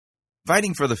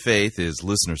Fighting for the Faith is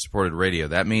listener-supported radio.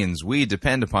 That means we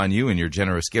depend upon you and your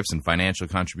generous gifts and financial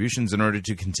contributions in order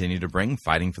to continue to bring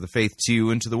Fighting for the Faith to you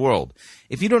and to the world.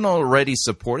 If you don't already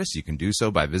support us, you can do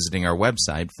so by visiting our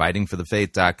website,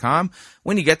 fightingforthefaith.com.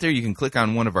 When you get there, you can click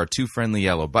on one of our two friendly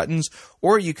yellow buttons,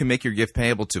 or you can make your gift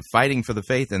payable to Fighting for the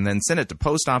Faith and then send it to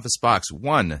Post Office Box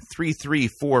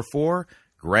 13344,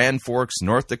 Grand Forks,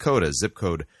 North Dakota, zip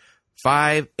code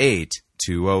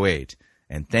 58208.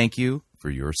 And thank you for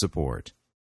your support.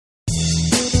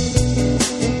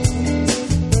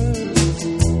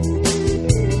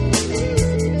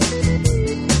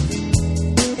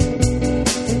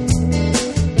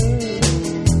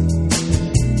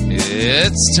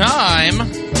 It's time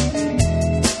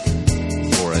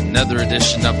for another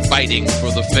edition of Fighting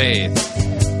for the Faith.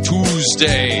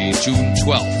 Tuesday, June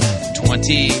 12th,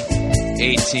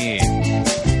 2018.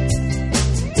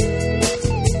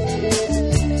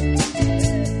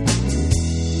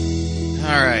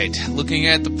 All right, looking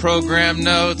at the program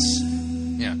notes.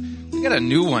 Yeah, we got a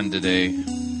new one today.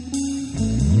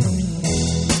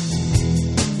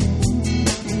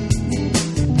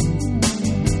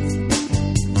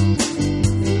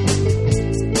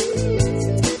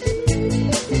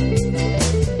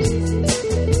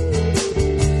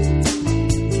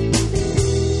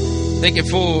 Thank you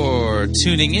for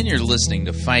tuning in. You're listening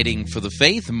to Fighting for the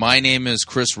Faith. My name is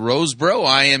Chris Rosebrough.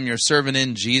 I am your servant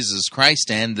in Jesus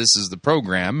Christ, and this is the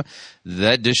program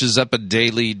that dishes up a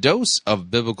daily dose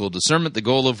of biblical discernment, the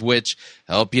goal of which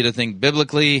help you to think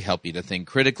biblically, help you to think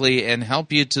critically, and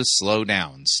help you to slow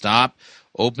down. Stop,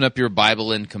 open up your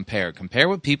Bible, and compare. Compare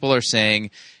what people are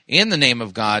saying in the name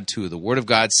of God to the Word of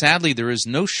God. Sadly, there is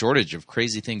no shortage of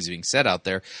crazy things being said out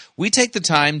there. We take the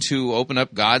time to open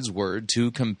up God's Word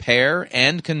to compare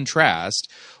and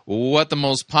contrast what the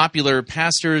most popular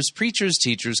pastors, preachers,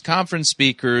 teachers, conference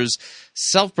speakers,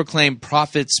 self-proclaimed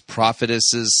prophets,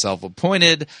 prophetesses,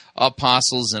 self-appointed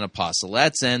apostles and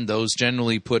apostolettes, and those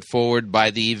generally put forward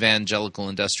by the evangelical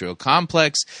industrial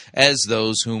complex as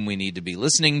those whom we need to be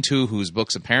listening to, whose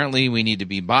books apparently we need to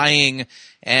be buying,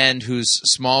 and whose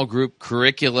small group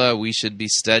curricula we should be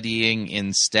studying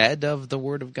instead of the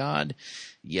Word of God.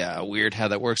 Yeah, weird how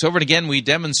that works. Over and again, we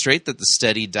demonstrate that the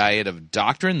steady diet of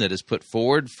doctrine that is put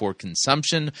forward for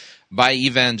consumption by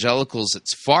evangelicals,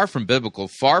 it's far from biblical,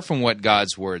 far from what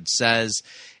God's Word says,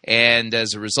 and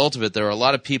as a result of it, there are a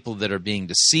lot of people that are being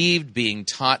deceived, being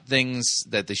taught things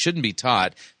that they shouldn't be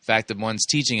taught. In fact, the ones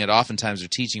teaching it oftentimes are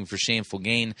teaching for shameful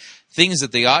gain, things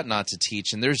that they ought not to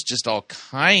teach, and there's just all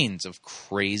kinds of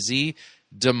crazy,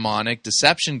 demonic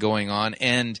deception going on,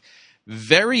 and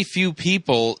very few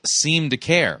people seem to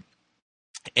care.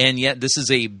 And yet this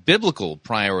is a biblical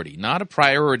priority, not a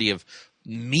priority of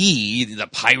me, the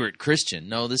pirate Christian.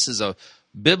 No, this is a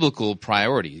biblical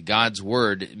priority. God's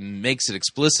Word makes it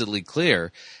explicitly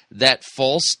clear that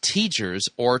false teachers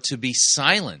are to be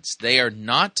silenced. They are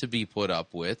not to be put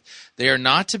up with. They are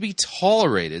not to be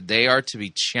tolerated. They are to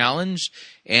be challenged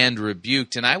and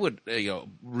rebuked. And I would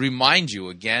remind you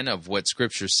again of what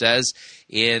Scripture says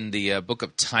in the book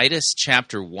of Titus,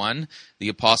 chapter 1. The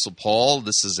Apostle Paul,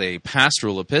 this is a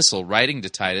pastoral epistle writing to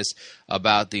Titus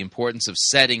about the importance of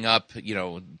setting up,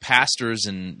 pastors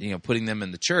and, putting them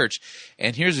in the church.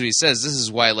 And here's what he says: "This is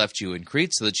why I left you in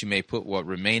Crete, so that you may put what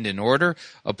remained in order.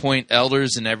 Appoint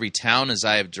elders in every town as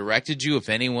I have directed you. If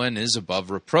anyone is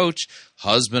above reproach,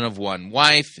 husband of one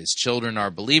wife, his children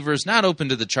are believers, not open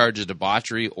to the charge of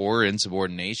debauchery or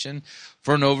insubordination.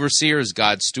 For an overseer as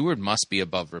God's steward must be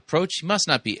above reproach. He must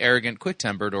not be arrogant,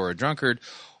 quick-tempered, or a drunkard,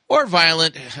 or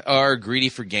violent, or greedy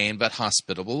for gain, but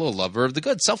hospitable, a lover of the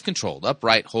good, self-controlled,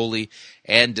 upright, holy,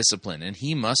 and disciplined. And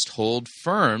he must hold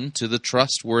firm to the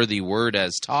trustworthy word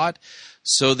as taught,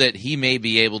 so that he may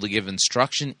be able to give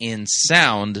instruction in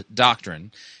sound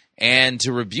doctrine, and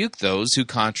to rebuke those who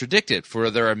contradict it. For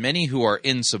there are many who are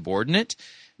insubordinate,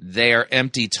 they are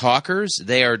empty talkers,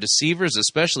 they are deceivers,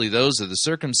 especially those of the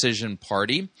circumcision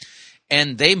party,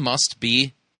 and they must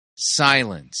be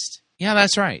silenced." Yeah,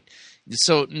 that's right.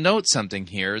 So note something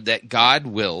here, that God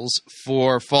wills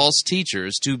for false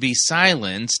teachers to be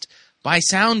silenced by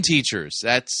sound teachers.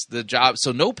 That's the job.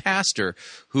 So no pastor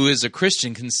who is a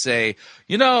Christian can say,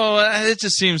 it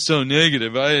just seems so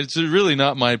negative. It's really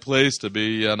not my place to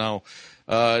be,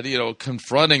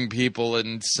 confronting people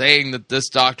and saying that this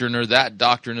doctrine or that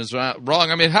doctrine is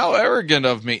wrong. I mean, how arrogant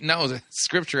of me. No, the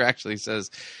Scripture actually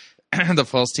says the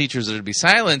false teachers are to be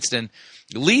silenced, and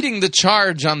leading the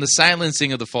charge on the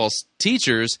silencing of the false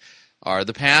teachers are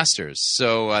the pastors.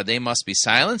 So they must be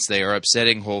silenced. They are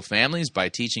upsetting whole families by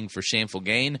teaching for shameful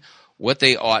gain what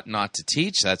they ought not to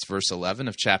teach. That's verse 11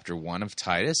 of chapter 1 of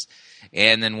Titus.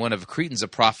 And then one of Cretans, a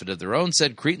prophet of their own,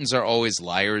 said, Cretans are always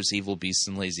liars, evil beasts,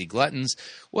 and lazy gluttons.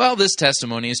 Well, this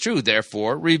testimony is true.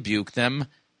 Therefore, rebuke them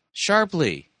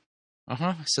sharply.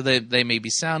 So they may be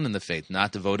sound in the faith,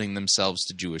 not devoting themselves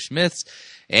to Jewish myths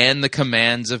and the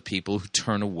commands of people who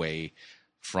turn away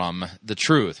from the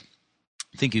truth.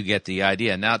 I think you get the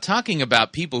idea. Now, talking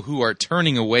about people who are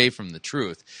turning away from the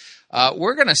truth,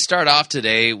 we're going to start off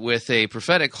today with a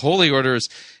Prophetic Holy Orders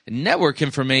Network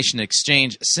Information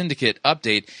Exchange Syndicate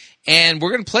update, and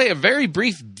we're going to play a very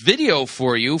brief video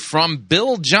for you from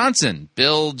Bill Johnson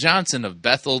of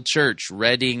Bethel Church,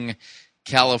 Redding,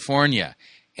 California.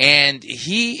 And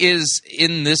he is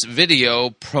in this video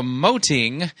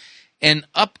promoting an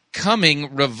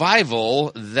upcoming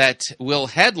revival that will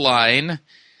headline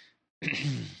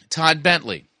Todd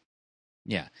Bentley.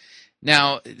 Yeah.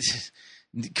 Now,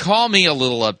 call me a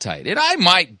little uptight. And I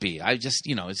might be. I just,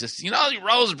 it's just,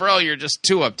 Rose, bro, you're just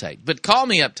too uptight. But call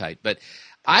me uptight. But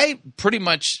I pretty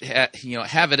much,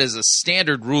 have it as a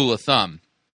standard rule of thumb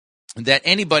that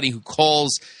anybody who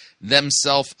calls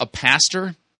themselves a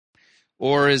pastor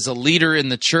or is a leader in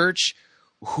the church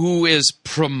who is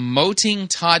promoting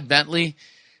Todd Bentley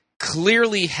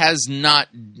clearly has not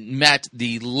met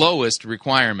the lowest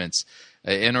requirements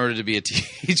in order to be a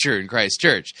teacher in Christ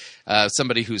Church.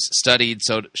 Somebody who's studied,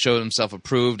 showed himself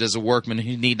approved as a workman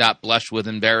who need not blush with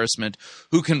embarrassment,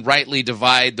 who can rightly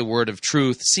divide the word of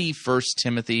truth. See 1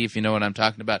 Timothy, if you know what I'm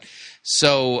talking about.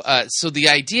 So the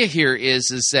idea here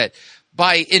is that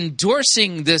by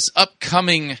endorsing this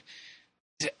upcoming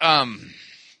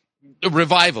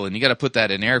revival, and you got to put that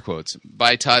in air quotes,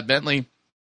 by Todd Bentley,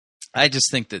 I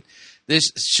just think that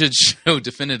this should show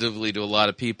definitively to a lot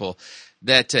of people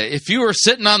that if you were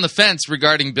sitting on the fence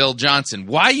regarding Bill Johnson,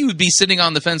 why you would be sitting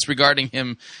on the fence regarding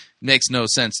him makes no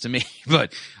sense to me.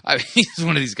 But he's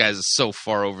one of these guys that's so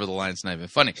far over the line, it's not even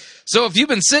funny. So if you've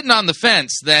been sitting on the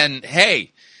fence, then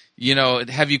hey,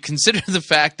 have you considered the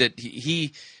fact that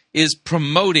he is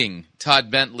promoting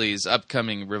Todd Bentley's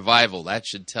upcoming revival? That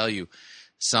should tell you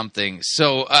something.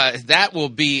 So that will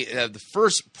be the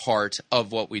first part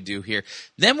of what we do here.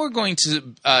 Then we're going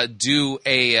to do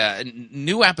a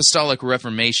New Apostolic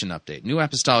Reformation update.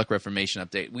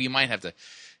 We might have to,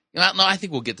 no, I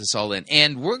think we'll get this all in.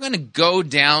 And we're going to go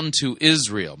down to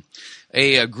Israel.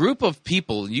 A group of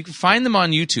people, you can find them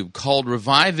on YouTube, called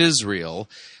Revive Israel.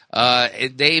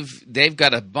 They've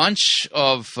got a bunch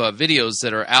of videos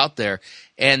that are out there,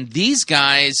 and these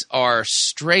guys are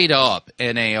straight up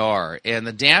NAR, and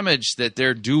the damage that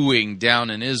they're doing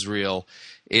down in Israel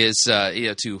is,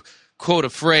 to quote a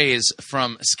phrase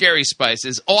from Scary Spice,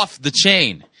 is off the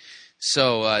chain.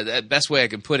 So the best way I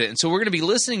can put it. And so we're going to be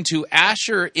listening to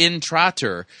Asher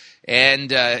Intrater,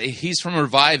 and he's from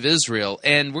Revive Israel.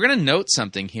 And we're going to note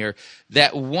something here,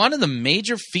 that one of the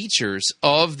major features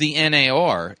of the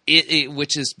NAR,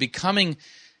 which is becoming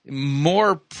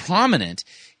more prominent,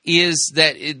 is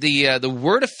that the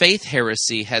Word of Faith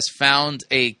heresy has found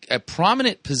a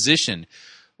prominent position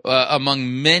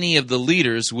among many of the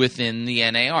leaders within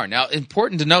the NAR. Now,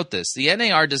 important to note this, the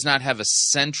NAR does not have a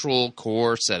central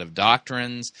core set of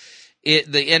doctrines.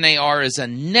 The NAR is a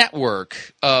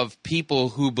network of people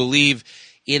who believe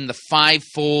in the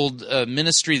fivefold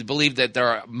ministry, believe that there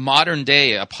are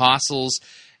modern-day apostles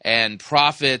and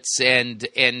prophets, and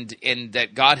that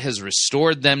God has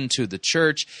restored them to the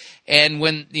church. And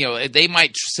when, they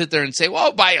might sit there and say,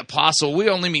 well, by apostle, we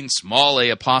only mean small a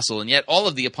apostle. And yet all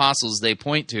of the apostles they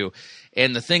point to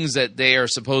and the things that they are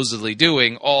supposedly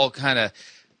doing all kind of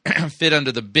fit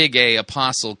under the big A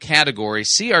apostle category.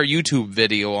 See our YouTube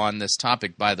video on this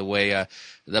topic, by the way,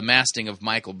 the Masting of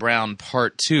Michael Brown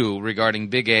Part 2 regarding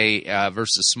big A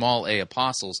versus small a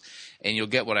apostles, and you'll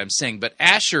get what I'm saying. But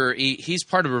Asher, he's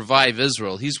part of Revive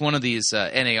Israel. He's one of these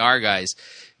NAR guys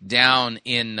down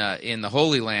in the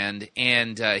Holy Land,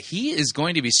 and he is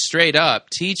going to be straight up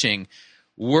teaching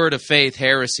Word of Faith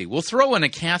heresy. We'll throw in a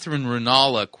Catherine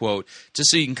Runala quote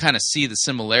just so you can kind of see the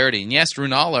similarity. And yes,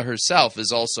 Runala herself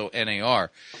is also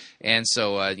NAR. And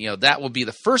so, that will be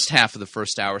the first half of the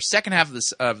first hour. Second half of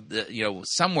this,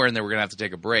 somewhere in there, we're going to have to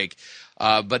take a break.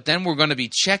 But then we're going to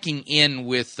be checking in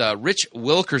with Rich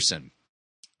Wilkerson.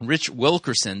 Rich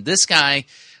Wilkerson, this guy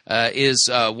is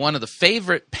one of the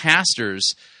favorite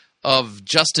pastors of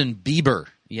Justin Bieber.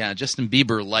 Yeah, Justin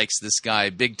Bieber likes this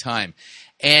guy big time.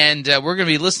 And we're going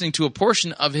to be listening to a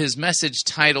portion of his message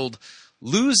titled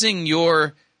 "Losing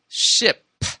Your Ship."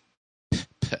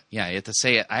 Yeah, I have to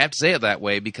say it that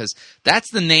way because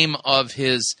that's the name of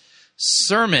his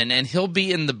sermon, and he'll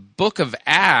be in the book of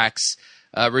Acts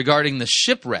regarding the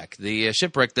shipwreck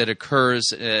that occurs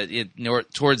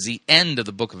towards the end of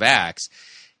the book of Acts.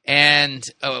 And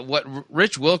what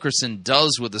Rich Wilkerson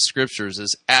does with the scriptures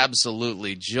is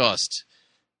absolutely just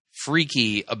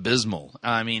freaky abysmal.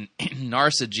 I mean,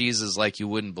 narcigesis like you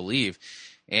wouldn't believe,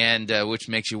 and which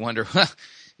makes you wonder,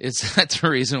 is that the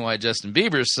reason why Justin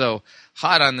Bieber's so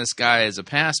hot on this guy as a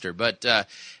pastor? But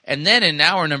and then in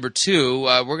hour number 2,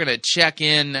 we're going to check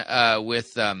in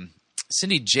with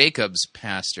Cindy Jacobs'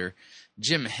 pastor,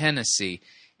 Jim Hennessy,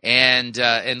 and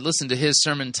listen to his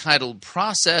sermon titled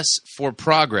Process for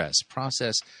Progress.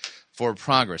 Process for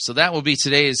Progress. So that will be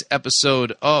today's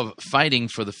episode of Fighting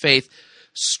for the Faith.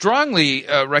 Strongly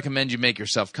recommend you make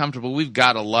yourself comfortable. We've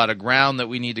got a lot of ground that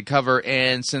we need to cover,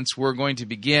 and since we're going to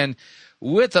begin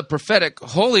with a Prophetic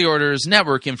Holy Orders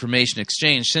Network Information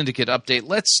Exchange Syndicate update,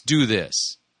 let's do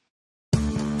this.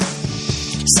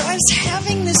 So I was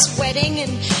having this wedding,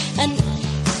 and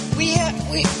we had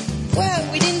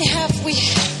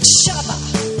Shabbat.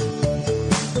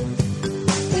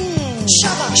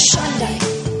 Shabbat Sunday.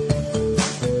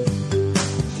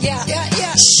 Yeah,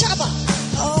 Shabbat.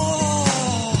 Oh.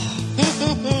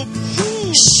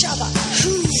 Shabbat.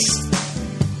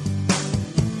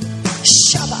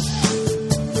 Shabbat.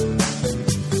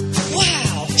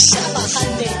 Wow, Shabbat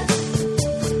Sunday.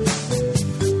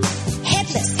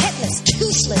 Headless,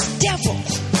 toothless devil.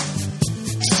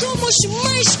 Somos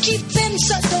mais que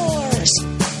vencedores.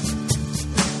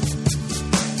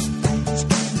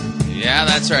 Yeah,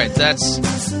 that's right. That's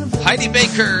Heidi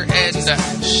Baker and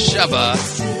Shabba.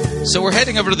 So we're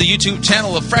heading over to the YouTube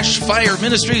channel of Fresh Fire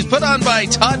Ministries, put on by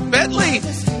Todd Bentley.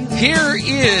 Here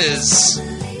is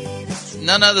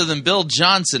none other than Bill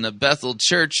Johnson of Bethel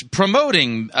Church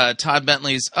promoting Todd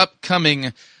Bentley's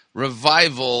upcoming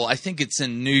revival. I think it's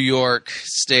in New York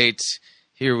State.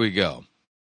 Here we go.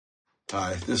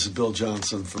 Hi, this is Bill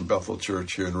Johnson from Bethel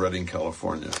Church here in Redding,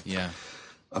 California. Yeah.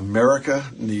 America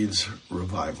needs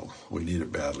revival. We need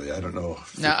it badly. I don't know.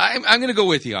 Now, I'm going to go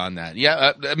with you on that.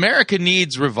 Yeah, America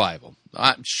needs revival.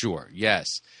 I'm sure,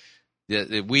 yes.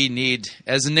 We need,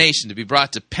 as a nation, to be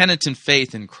brought to penitent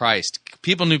faith in Christ.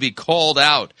 People need to be called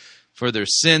out for their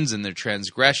sins and their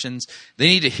transgressions. They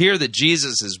need to hear that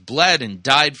Jesus has bled and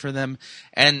died for them.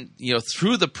 And,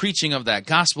 through the preaching of that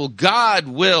gospel, God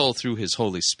will, through his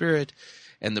Holy Spirit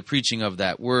and the preaching of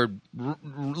that word,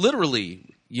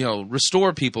 literally,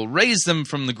 restore people, raise them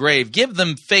from the grave, give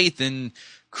them faith in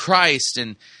Christ,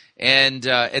 and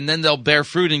then they'll bear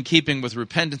fruit in keeping with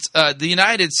repentance. The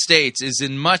United States is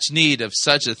in much need of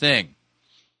such a thing.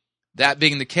 That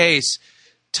being the case,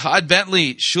 Todd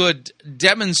Bentley should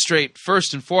demonstrate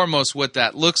first and foremost what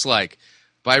that looks like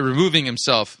by removing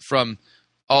himself from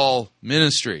all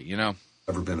ministry,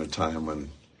 Never been a time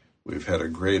when we've had a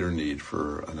greater need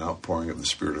for an outpouring of the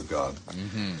Spirit of God.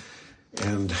 Mm-hmm.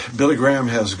 And Billy Graham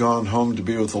has gone home to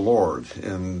be with the Lord.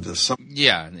 And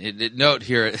note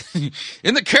here,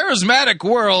 in the charismatic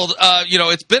world,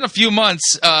 it's been a few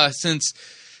months since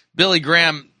Billy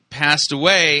Graham passed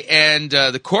away, and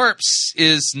the corpse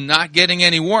is not getting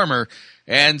any warmer.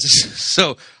 And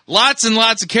so lots and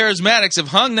lots of charismatics have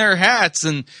hung their hats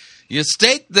and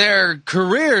staked their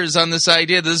careers on this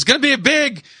idea that there's going to be a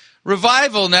big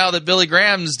revival now that Billy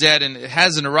Graham's dead, and it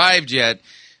hasn't arrived yet.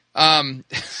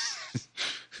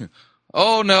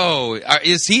 Oh, no.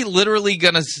 Is he literally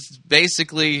going to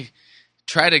basically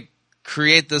try to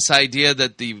create this idea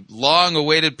that the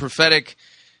long-awaited prophetic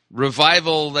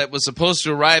revival that was supposed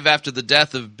to arrive after the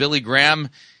death of Billy Graham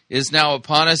is now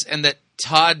upon us, and that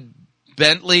Todd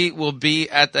Bentley will be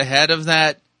at the head of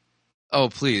that? Oh,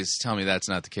 please tell me that's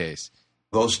not the case.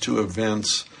 Those two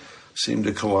events seem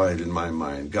to collide in my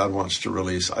mind. God wants to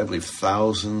release, I believe,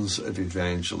 thousands of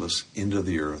evangelists into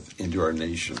the earth, into our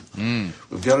nation.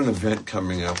 We've got an event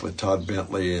coming up with Todd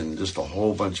Bentley and just a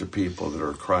whole bunch of people that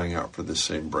are crying out for the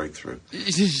same breakthrough.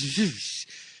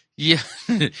 Yeah.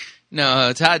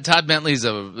 No, Todd Bentley's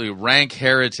a rank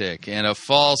heretic and a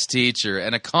false teacher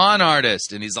and a con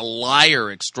artist, and he's a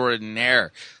liar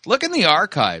extraordinaire. Look in the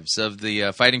archives of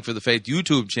the Fighting for the Faith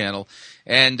YouTube channel,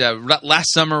 and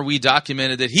last summer we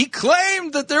documented that he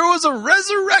claimed that there was a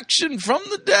resurrection from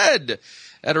the dead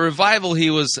at a revival he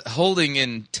was holding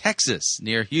in Texas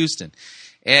near Houston,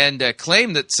 and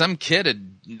claimed that some kid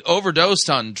had overdosed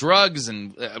on drugs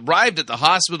and arrived at the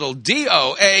hospital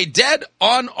DOA, dead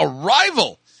on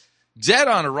arrival. Dead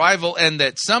on arrival, and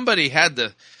that somebody had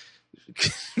the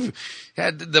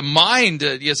mind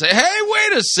to say, hey,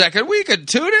 wait a second, we could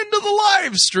tune into the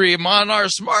live stream on our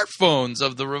smartphones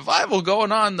of the revival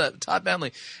going on, the Todd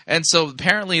Bentley. And so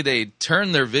apparently they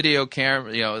turned their video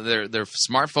camera, their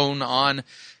smartphone on,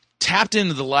 tapped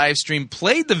into the live stream,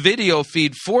 played the video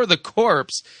feed for the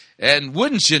corpse, and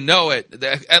wouldn't you know it,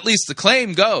 at least the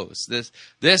claim goes,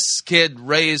 this kid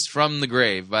raised from the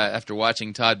grave after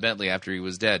watching Todd Bentley after he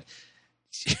was dead.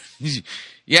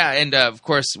 Yeah, and of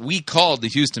course, we called the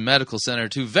Houston Medical Center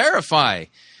to verify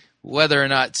whether or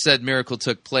not said miracle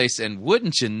took place, and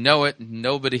wouldn't you know it,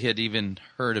 nobody had even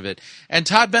heard of it. And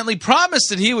Todd Bentley promised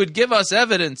that he would give us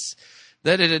evidence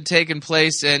that it had taken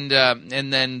place, and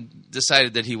then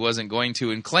decided that he wasn't going to,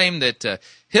 and claimed that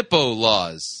HIPAA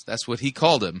laws, that's what he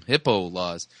called them, HIPAA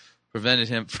laws, prevented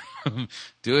him from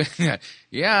doing that.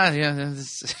 Yeah.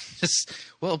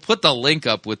 Well, put the link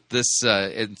up with this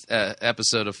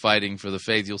episode of Fighting for the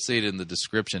Faith. You'll see it in the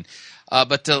description.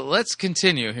 But let's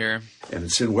continue here. And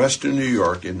it's in Western New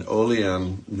York, in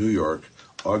Olean, New York,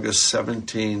 August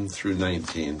 17 through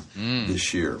 19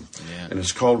 this year. Yeah. And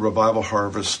it's called Revival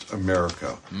Harvest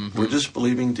America. Mm-hmm. We're just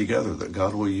believing together that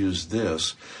God will use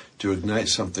this to ignite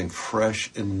something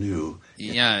fresh and new.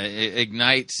 Yeah,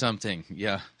 ignite something.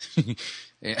 Yeah.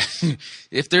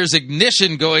 If there's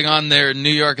ignition going on there in New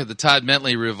York at the Todd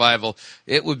Bentley revival,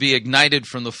 it would be ignited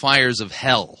from the fires of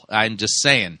hell. I'm just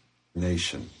saying.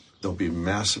 Nation. There'll be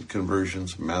massive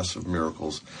conversions, massive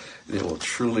miracles, and it will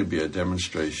truly be a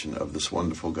demonstration of this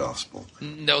wonderful gospel.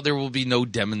 No, there will be no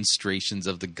demonstrations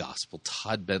of the gospel.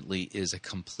 Todd Bentley is a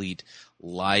complete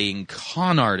lying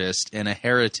con artist and a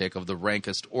heretic of the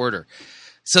rankest order.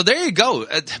 So there you go.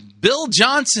 Bill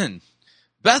Johnson,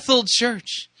 Bethel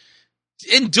Church,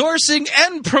 endorsing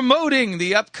and promoting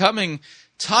the upcoming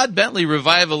Todd Bentley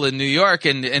revival in New York,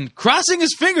 and crossing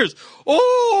his fingers.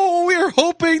 Oh, we're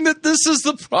hoping that this is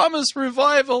the promised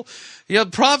revival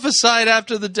prophesied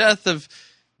after the death of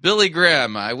Billy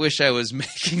Graham. I wish I was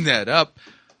making that up,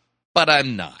 but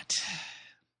I'm not.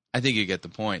 I think you get the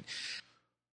point.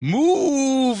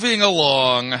 Moving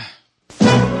along.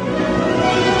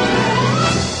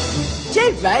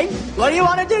 Gee, Ray, what do you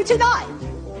want to do tonight?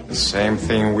 The same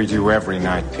thing we do every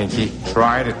night, Pinky.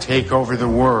 Try to take over the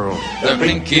world. The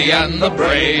Pinky and the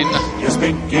Brain. Yes,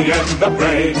 Pinky and the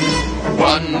Brain.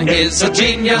 One is a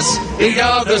genius, the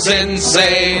other's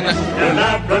insane. They're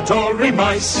laboratory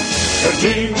mice.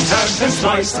 Their genes have been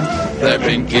sliced. They're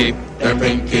Pinky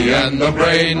and the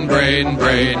Brain, brain,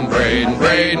 brain, brain,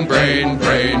 brain, brain,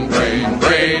 brain, brain,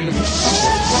 brain.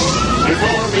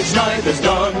 Before each night is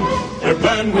done, their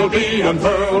plan will be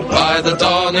unfurled. By the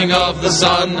dawning of the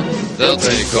sun, they'll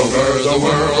take over the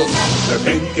world. They're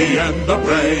Pinky and the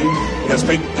Brain. Yes,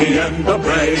 Pinky and the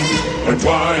Brain. Their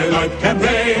twilight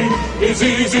campaign is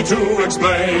easy to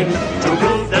explain. To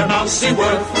prove their mousy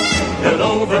worth, they'll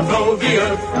overthrow the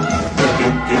earth.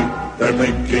 They're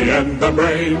Pinky and the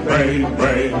Brain, brain,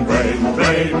 brain, brain,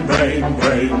 brain, brain,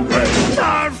 brain, brain.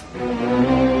 Starve!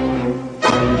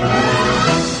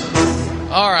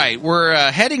 All right, we're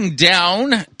heading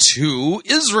down to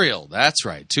Israel. That's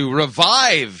right, to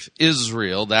Revive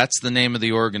Israel. That's the name of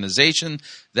the organization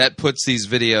that puts these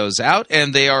videos out,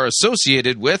 and they are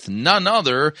associated with none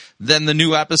other than the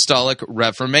New Apostolic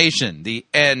Reformation, the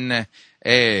NAR.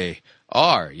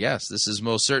 Yes, this is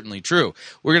most certainly true.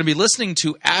 We're going to be listening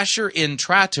to Asher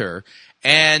Intrater,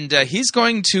 and he's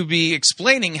going to be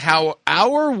explaining how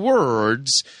our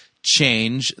words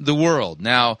change the world.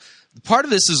 Now, part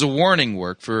of this is a warning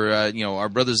work for our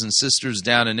brothers and sisters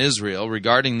down in Israel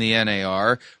regarding the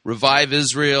NAR. Revive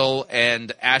Israel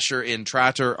and Asher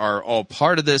Intrater are all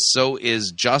part of this. So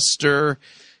is Juster.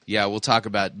 Yeah, we'll talk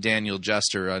about Daniel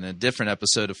Juster on a different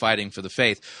episode of Fighting for the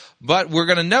Faith. But we're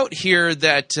going to note here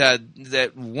that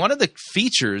that one of the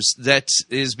features that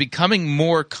is becoming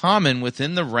more common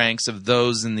within the ranks of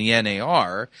those in the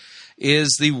NAR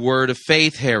is the word of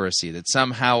faith heresy, that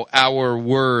somehow our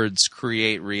words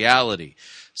create reality.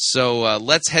 So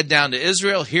let's head down to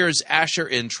Israel. Here's Asher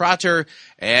Intrater,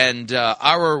 and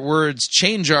our words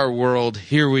change our world.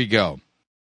 Here we go.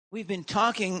 We've been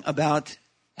talking about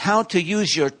how to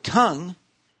use your tongue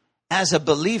as a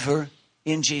believer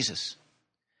in Jesus.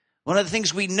 One of the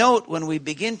things we note when we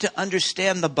begin to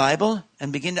understand the Bible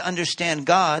and begin to understand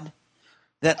God,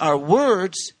 that our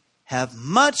words have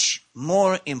much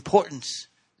more importance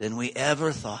than we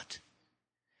ever thought.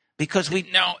 Because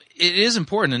Now, it is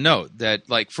important to note that,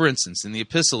 like, for instance, in the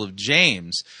Epistle of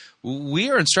James, we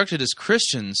are instructed as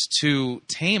Christians to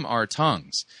tame our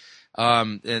tongues.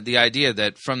 The idea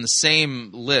that from the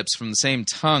same lips, from the same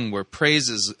tongue where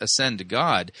praises ascend to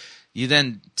God, you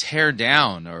then tear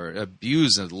down or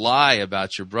abuse and lie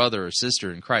about your brother or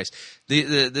sister in Christ.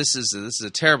 This is a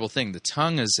terrible thing. The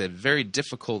tongue is a very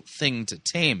difficult thing to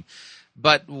tame.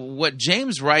 But what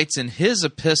James writes in his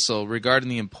epistle regarding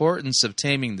the importance of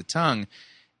taming the tongue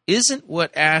isn't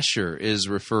what Asher is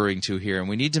referring to here, and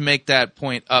we need to make that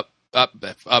point up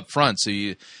front so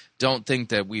you don't think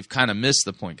that we've kind of missed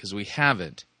the point, because we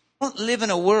haven't. We don't live in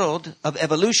a world of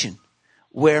evolution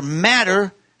where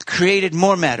matter created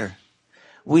more matter.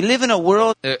 We live in a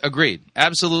world... Agreed.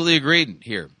 Absolutely agreed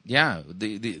here. Yeah,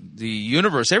 the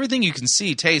universe, everything you can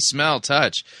see, taste, smell,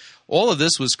 touch, all of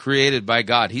this was created by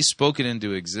God. He spoke it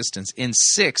into existence in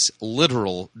 6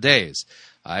 literal days.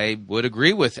 I would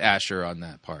agree with Asher on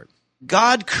that part.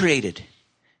 God created.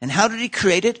 And how did he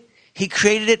create it? He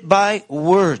created it by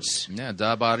words. Yeah,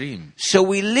 dabarim. So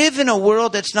we live in a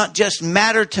world that's not just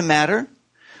matter to matter.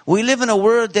 We live in a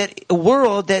world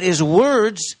that is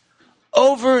words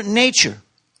over nature.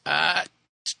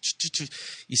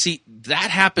 You see,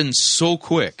 that happens so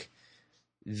quick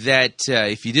that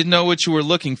if you didn't know what you were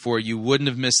looking for, you wouldn't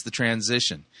have missed the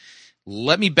transition.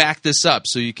 Let me back this up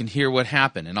so you can hear what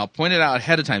happened, and I'll point it out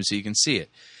ahead of time so you can see it.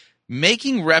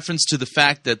 Making reference to the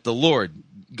fact that the Lord,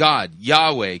 God,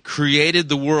 Yahweh, created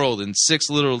the world in 6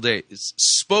 literal days,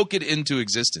 spoke it into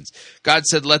existence. God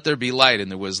said, let there be light,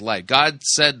 and there was light. God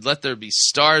said, let there be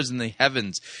stars in the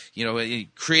heavens. He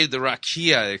created the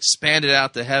Rakia, expanded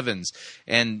out the heavens,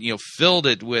 and, filled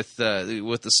it with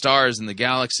the stars and the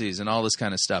galaxies and all this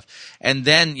kind of stuff. And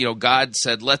then, God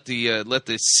said, let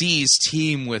the seas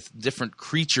teem with different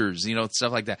creatures,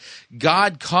 stuff like that.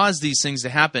 God caused these things to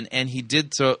happen, and he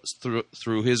did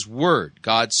through his word.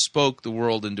 God spoke the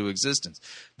world into existence.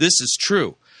 This is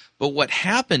true. But what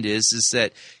happened is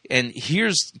that, and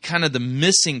here's kind of the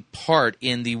missing part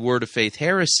in the Word of Faith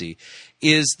heresy,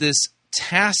 is this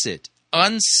tacit,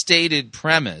 unstated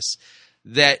premise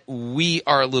that we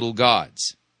are little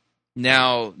gods.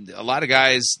 Now, a lot of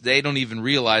guys, they don't even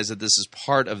realize that this is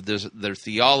part of their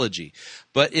theology.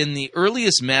 But in the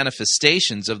earliest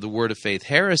manifestations of the Word of Faith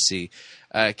heresy,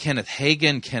 Kenneth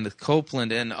Hagin, Kenneth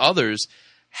Copeland, and others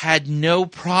had no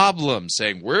problem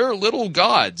saying, we're little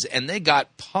gods, and they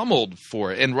got pummeled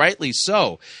for it, and rightly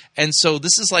so. And so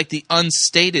this is like the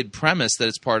unstated premise that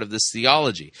it's part of this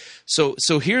theology. So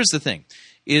here's the thing,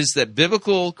 is that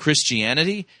biblical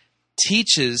Christianity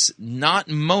teaches not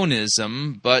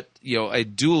monism, but a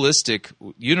dualistic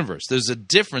universe. There's a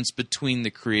difference between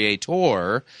the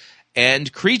creator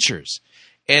and creatures.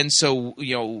 And so,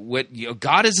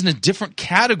 God is in a different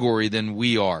category than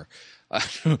we are.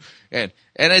 And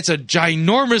it's a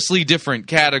ginormously different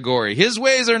category. His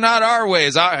ways are not our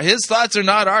ways. His thoughts are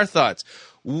not our thoughts.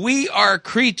 We are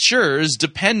creatures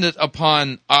dependent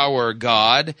upon our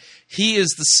God. He is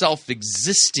the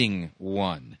self-existing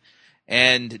one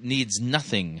and needs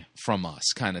nothing from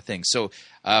us, kind of thing. So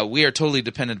we are totally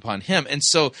dependent upon him. And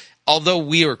so although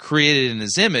we are created in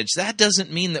his image, that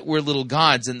doesn't mean that we're little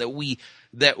gods and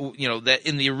that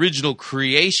in the original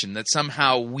creation, that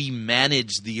somehow we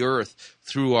manage the earth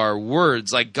through our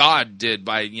words like God did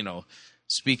by,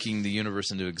 speaking the universe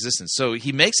into existence. So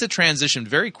he makes the transition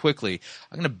very quickly.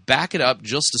 I'm going to back it up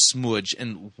just a smudge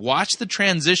and watch the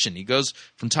transition. He goes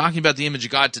from talking about the image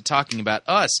of God to talking about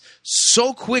us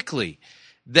so quickly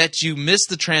that you miss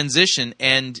the transition,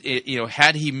 and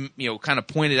had he kind of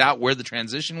pointed out where the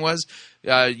transition was,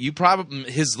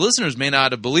 his listeners may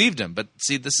not have believed him. But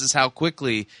see, this is how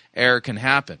quickly error can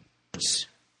happen.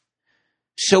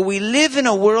 So we live in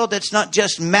a world that's not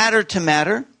just matter to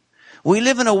matter. We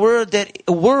live in a world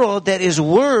that is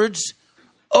words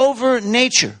over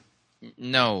nature.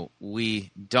 No,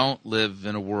 we don't live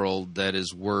in a world that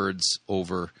is words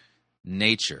over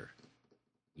nature.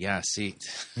 Yeah, see.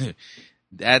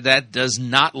 That does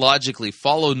not logically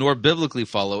follow nor biblically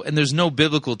follow, and there's no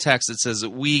biblical text that says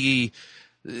that we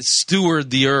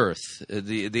steward the earth,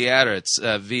 the Eretz,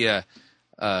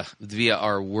 via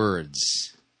our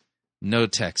words. No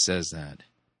text says that.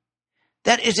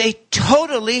 That is a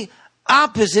totally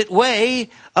opposite way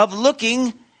of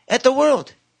looking at the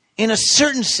world. In a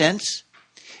certain sense,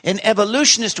 an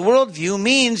evolutionist worldview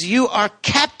means you are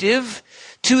captive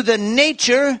to the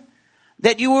nature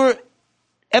that you were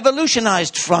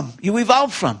evolutionized from, you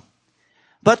evolved from.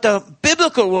 But the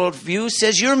biblical worldview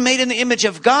says you're made in the image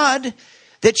of God,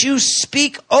 that you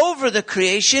speak over the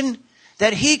creation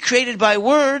that he created by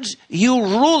words, you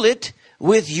rule it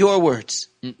with your words.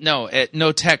 No,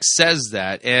 no text says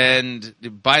that. And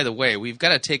by the way, we've got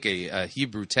to take a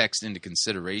Hebrew text into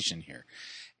consideration here.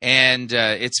 And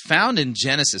it's found in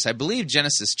Genesis, I believe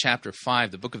Genesis chapter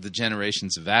 5, the book of the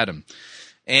generations of Adam.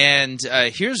 And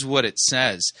here's what it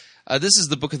says. This is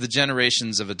the book of the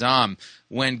generations of Adam.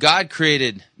 When God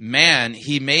created man,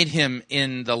 he made him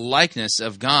in the likeness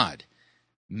of God.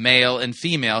 Male and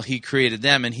female, he created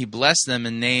them, and he blessed them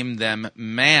and named them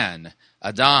man,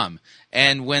 Adam.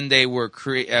 And when they were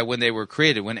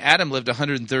created, when Adam lived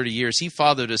 130 years, he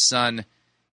fathered a son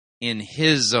in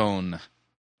his own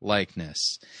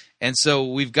likeness. And so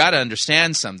we've got to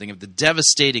understand something of the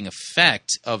devastating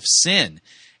effect of sin.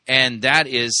 And that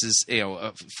is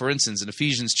for instance, in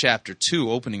Ephesians chapter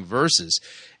 2, opening verses,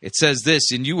 it says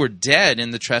this, "And you were dead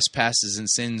in the trespasses and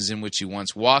sins in which you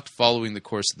once walked, following the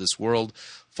course of this world,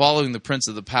 following the prince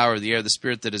of the power of the air, the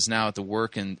spirit that is now at the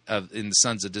work in the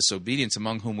sons of disobedience,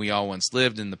 among whom we all once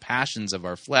lived in the passions of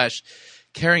our flesh,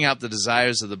 carrying out the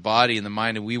desires of the body and the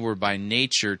mind, and we were by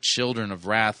nature children of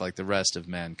wrath like the rest of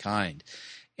mankind."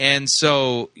 And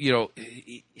so,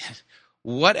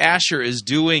 what Asher is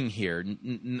doing here,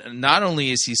 not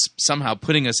only is he somehow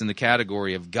putting us in the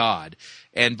category of God,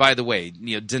 and by the way,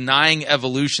 denying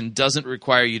evolution doesn't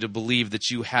require you to believe that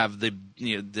you have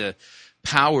the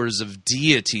powers of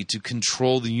deity to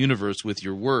control the universe with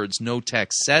your words. No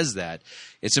text says that.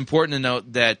 It's important to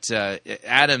note that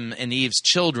Adam and Eve's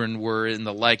children were in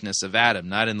the likeness of Adam,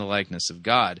 not in the likeness of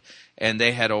God, and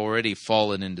they had already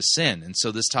fallen into sin. And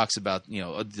so this talks about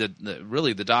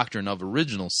really the doctrine of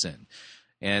original sin.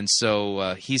 And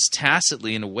so he's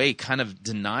tacitly, in a way, kind of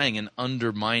denying and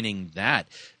undermining that.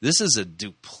 This is a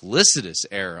duplicitous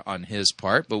error on his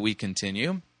part, but we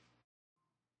continue.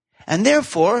 And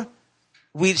therefore,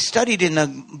 we've studied in the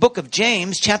book of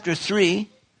James, chapter 3,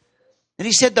 and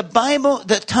he said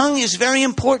the tongue is very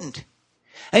important.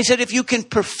 And he said if you can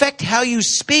perfect how you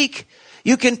speak,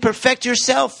 you can perfect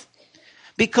yourself.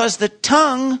 Because the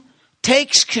tongue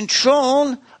takes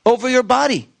control over your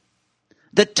body.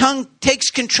 The tongue takes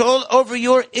control over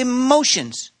your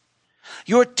emotions.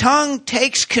 Your tongue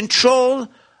takes control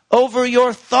over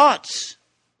your thoughts.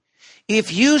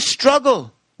 If you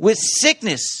struggle with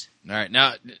sickness... All right,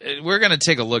 now we're going to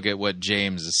take a look at what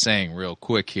James is saying real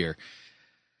quick here.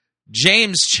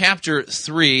 James chapter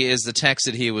 3 is the text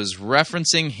that he was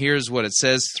referencing. Here's what it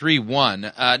says,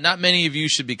 3:1. Not many of you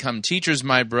should become teachers,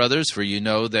 my brothers, for you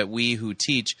know that we who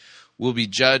teach will be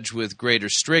judged with greater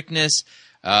strictness.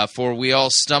 For we all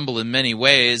stumble in many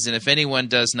ways, and if anyone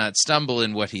does not stumble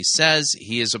in what he says,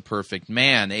 he is a perfect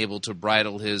man, able to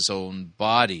bridle his own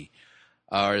body.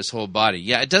 Or his whole body.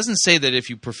 Yeah, it doesn't say that if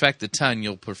you perfect the tongue,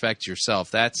 you'll perfect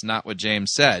yourself. That's not what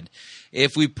James said.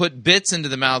 If we put bits into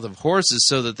the mouth of horses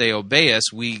so that they obey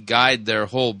us, we guide their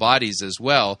whole bodies as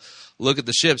well. Look at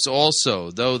the ships also.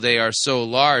 Though they are so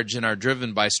large and are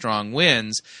driven by strong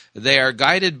winds, they are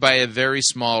guided by a very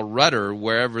small rudder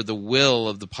wherever the will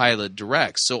of the pilot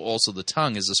directs. So also the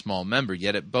tongue is a small member,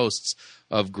 yet it boasts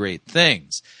of great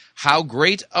things. How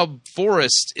great a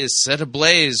forest is set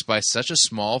ablaze by such a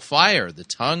small fire. The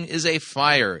tongue is a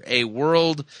fire, a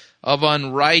world of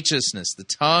unrighteousness. The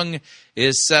tongue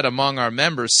is set among our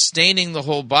members, staining the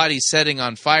whole body, setting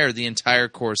on fire the entire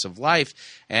course of life,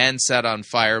 and set on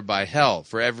fire by hell.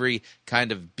 For every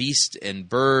kind of beast and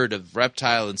bird, of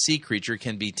reptile and sea creature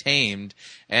can be tamed,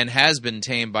 and has been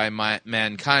tamed by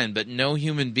mankind, but no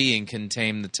human being can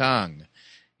tame the tongue.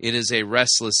 It is a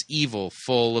restless evil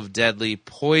full of deadly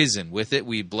poison. With it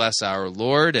we bless our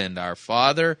Lord and our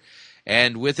Father,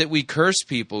 and with it we curse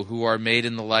people who are made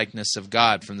in the likeness of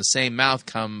God. From the same mouth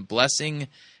come blessing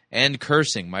and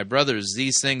cursing. My brothers,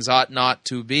 these things ought not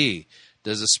to be.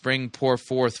 Does a spring pour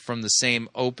forth from the same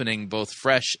opening both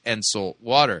fresh and salt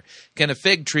water? Can a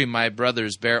fig tree, my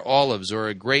brothers, bear olives, or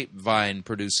a grapevine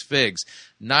produce figs?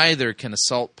 Neither can a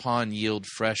salt pond yield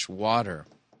fresh water.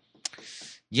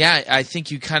 Yeah, I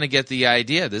think you kind of get the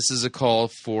idea. This is a call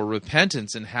for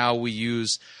repentance in how we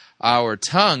use our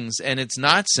tongues, and it's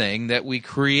not saying that we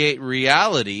create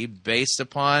reality based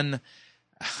upon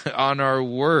on our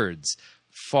words.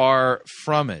 Far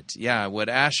from it. Yeah, what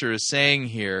Asher is saying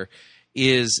here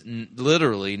is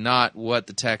literally not what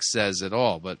the text says at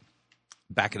all. But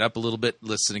back it up a little bit.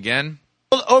 Listen again.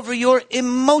 Over your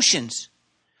emotions.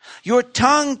 Your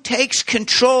tongue takes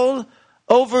control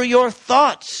over your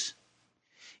thoughts.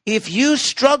 If you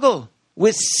struggle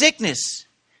with sickness,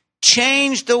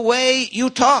 change the way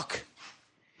you talk.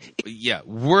 Yeah,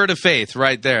 word of faith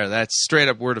right there. That's straight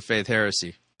up word of faith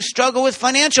heresy. Struggle with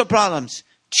financial problems,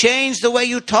 change the way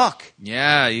you talk.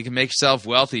 Yeah, you can make yourself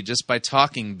wealthy just by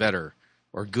talking better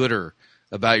or gooder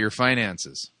about your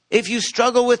finances. If you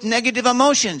struggle with negative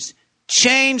emotions,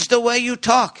 change the way you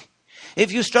talk.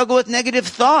 If you struggle with negative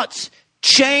thoughts,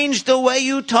 change the way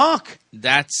you talk.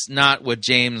 That's not what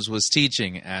James was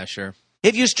teaching, Asher.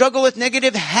 If you struggle with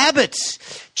negative habits,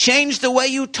 change the way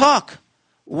you talk.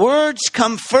 Words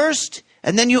come first,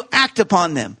 and then you act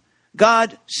upon them.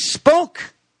 God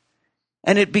spoke,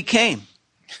 and it became.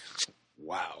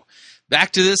 Wow.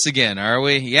 Back to this again, are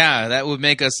we? Yeah, that would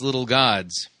make us little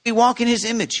gods. We walk in His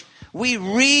image. We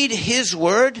read His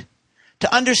word.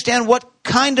 to understand what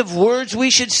kind of words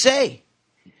we should say.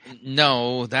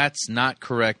 No, that's not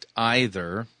correct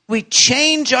either. We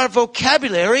change our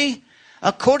vocabulary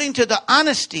according to the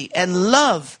honesty and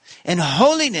love and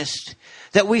holiness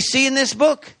that we see in this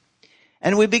book.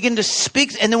 And we begin to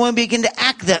speak, and then we begin to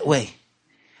act that way.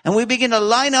 And we begin to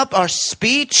line up our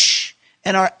speech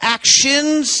and our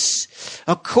actions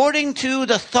according to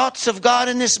the thoughts of God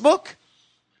in this book.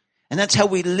 And that's how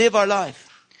we live our life.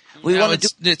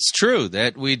 It's true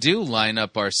that we do line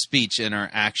up our speech and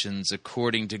our actions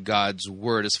according to God's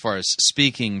word as far as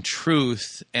speaking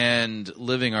truth and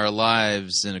living our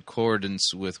lives in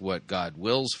accordance with what God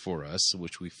wills for us,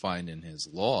 which we find in his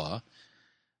law.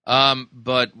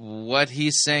 But what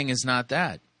he's saying is not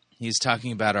that. He's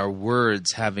talking about our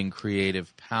words having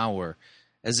creative power,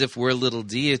 as if we're little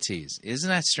deities. Isn't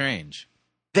that strange?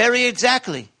 Very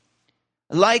exactly.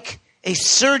 Like a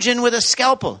surgeon with a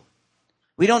scalpel.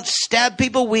 We don't stab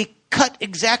people, we cut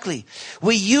exactly.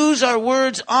 We use our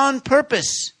words on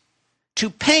purpose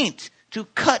to paint, to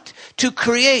cut, to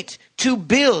create, to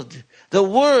build. The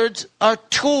words are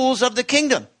tools of the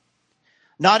kingdom.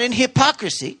 Not in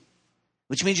hypocrisy,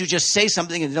 which means you just say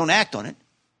something and don't act on it.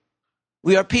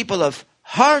 We are people of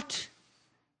heart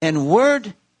and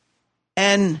word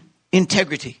and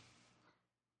integrity.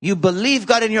 You believe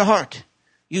God in your heart.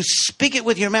 You speak it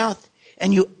with your mouth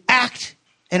and you act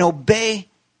and obey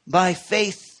by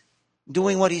faith,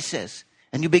 doing what he says.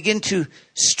 And you begin to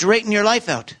straighten your life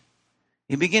out.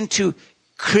 You begin to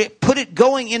put it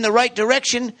going in the right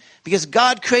direction because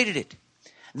God created it.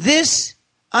 This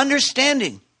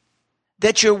understanding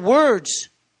that your words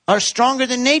are stronger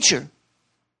than nature.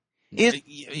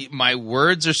 My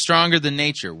words are stronger than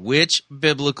nature. Which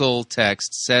biblical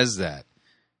text says that?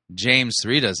 James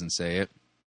 3 doesn't say it.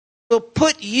 Will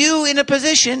put you in a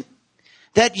position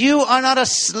that you are not a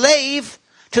slave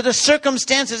to the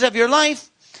circumstances of your life,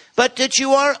 but that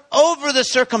you are over the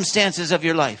circumstances of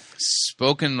your life.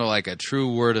 Spoken like a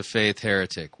true word of faith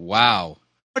heretic. Wow. One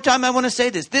more time I want to say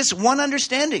this. This one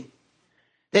understanding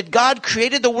that God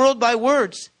created the world by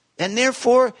words, and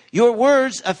therefore your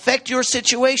words affect your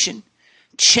situation,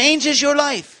 changes your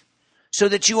life so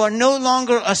that you are no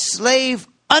longer a slave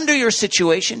under your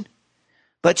situation,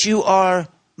 but you are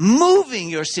moving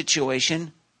your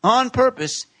situation on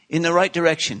purpose in the right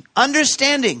direction.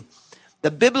 Understanding the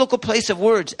biblical place of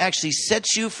words actually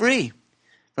sets you free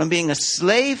from being a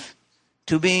slave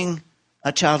to being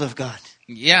a child of God.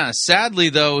 Yeah, sadly,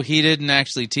 though, he didn't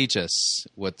actually teach us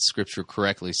what Scripture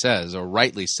correctly says or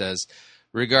rightly says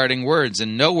regarding words.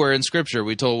 And nowhere in Scripture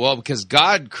we told, well, because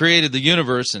God created the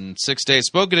universe in 6 days,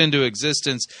 spoke it into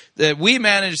existence, that we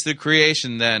managed the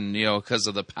creation then, because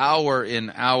of the power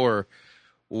in our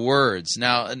words.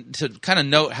 Now, to kind of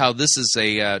note how this is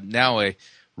now a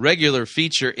regular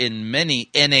feature in many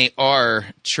NAR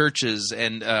churches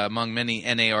and among many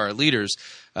NAR leaders,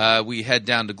 we head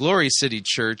down to Glory City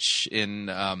Church in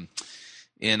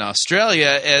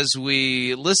Australia as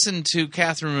we listen to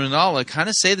Catherine Ranallah kind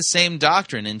of say the same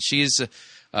doctrine. And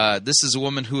this is a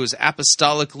woman who is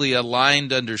apostolically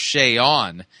aligned under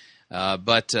Shayon.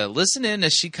 But listen in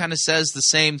as she kind of says the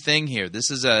same thing here. This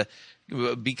is a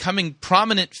becoming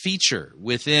prominent feature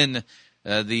within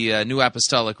the New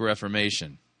Apostolic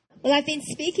Reformation. Well, I've been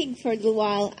speaking for a little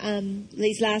while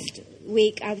these last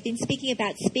week. I've been speaking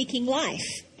about speaking life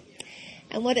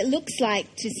and what it looks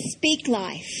like to speak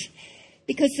life.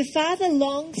 Because the Father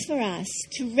longs for us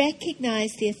to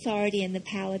recognize the authority and the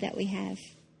power that we have.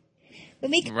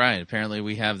 Right. Apparently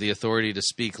we have the authority to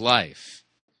speak life.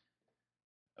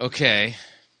 Okay.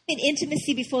 In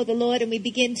intimacy before the Lord, and we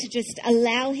begin to just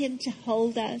allow him to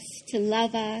hold us, to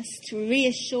love us, to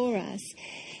reassure us.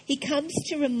 He comes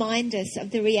to remind us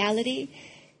of the reality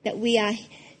that we are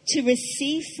to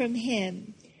receive from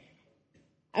him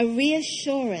a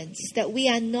reassurance that we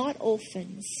are not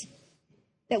orphans,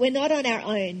 that we're not on our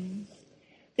own,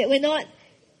 that we're not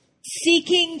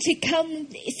seeking to come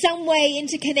some way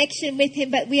into connection with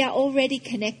him, but we are already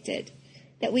connected.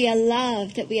 That we are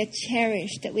loved, that we are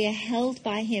cherished, that we are held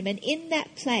by him. And in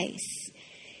that place,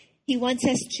 he wants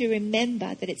us to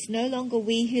remember that it's no longer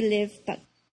we who live, but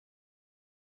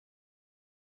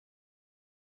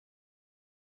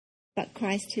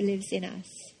Christ who lives in us.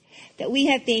 That we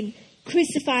have been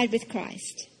crucified with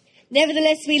Christ.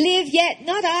 Nevertheless we live, yet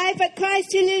not I, but Christ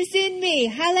who lives in me.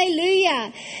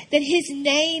 Hallelujah. That his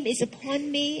name is upon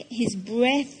me, his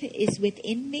breath is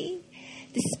within me.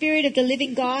 The Spirit of the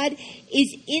living God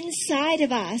is inside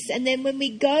of us. And then when we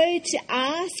go to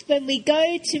ask, when we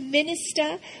go to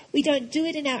minister, we don't do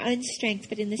it in our own strength,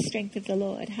 but in the strength of the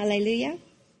Lord. Hallelujah.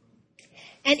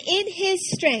 And in his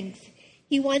strength,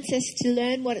 He wants us to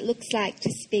learn what it looks like to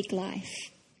speak life,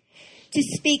 to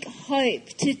speak hope,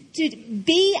 to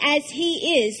be as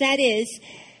he is. That is,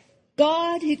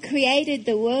 God who created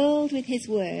the world with his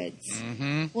words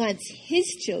wants his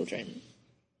children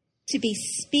to be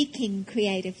speaking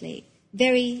creatively,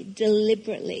 very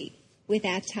deliberately with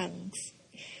our tongues.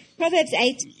 Proverbs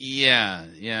 8. Yeah.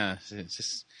 It's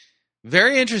just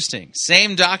very interesting.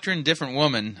 Same doctrine, different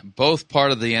woman, both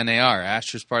part of the NAR.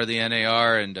 Asher's part of the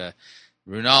NAR and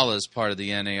Runala's part of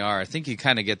the NAR. I think you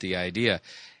kind of get the idea.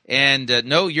 And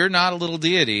no, you're not a little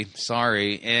deity.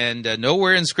 Sorry. And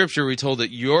nowhere in Scripture are we told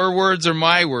that your words or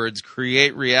my words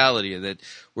create reality, that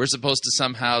we're supposed to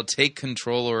somehow take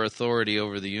control or authority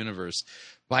over the universe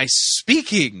by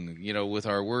speaking, with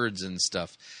our words and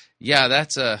stuff. Yeah,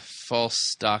 that's a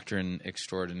false doctrine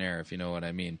extraordinaire, if you know what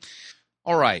I mean.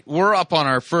 All right, we're up on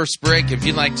our first break. If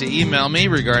you'd like to email me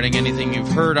regarding anything you've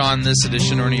heard on this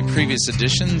edition or any previous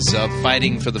editions of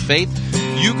Fighting for the Faith,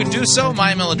 you can do so.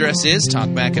 My email address is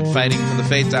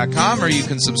talkback@fightingforthefaith.com, or you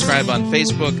can subscribe on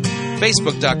Facebook,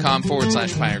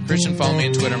 facebook.com/Pirate Christian. Follow me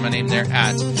on Twitter, my name there,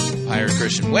 @Pirate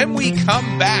Christian. When we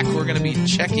come back, we're going to be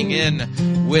checking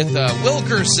in with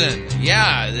Wilkerson.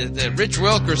 Yeah, the Rich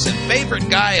Wilkerson,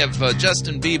 favorite guy of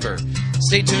Justin Bieber.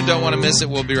 Stay tuned, don't want to miss it.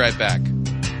 We'll be right back.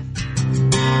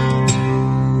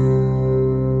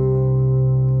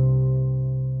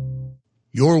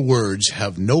 Your words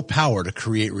have no power to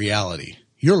create reality.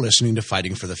 You're listening to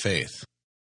Fighting for the Faith.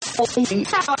 You're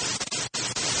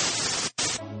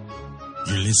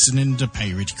listening to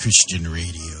Pirate Christian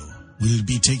Radio. We'll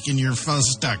be taking your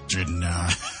false doctrine now.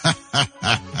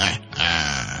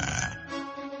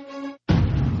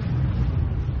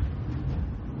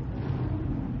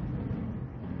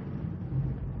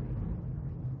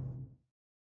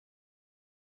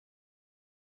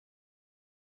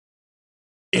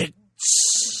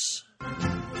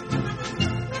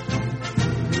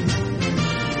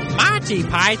 Monty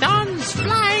Python's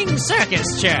Flying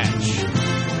Circus Church.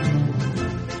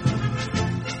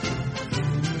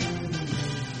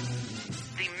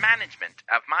 The management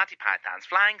of Monty Python's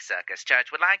Flying Circus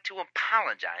Church would like to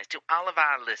apologize to all of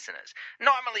our listeners.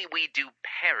 Normally we do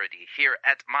parody here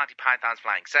at Monty Python's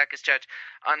Flying Circus Church.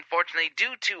 Unfortunately,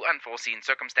 due to unforeseen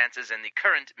circumstances in the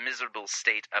current miserable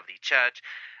state of the church,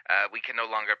 we can no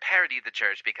longer parody the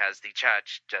church because the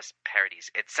church just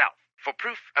parodies itself. For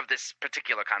proof of this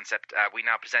particular concept, we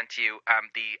now present to you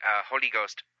the Holy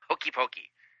Ghost Hokey Pokey.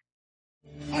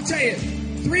 I'll tell you,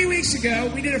 3 weeks ago,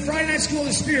 we did a Friday Night School of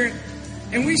the Spirit,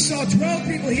 and we saw 12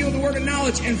 people heal the word of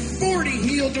knowledge and 40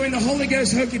 healed during the Holy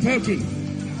Ghost Hokey Pokey.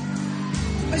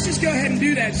 Let's just go ahead and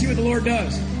do that and see what the Lord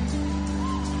does.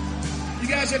 You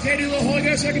guys okay to do a little Holy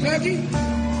Ghost Hokey Pokey?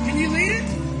 Can you lead it?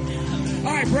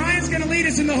 All right, Brian's going to lead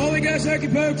us in the Holy Ghost Hokey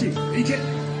Pokey. You can...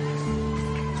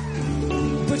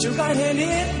 Put your right hand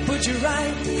in, put your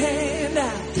right hand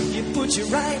out. You put your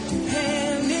right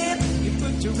hand in, you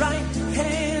put your right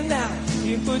hand out.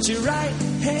 You put your right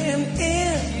hand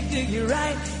in, you dig your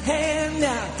right hand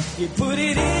out. You put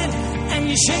it in, and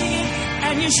you shake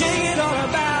it all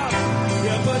about.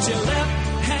 You put your left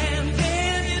hand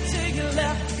in, you take your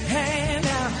left hand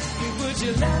out. You put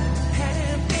your left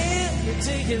hand in, you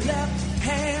take your left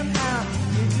hand out.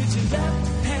 You put your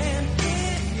left hand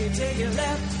in, you take your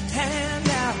left hand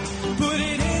out. Put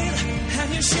it in,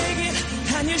 and you shake it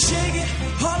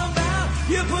all about.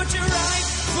 You put your right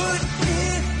foot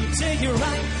in, you take your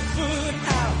right foot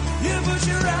out. You put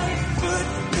your right foot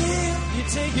in, you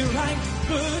take your right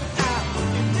foot out.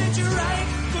 You put your right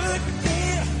foot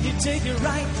in, you take your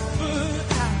right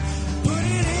foot out. Put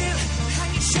it in, and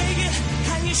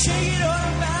you shake it all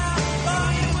about. Oh,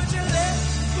 you put your left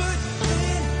foot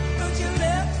in, put your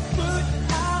left foot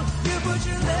out. You put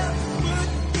your left foot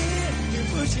in, you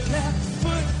put your left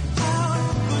foot out.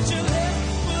 Put your left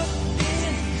foot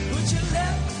in, put your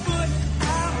left foot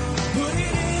out. Put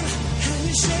it in, and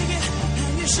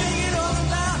you shake it all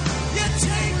about. You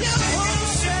take your whole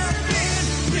self in,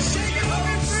 you shake it all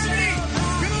in free.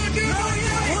 Come on, do it like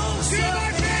me. Do it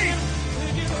like me.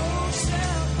 Put your whole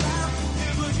self out. You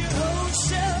put your whole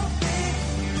self in,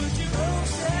 put your whole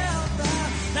self out.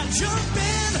 Now jump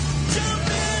in,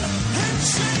 and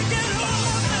shake it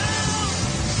all out.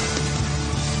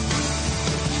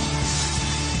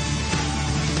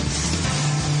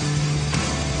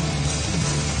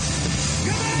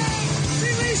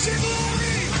 Release your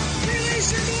glory! Release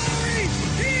your glory!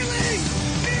 Healing!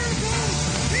 Miracles!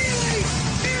 Healing!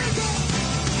 Miracles!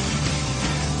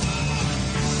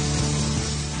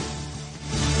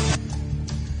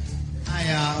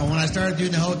 When I started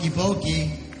doing the hokey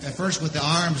pokey, at first with the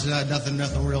arms, nothing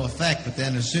real effect. But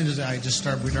then as soon as we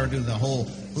started doing the whole,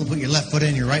 we'll put your left foot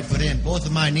in, your right foot in, both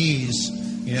of my knees,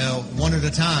 one at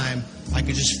a time, I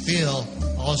could just feel,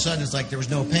 all of a sudden it's like there was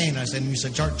no pain. I said, and you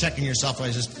said, start checking yourself. I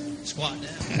just squat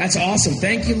down. That's awesome.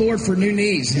 Thank you, Lord, for new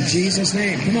knees. In Jesus'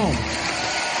 name. Come on.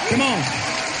 Come on.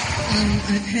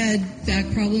 I've had back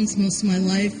problems most of my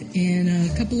life, and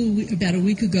about a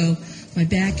week ago, my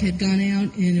back had gone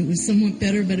out, and it was somewhat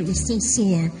better, but it was still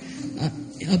sore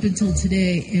up until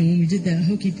today. And when we did that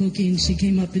hokey pokey, and she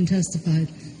came up and testified,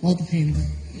 all the pain went.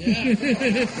 Yeah.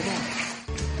 Come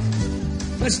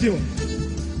on. Let's do it.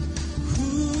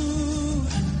 Ooh,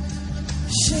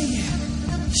 shake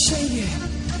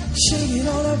it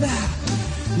all about.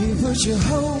 You put your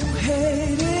whole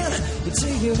head in, you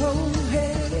take your whole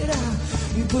head out.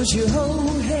 You put your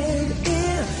whole head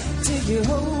in, take your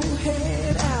whole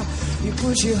head out. You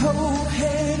put your whole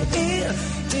head in,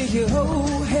 take your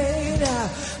whole head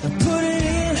out. And put it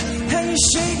in, and you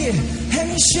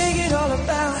shake it all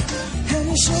about. And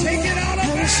you shake it all about.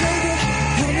 And you shake it,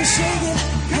 and you shake it,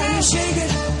 and you shake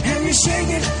it, and you shake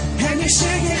it, and you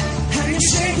shake it, and you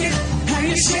shake it, and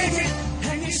you shake it,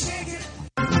 and you shake it.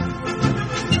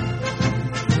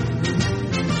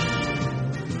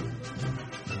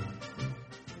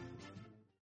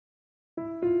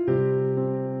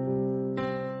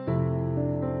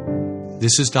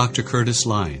 This is Dr. Curtis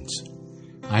Lyons.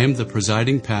 I am the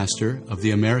presiding pastor of the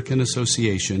American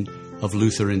Association of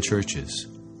Lutheran Churches.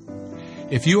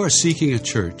 If you are seeking a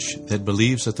church that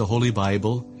believes that the Holy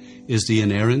Bible is the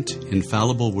inerrant,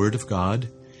 infallible Word of God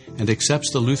and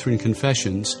accepts the Lutheran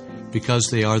confessions because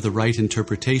they are the right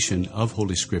interpretation of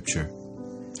Holy Scripture,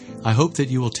 I hope that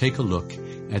you will take a look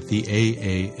at the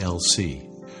AALC.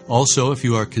 Also, if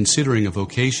you are considering a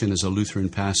vocation as a Lutheran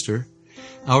pastor,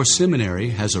 our seminary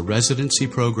has a residency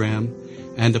program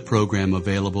and a program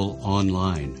available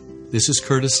online. This is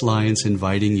Curtis Lyons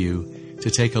inviting you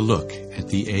to take a look at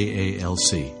the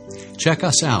AALC. Check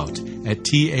us out at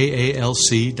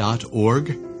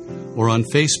taalc.org or on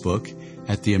Facebook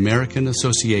at the American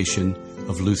Association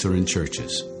of Lutheran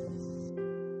Churches.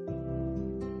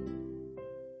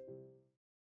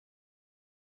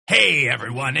 Hey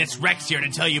everyone, it's Rex here to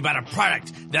tell you about a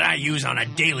product that I use on a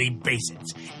daily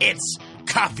basis. It's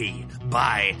Coffee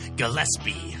by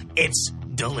Gillespie. It's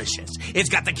delicious. It's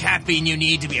got the caffeine you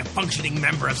need to be a functioning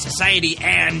member of society,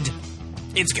 and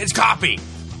it's coffee.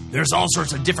 There's all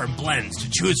sorts of different blends to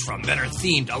choose from that are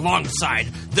themed alongside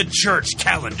the church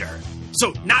calendar.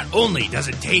 So not only does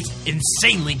it taste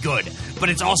insanely good, but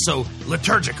it's also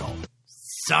liturgical.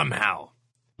 Somehow.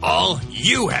 All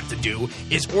you have to do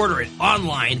is order it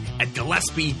online at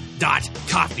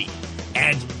gillespie.coffee,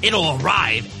 and it'll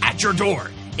arrive at your door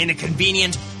in a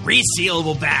convenient,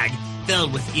 resealable bag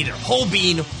filled with either whole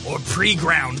bean or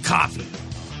pre-ground coffee.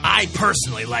 I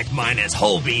personally like mine as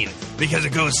whole bean because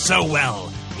it goes so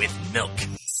well with milk.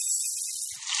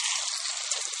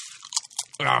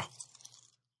 Now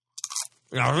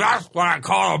that's what I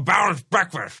call a balanced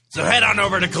breakfast. So head on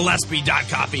over to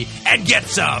Gillespie.coffee and get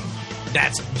some.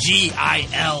 That's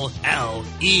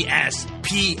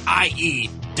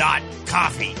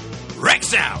GILLESPIE.coffee.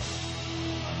 Rex out.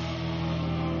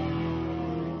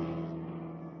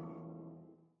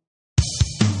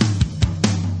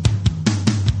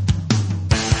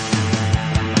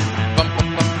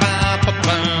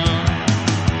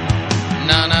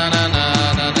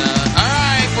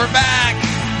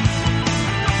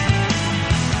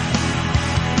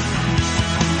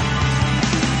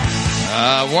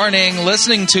 Warning,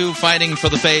 listening to Fighting for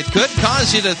the Faith could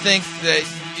cause you to think that,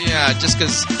 just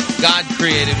because God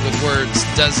created with words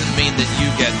doesn't mean that you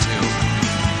get to.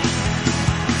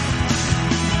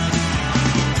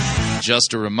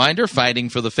 Just a reminder, Fighting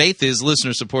for the Faith is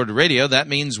listener-supported radio. That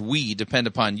means we depend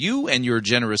upon you and your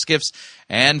generous gifts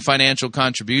and financial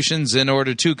contributions in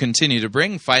order to continue to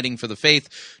bring Fighting for the Faith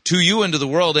to you and to the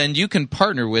world, and you can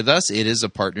partner with us. It is a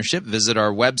partnership. Visit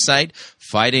our website,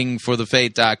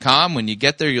 fightingforthefaith.com. When you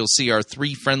get there, you'll see our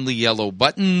 3 friendly yellow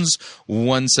buttons.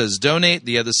 One says donate,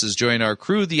 the other says join our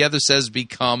crew, the other says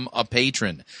become a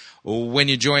patron. When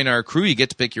you join our crew, you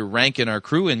get to pick your rank in our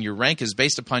crew, and your rank is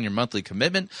based upon your monthly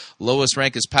commitment. Lowest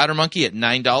rank is Powder Monkey at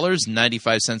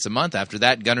 $9.95 a month. After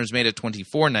that, Gunner's Mate at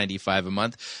 $24.95 a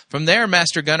month. From there,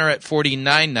 Master Gunner at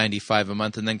 $49.95 a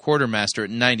month, and then Quartermaster at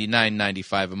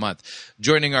 $99.95 a month.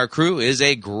 Joining our crew is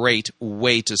a great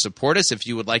way to support us. If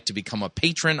you would like to become a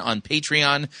patron on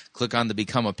Patreon, click on the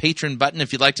Become a Patron button.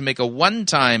 If you'd like to make a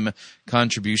one-time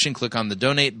contribution, click on the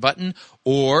Donate button.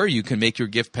 Or you can make your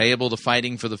gift payable to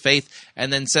Fighting for the Faith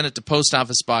and then send it to Post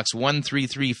Office Box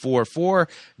 13344,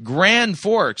 Grand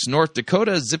Forks, North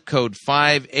Dakota, zip code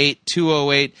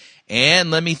 58208.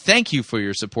 And let me thank you for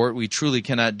your support. We truly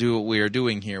cannot do what we are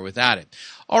doing here without it.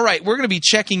 All right, we're going to be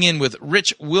checking in with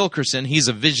Rich Wilkerson. He's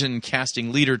a vision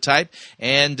casting leader type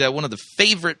and one of the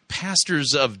favorite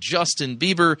pastors of Justin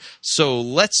Bieber. So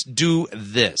let's do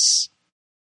this.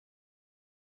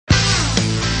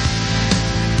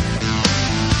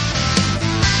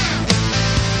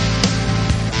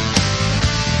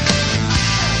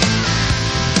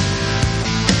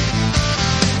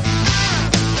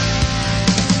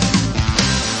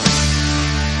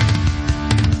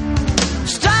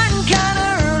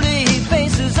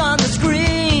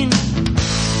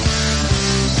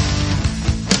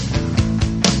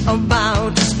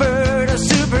 About to spurt a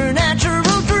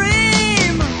supernatural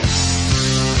dream.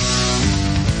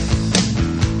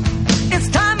 It's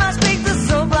time I speak the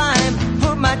sublime,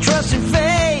 put my trust in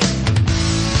faith.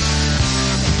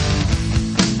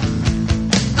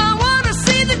 I want to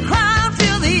see the crowd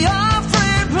feel the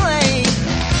offering play.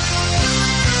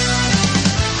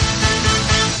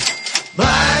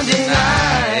 Blinding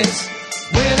eyes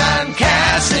when I'm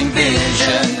casting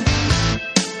vision.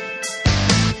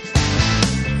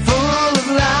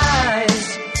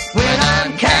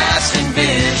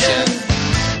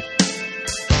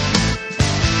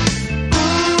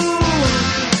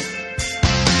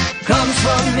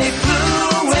 From me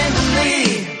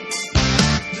fluently,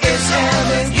 it's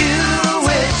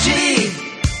L-U-N-G.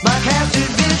 My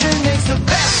captured vision makes the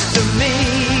best of me,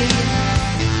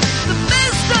 the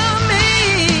best of me.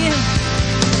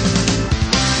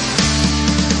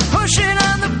 Pushing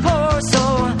on the poor so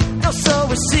they'll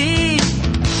sow a seed.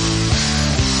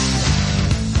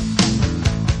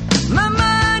 My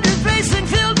mind is racing,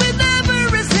 filled with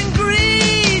avarice and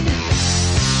greed.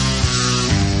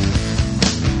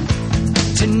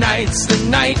 Tonight's the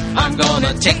night I'm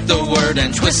gonna take the word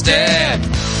and twist it.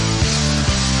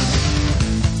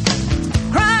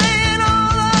 Crying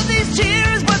all of these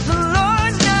tears, but the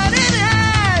Lord's not in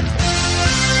it.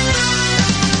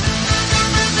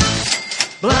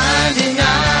 Blinding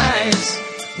eyes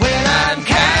when I'm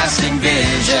casting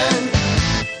vision.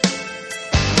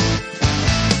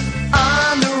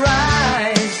 On the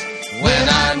rise when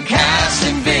I'm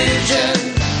casting vision.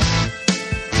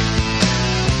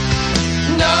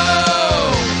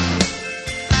 No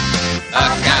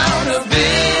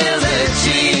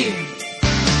accountability.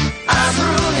 I'm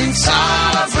ruling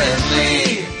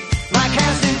sovereignly. My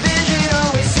casting vision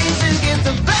always seems to get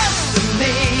the best of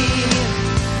me.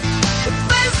 The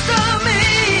best of me.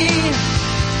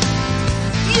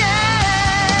 Yeah.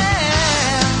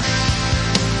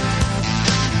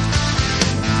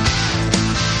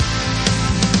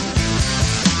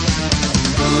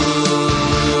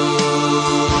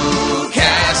 Ooh,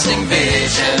 casting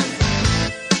vision.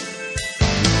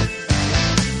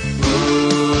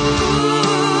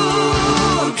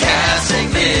 Ooh, casting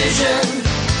vision.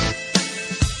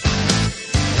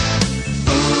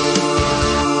 Ooh,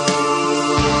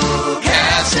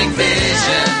 casting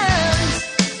vision.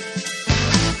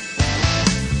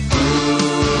 Ooh,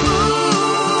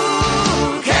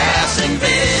 casting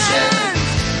vision.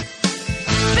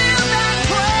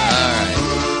 All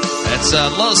right. That's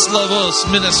Los Lobos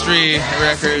Ministry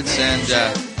Records and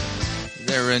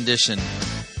their rendition,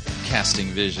 Casting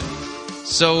Vision.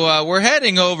 So we're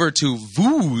heading over to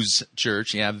VOUS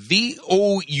Church,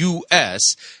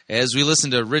 V-O-U-S, as we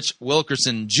listen to Rich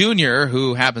Wilkerson Jr.,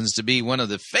 who happens to be one of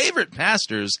the favorite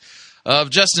pastors of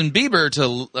Justin Bieber to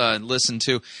listen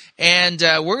to. And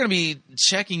we're going to be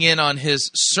checking in on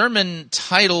his sermon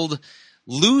titled,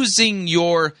 Losing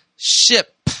Your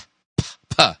Ship.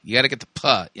 You got to get the "p"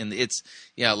 in. It's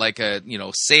like a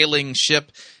sailing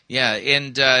ship. Yeah,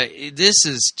 and this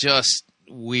is just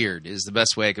weird. Is the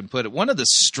best way I can put it. One of the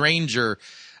stranger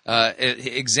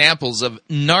examples of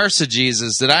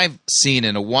narcigesis that I've seen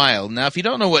in a while. Now, if you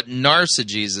don't know what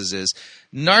narcigesis is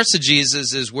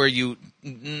where you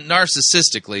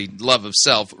narcissistically, love of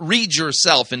self, read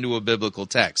yourself into a biblical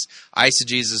text.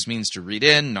 Eisegesis means to read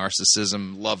in,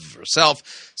 narcissism, love for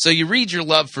self. So you read your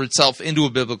love for self into a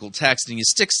biblical text and you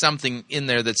stick something in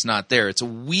there that's not there. It's a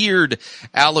weird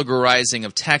allegorizing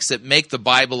of texts that make the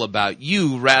Bible about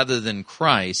you rather than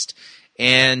Christ.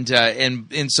 And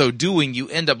in so doing, you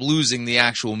end up losing the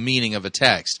actual meaning of a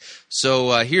text.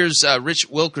 So here's Rich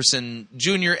Wilkerson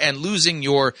Jr. and Losing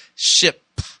Your Ship.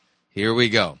 Here we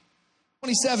go.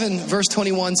 27 verse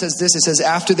 21 says this. It says,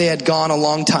 after they had gone a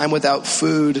long time without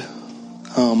food,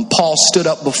 Paul stood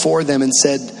up before them and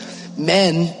said,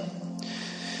 men,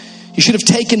 You should have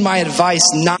taken my advice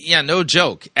not... Yeah, no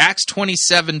joke. Acts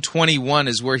 27:21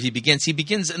 is where he begins. He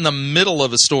begins in the middle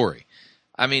of a story.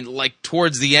 I mean, like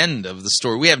towards the end of the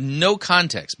story. We have no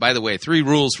context. By the way, 3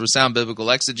 rules for sound biblical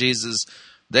exegesis.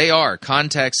 They are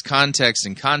context, context,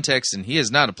 and context, and he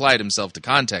has not applied himself to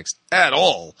context at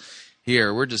all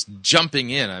here. We're just jumping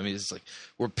in. I mean, it's like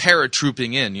we're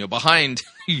paratrooping in, behind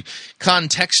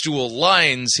contextual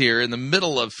lines here in the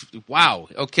middle of, wow.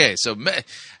 Okay, so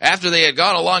after they had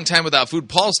gone a long time without food,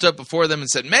 Paul stood up before them and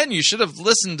said, "Men, you should have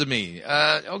listened to me."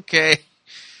 Okay.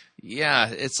 Yeah,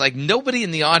 it's like nobody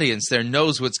in the audience there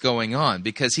knows what's going on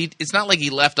because it's not like he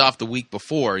left off the week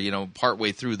before,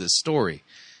 partway through this story.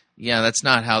 Yeah, that's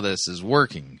not how this is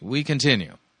working. We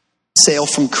continue. Sail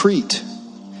from Crete.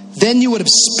 Then you would have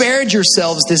spared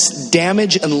yourselves this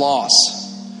damage and loss.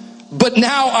 But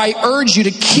now I urge you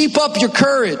to keep up your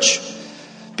courage,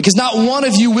 because not one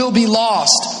of you will be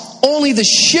lost. Only the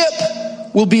ship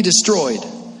will be destroyed.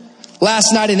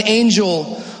 Last night an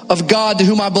angel of God to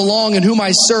whom I belong and whom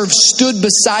I serve stood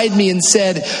beside me and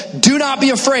said, "Do not be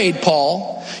afraid,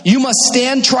 Paul. You must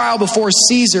stand trial before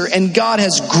Caesar, and God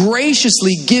has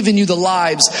graciously given you the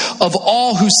lives of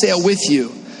all who sail with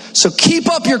you. So keep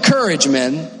up your courage,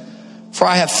 men, for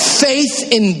I have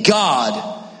faith in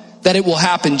God that it will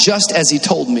happen just as he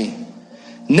told me.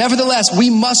 Nevertheless, we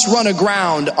must run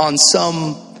aground on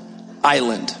some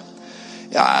island."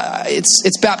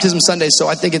 It's Baptism Sunday, so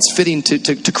I think it's fitting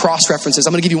to cross-reference this.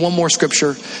 I'm going to give you one more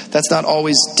scripture. That's not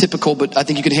always typical, but I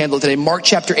think you can handle it today. Mark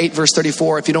chapter 8, verse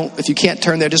 34. If you can't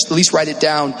turn there, just at least write it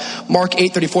down. Mark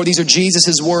 8:34. These are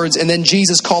Jesus' words. And then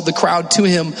Jesus called the crowd to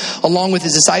him along with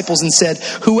his disciples and said,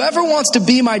 "Whoever wants to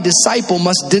be my disciple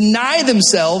must deny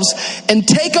themselves and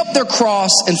take up their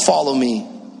cross and follow me.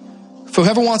 For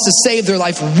whoever wants to save their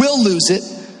life will lose it.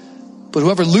 But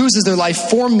whoever loses their life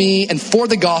for me and for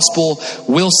the gospel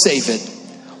will save it.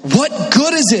 What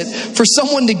good is it for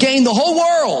someone to gain the whole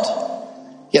world,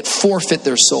 yet forfeit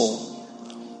their soul?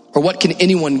 Or what can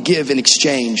anyone give in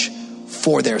exchange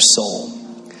for their soul?"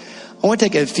 I want to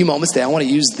take a few moments today. I want to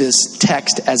use this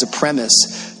text as a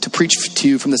premise to preach to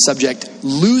you from the subject,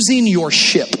 losing your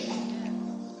ship.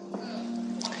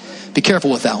 Be careful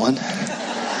with that one.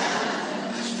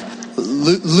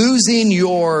 Losing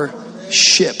your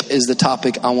ship is the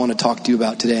topic I want to talk to you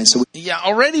about today. And so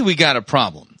already we got a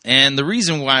problem. And the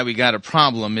reason why we got a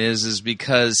problem is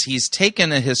because he's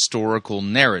taken a historical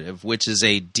narrative, which is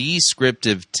a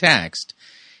descriptive text,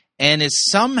 and is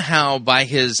somehow, by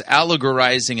his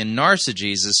allegorizing and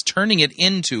narcigesis, turning it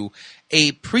into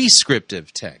a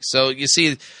prescriptive text. So you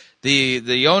see,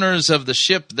 the owners of the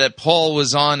ship that Paul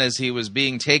was on as he was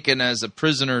being taken as a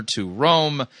prisoner to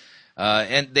Rome,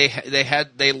 and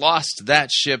they lost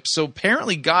that ship. So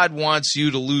apparently God wants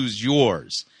you to lose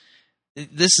yours.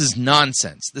 This is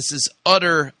nonsense. This is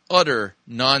utter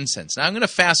nonsense. Now I'm going to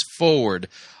fast forward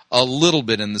a little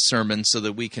bit in the sermon so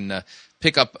that we can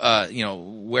pick up,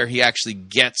 where he actually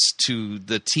gets to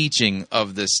the teaching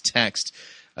of this text,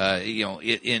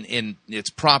 in its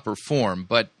proper form.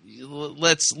 But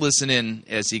let's listen in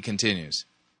as he continues.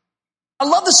 I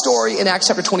love the story in Acts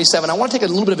chapter 27. I want to take a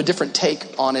little bit of a different take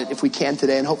on it if we can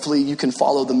today, and hopefully you can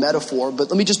follow the metaphor. But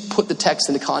let me just put the text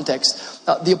into context.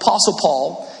 The Apostle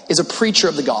Paul is a preacher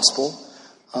of the gospel.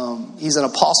 He's an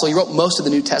apostle. He wrote most of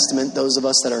the New Testament, those of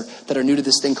us that are new to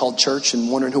this thing called church and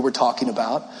wondering who we're talking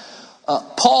about.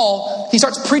 Paul, he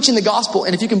starts preaching the gospel,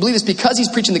 and if you can believe this, because he's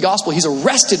preaching the gospel, he's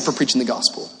arrested for preaching the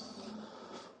gospel.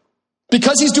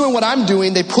 Because he's doing what I'm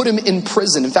doing, they put him in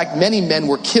prison. In fact, many men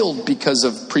were killed because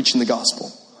of preaching the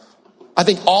gospel. I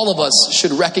think all of us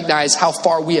should recognize how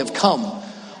far we have come.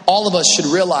 All of us should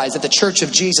realize that the Church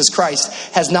of Jesus Christ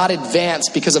has not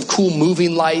advanced because of cool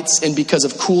moving lights and because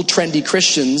of cool trendy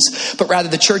Christians, but rather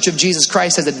the Church of Jesus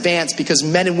Christ has advanced because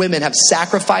men and women have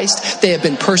sacrificed, they have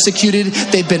been persecuted,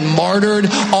 they've been martyred,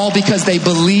 all because they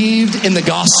believed in the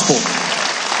gospel.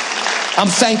 I'm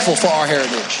thankful for our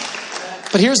heritage.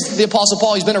 But here's the Apostle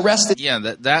Paul. He's been arrested. Yeah,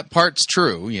 that part's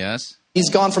true, yes. He's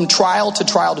gone from trial to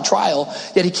trial to trial,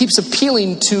 yet he keeps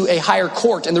appealing to a higher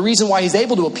court. And the reason why he's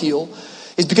able to appeal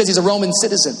is because he's a Roman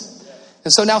citizen.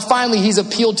 And so now finally he's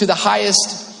appealed to the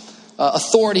highest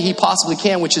authority he possibly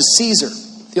can, which is Caesar.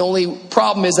 The only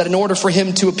problem is that in order for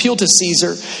him to appeal to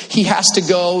Caesar, he has to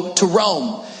go to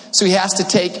Rome. So he has to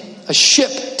take a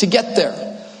ship to get there.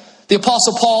 The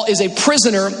Apostle Paul is a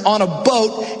prisoner on a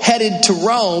boat headed to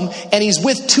Rome, and he's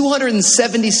with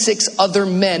 276 other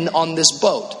men on this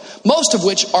boat, most of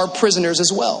which are prisoners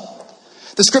as well.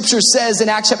 The scripture says in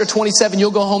Acts chapter 27,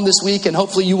 you'll go home this week and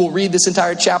hopefully you will read this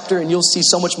entire chapter and you'll see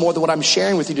so much more than what I'm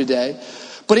sharing with you today.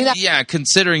 But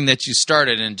considering that you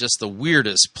started in just the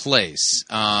weirdest place,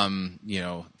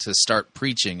 to start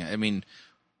preaching. I mean,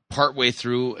 partway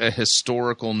through a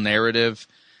historical narrative,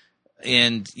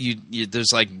 and you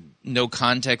there's like no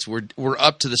context. We're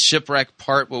up to the shipwreck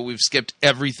part, but we've skipped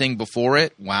everything before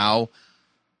it. Wow.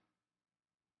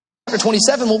 Chapter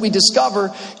 27, what we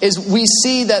discover is we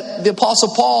see that the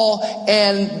Apostle Paul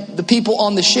and the people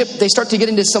on the ship, they start to get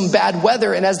into some bad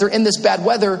weather. And as they're in this bad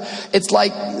weather, it's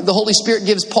like the Holy Spirit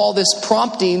gives Paul this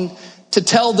prompting to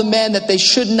tell the men that they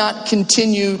should not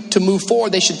continue to move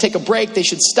forward. They should take a break. They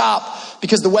should stop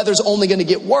because the weather's only going to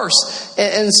get worse.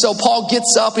 And so Paul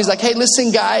gets up. He's like, hey,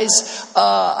 listen, guys,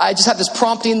 I just have this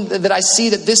prompting that I see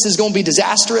that this is going to be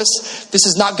disastrous. This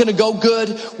is not going to go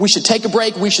good. We should take a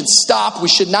break. We should stop. We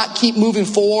should not keep moving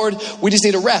forward. We just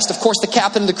need a rest. Of course, the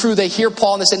captain and the crew, they hear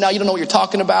Paul and they say, no, you don't know what you're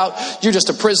talking about. You're just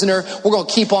a prisoner. We're going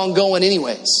to keep on going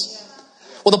anyways.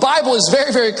 Well, the Bible is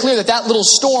very, very clear that little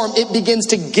storm, it begins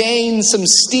to gain some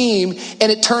steam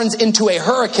and it turns into a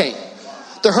hurricane.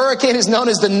 The hurricane is known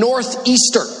as the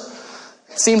Northeaster.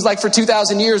 Seems like for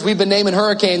 2,000 years we've been naming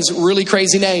hurricanes really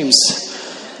crazy names.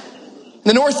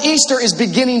 The Northeaster is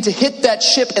beginning to hit that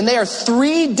ship, and they are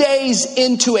 3 days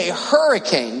into a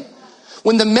hurricane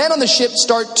when the men on the ship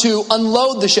start to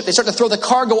unload the ship. They start to throw the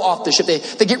cargo off the ship.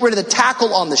 They get rid of the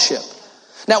tackle on the ship.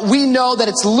 Now, we know that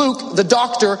it's Luke, the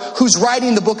doctor, who's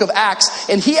writing the book of Acts.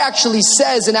 And he actually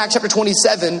says in Acts chapter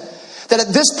 27 that at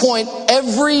this point,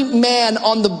 every man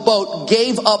on the boat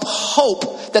gave up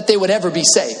hope that they would ever be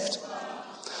saved.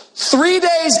 3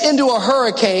 days into a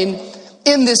hurricane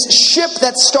in this ship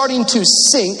that's starting to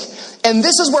sink. And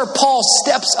this is where Paul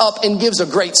steps up and gives a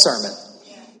great sermon.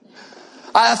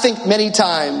 I think many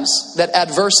times that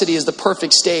adversity is the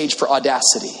perfect stage for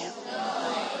audacity.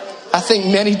 I think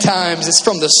many times it's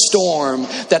from the storm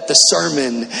that the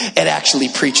sermon, it actually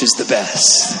preaches the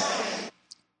best.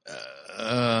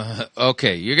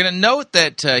 Okay, you're going to note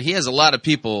that he has a lot of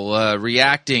people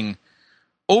reacting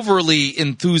overly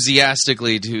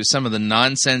enthusiastically to some of the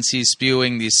nonsense he's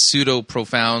spewing, these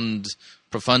pseudo-profound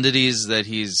profundities that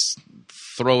he's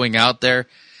throwing out there.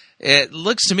 It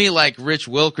looks to me like Rich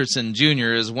Wilkerson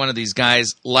Jr. is one of these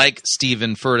guys like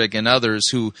Stephen Furtick and others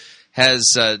who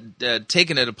has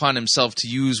taken it upon himself to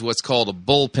use what's called a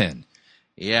bullpen.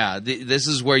 Yeah, this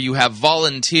is where you have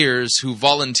volunteers who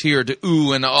volunteer to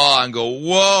ooh and ah and go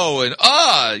whoa and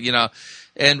ah,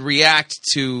 and react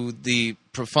to the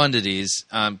profundities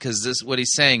because this what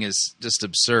he's saying is just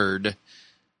absurd.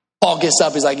 Paul gets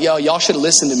up, he's like, yo, y'all should have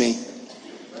listened to me.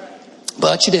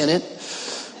 But you didn't.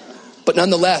 But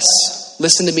nonetheless,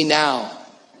 listen to me now.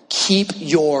 Keep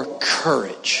your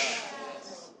courage.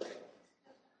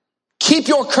 Keep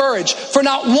your courage, for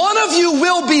not one of you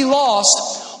will be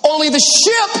lost, only the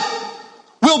ship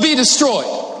will be destroyed.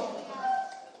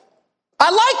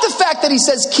 I like the fact that he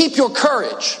says, keep your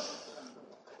courage.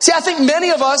 See, I think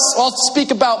many of us, I'll speak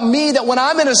about me, that when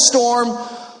I'm in a storm,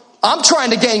 I'm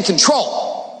trying to gain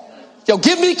control.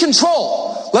 Give me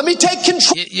control. Let me take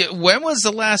control. When was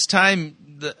the last time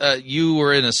you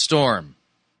were in a storm,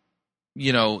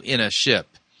 in a ship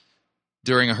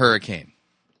during a hurricane?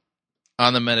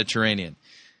 On the Mediterranean.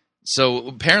 So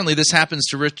apparently this happens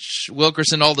to Rich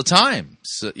Wilkerson all the time.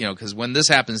 So, because when this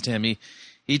happens to him,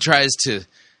 he tries to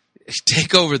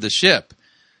take over the ship.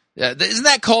 Isn't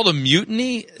that called a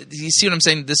mutiny? You see what I'm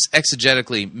saying? This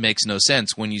exegetically makes no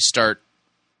sense when you start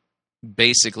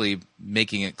basically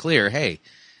making it clear, hey,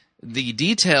 the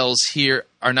details here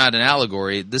are not an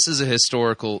allegory. This is a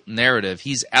historical narrative.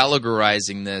 He's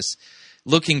allegorizing this,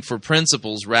 looking for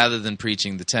principles rather than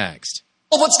preaching the text.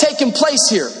 What's taking place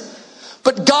here.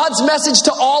 But God's message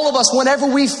to all of us whenever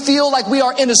we feel like we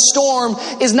are in a storm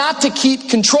is not to keep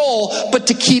control, but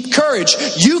to keep courage.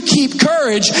 You keep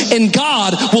courage and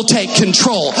God will take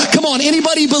control. Come on,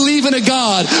 anybody believe in a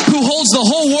God who holds the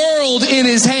whole world in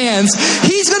his hands?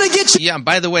 He's going to get you. Yeah,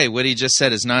 by the way, what he just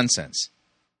said is nonsense.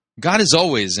 God is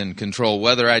always in control,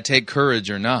 whether I take courage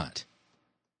or not.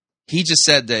 He just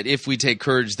said that if we take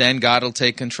courage, then God will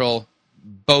take control.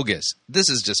 Bogus.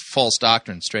 This is just false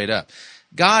doctrine straight up.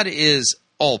 God is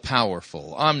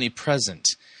all-powerful, omnipresent,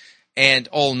 and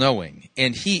all-knowing,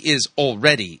 and he is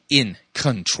already in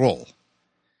control.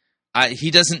 He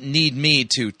doesn't need me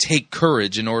to take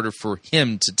courage in order for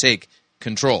him to take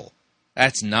control.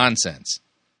 That's nonsense.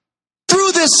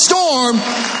 Through this storm,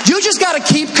 you just got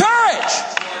to keep courage.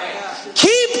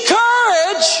 Keep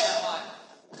courage.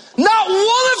 Not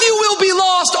one of you will be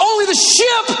lost, only the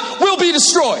ship will be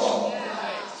destroyed.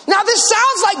 Now, this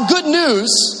sounds like good news,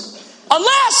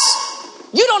 unless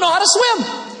you don't know how to swim.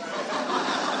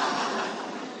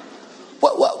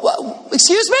 What?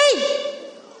 Excuse me?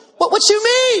 What you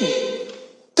mean?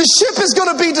 The ship is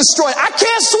going to be destroyed. I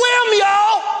can't swim,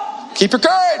 y'all. Keep your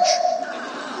courage.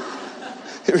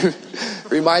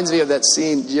 It reminds me of that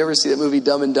scene. Did you ever see that movie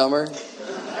Dumb and Dumber?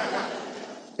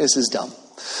 This is dumb.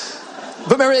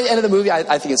 But remember at the end of the movie,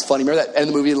 I think it's funny. Remember that end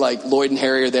of the movie, like Lloyd and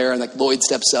Harry are there, and like Lloyd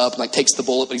steps up and like takes the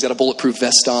bullet, but he's got a bulletproof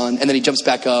vest on, and then he jumps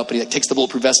back up and he like takes the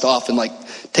bulletproof vest off and like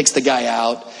takes the guy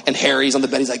out, and Harry's on the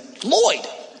bed. He's like, Lloyd,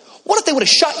 what if they would have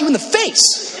shot you in the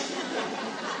face?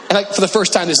 And like for the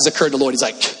first time this has occurred to Lloyd, he's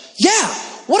like, yeah,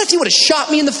 what if you would have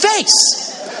shot me in the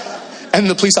face? And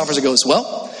the police officer goes,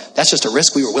 well, that's just a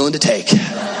risk we were willing to take.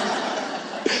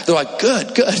 They're like,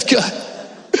 good.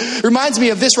 Reminds me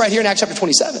of this right here in Acts chapter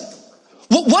 27.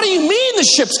 What do you mean the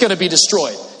ship's going to be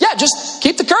destroyed? Yeah, just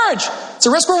keep the courage. It's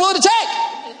a risk we're willing to take.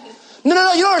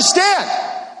 No, you don't understand.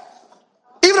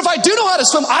 Even if I do know how to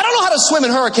swim, I don't know how to swim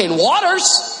in hurricane waters.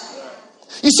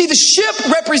 You see, the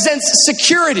ship represents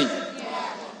security.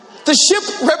 The ship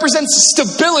represents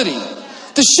stability.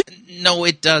 No,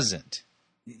 it doesn't.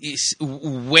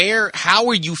 How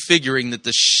are you figuring that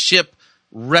the ship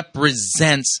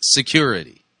represents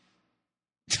security?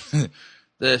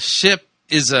 The ship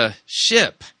is a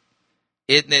ship.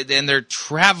 And they're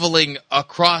traveling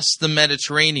across the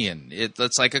Mediterranean.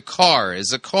 It's like a car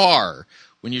is a car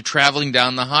when you're traveling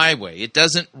down the highway. It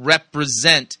doesn't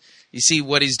represent. You see,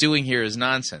 what he's doing here is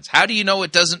nonsense. How do you know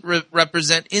it doesn't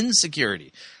represent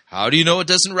insecurity? How do you know it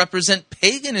doesn't represent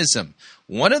paganism?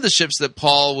 One of the ships that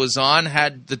Paul was on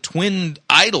had the twin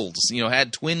idols,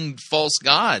 had twin false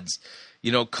gods,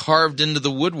 carved into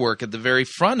the woodwork at the very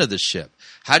front of the ship.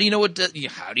 How do you know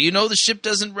the ship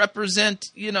doesn't represent,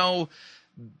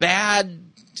 bad,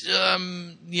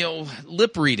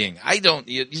 lip reading? I don't.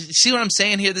 You see what I'm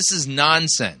saying here? This is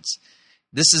nonsense.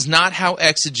 This is not how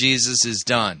exegesis is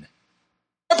done.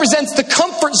 Represents the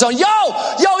comfort zone.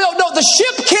 No, the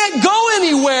ship can't go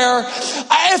anywhere.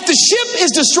 If the ship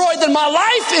is destroyed, then my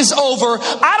life is over.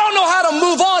 I don't know how to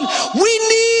move on. We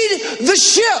need the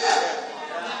ship.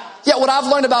 Yet what I've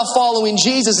learned about following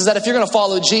Jesus is that if you're going to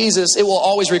follow Jesus, it will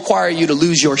always require you to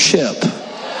lose your ship.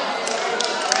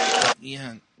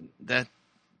 Yeah,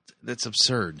 that's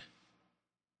absurd.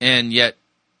 And yet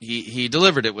he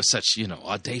delivered it with such,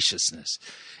 audaciousness.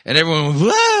 And everyone went,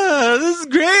 wow, this is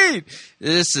great.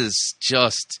 This is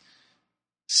just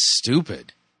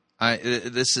stupid.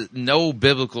 No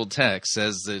biblical text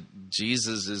says that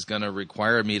Jesus is going to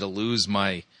require me to lose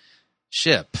my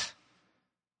ship.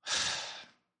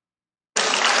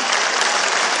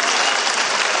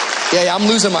 Yeah, I'm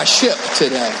losing my ship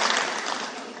today.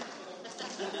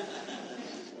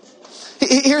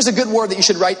 Here's a good word that you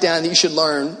should write down, that you should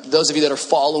learn, those of you that are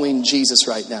following Jesus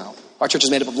right now. Our church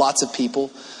is made up of lots of people,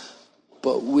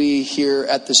 but we here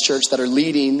at this church that are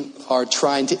leading are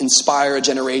trying to inspire a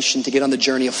generation to get on the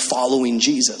journey of following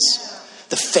Jesus,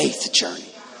 the faith journey.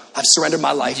 I've surrendered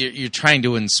my life. You're trying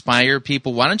to inspire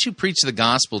people. Why don't you preach the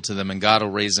gospel to them and God will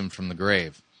raise them from the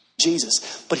grave?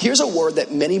 Jesus. But here's a word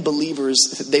that many believers,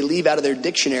 they leave out of their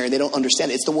dictionary. They don't understand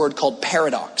it. It's the word called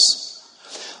paradox.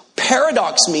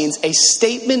 Paradox means a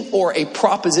statement or a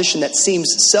proposition that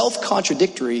seems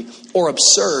self-contradictory or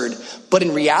absurd, but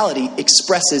in reality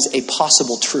expresses a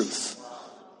possible truth.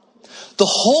 The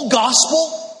whole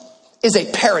gospel is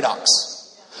a paradox.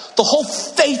 The whole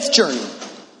faith journey,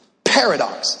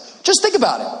 paradox. Just think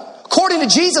about it. According to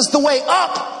Jesus, the way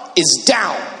up is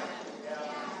down.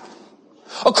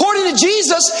 According to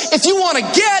Jesus, if you want to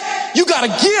get, you got to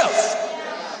give.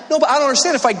 No, but I don't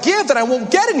understand. If I give, then I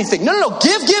won't get anything. No.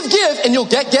 Give, and you'll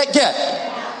get.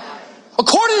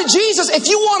 According to Jesus, if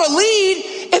you want to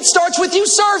lead, it starts with you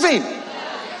serving.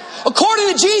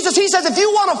 According to Jesus, he says if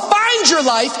you want to find your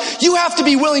life, you have to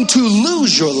be willing to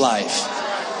lose your life.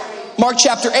 Mark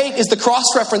chapter 8 is the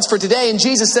cross-reference for today, and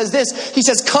Jesus says this. He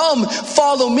says, come,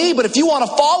 follow me, but if you want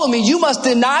to follow me, you must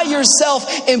deny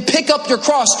yourself and pick up your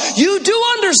cross. You do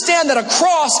understand that a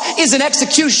cross is an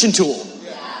execution tool.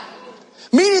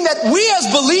 Meaning that we as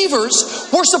believers,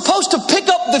 we're supposed to pick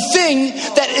up the thing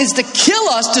that is to kill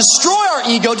us, destroy our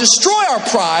ego, destroy our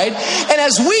pride. And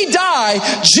as we die,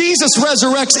 Jesus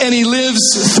resurrects and he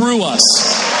lives through us.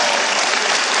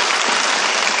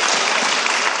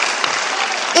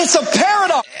 It's a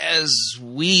paradox. As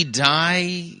we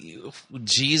die,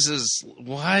 Jesus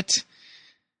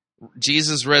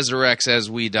resurrects as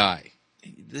we die.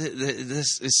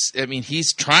 This is,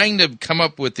 he's trying to come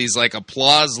up with these like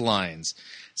applause lines.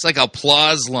 It's like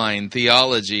applause line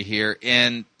theology here,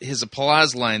 and his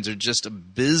applause lines are just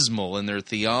abysmal in their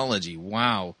theology.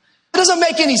 Wow. It doesn't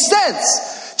make any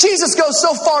sense. Jesus goes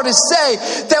so far to say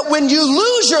that when you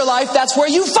lose your life, that's where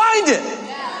you find it.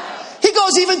 He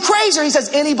goes even crazier. He says,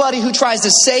 anybody who tries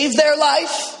to save their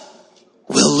life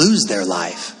will lose their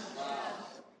life.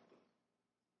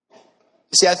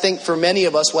 See, I think for many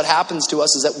of us, what happens to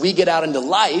us is that we get out into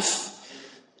life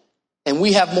and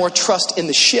we have more trust in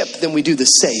the ship than we do the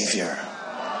Savior.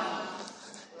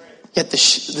 Yet the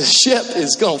ship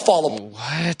is going to fall apart.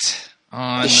 What?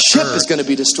 The ship is going to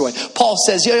be destroyed. Paul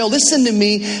says, yo, listen to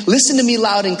me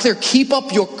loud and clear. Keep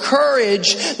up your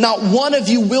courage. Not one of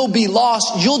you will be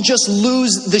lost. You'll just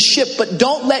lose the ship, but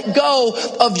don't let go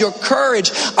of your courage.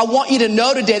 I want you to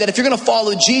know today that if you're going to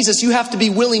follow Jesus, you have to be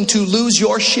willing to lose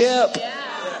your ship.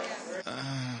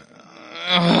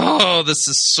 Oh, this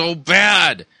is so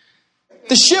bad.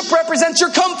 The ship represents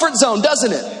your comfort zone,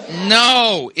 doesn't it?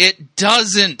 No, it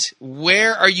doesn't.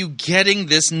 Where are you getting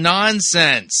this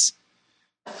nonsense?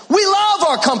 We love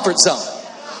our comfort zone.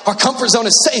 Our comfort zone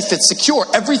is safe, it's secure.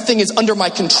 Everything is under my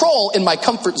control in my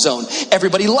comfort zone.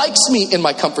 Everybody likes me in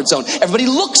my comfort zone. Everybody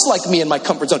looks like me in my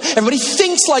comfort zone. Everybody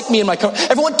thinks like me in my comfort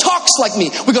zone. Everyone talks like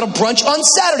me. We go to brunch on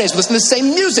Saturdays. We listen to the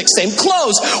same music, same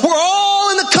clothes. We're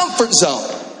all in the comfort zone.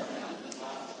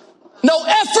 No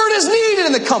effort is needed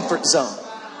in the comfort zone.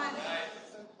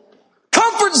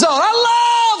 Comfort zone.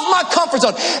 I love my comfort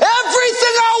zone.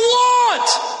 Everything I want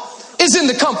is in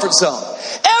the comfort zone.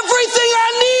 Everything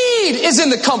I need is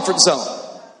in the comfort zone.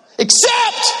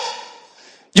 Except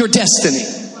your destiny.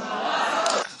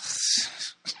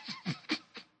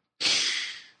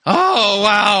 Oh,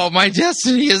 wow. My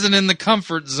destiny isn't in the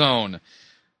comfort zone.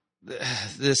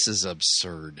 This is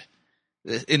absurd.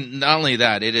 And not only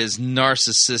that, it is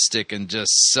narcissistic and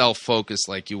just self-focused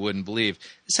like you wouldn't believe.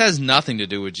 This has nothing to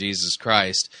do with Jesus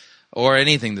Christ or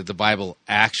anything that the Bible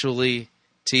actually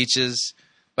teaches.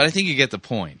 But I think you get the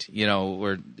point.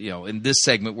 In this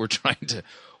segment, we're trying to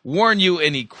warn you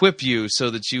and equip you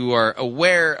so that you are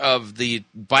aware of the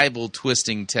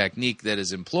Bible-twisting technique that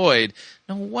is employed.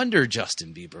 No wonder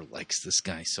Justin Bieber likes this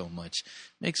guy so much.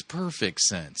 Makes perfect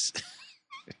sense.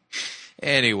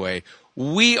 Anyway,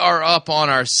 we are up on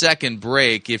our second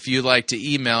break. If you'd like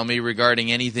to email me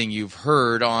regarding anything you've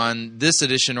heard on this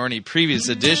edition or any previous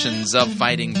editions of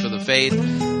Fighting for the Faith,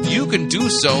 you can do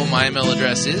so. My email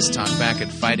address is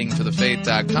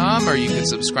talkback@fightingforthefaith.com, or you can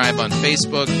subscribe on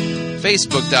Facebook,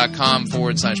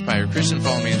 facebook.com/Pirate Christian.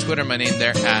 Follow me on Twitter, my name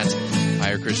there,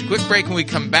 @Pirate Christian. Quick break. When we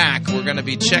come back, we're going to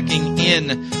be checking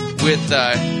in with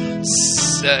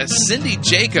Cindy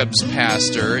Jacobs'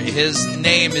 pastor. His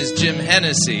name is Jim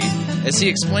Hennessy, as he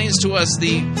explains to us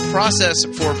the process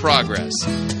for progress.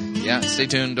 Yeah, stay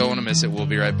tuned. Don't want to miss it. We'll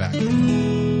be right back.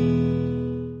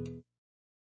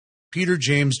 Peter,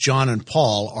 James, John, and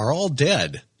Paul are all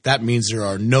dead. That means there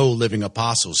are no living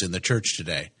apostles in the church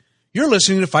today. You're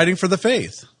listening to Fighting for the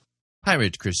Faith.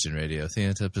 Pirate Christian Radio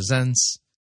Theater presents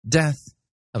Death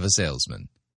of a Salesman.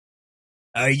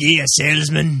 Are ye a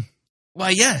salesman?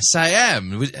 Why, yes, I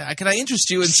am. Can I interest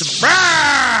you in some...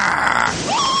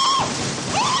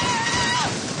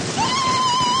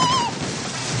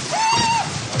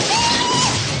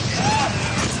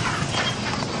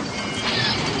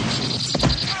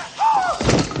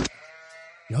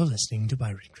 You're listening to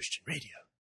Pirate Christian Radio.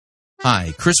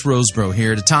 Hi, Chris Rosebrough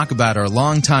here to talk about our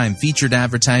longtime featured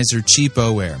advertiser,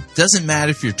 Cheapo Air. Doesn't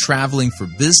matter if you're traveling for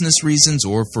business reasons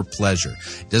or for pleasure.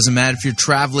 Doesn't matter if you're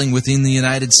traveling within the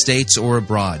United States or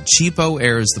abroad. Cheapo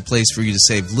Air is the place for you to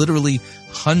save literally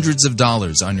hundreds of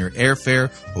dollars on your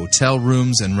airfare, hotel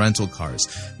rooms, and rental cars.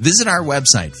 Visit our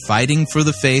website,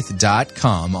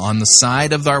 fightingforthefaith.com. On the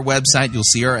side of our website, you'll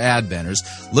see our ad banners.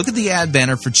 Look at the ad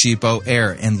banner for Cheapo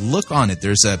Air and look on it.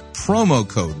 There's a promo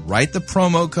code. Write the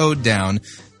promo code down.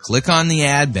 Click on the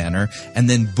ad banner and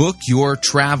then book your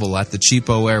travel at the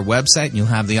Cheapo Air website, and you'll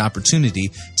have the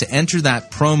opportunity to enter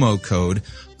that promo code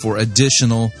for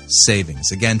additional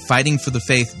savings. Again,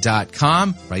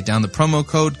 fightingforthefaith.com. Write down the promo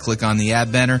code, click on the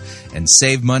ad banner, and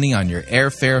save money on your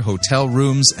airfare, hotel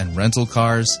rooms, and rental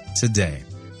cars today.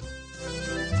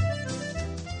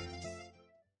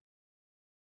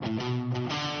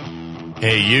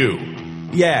 Hey, you.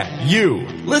 Yeah, you.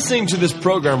 Listening to this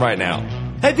program right now.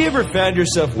 Have you ever found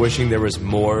yourself wishing there was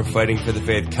more Fighting for the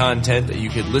Faith content that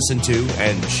you could listen to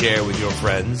and share with your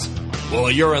friends? Well,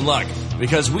 you're in luck,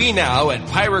 because we now at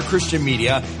Pirate Christian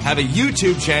Media have a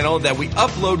YouTube channel that we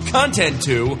upload content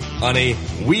to on a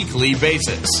weekly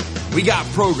basis. We got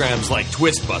programs like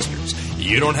Twist Busters,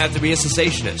 You Don't Have to Be a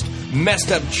Cessationist,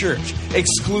 Messed Up Church,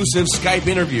 exclusive Skype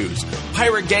interviews,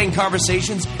 Pirate Gang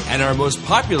conversations, and our most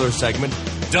popular segment,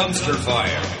 Dumpster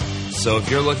Fire. So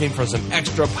if you're looking for some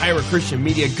extra Pirate Christian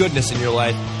Media goodness in your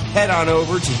life, head on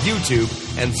over to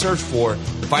YouTube and search for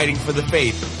Fighting for the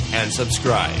Faith and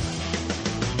subscribe.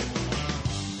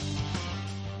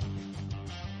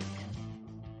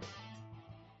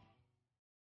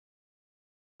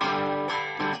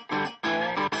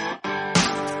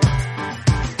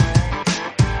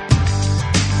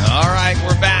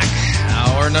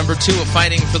 number 2 of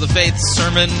Fighting for the Faith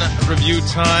sermon review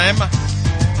time.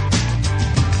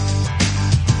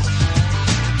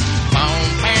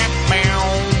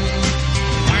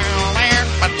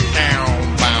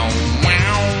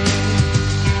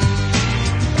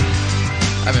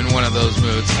 I'm in one of those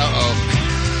moods. Uh-oh.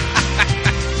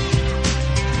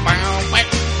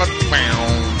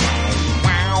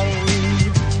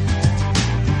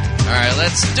 All right,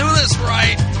 let's do this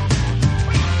right.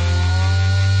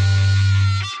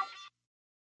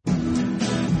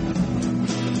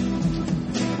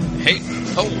 Hey,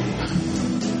 oh.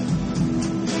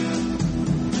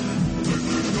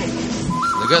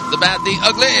 The good, the bad, the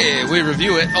ugly. We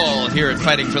review it all here at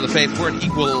Fighting for the Faith. We're an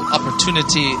equal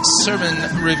opportunity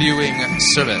sermon reviewing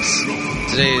service.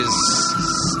 Today's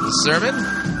sermon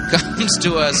comes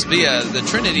to us via the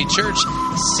Trinity Church,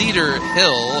 Cedar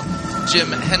Hill.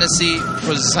 Jim Hennessy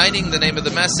presiding. The name of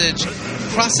the message,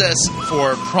 Process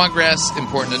for Progress.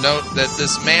 Important to note that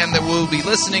this man that we'll be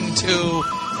listening to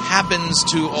happens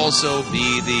to also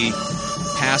be the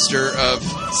pastor of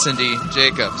Cindy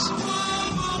Jacobs.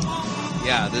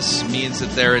 Yeah, this means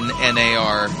that they're an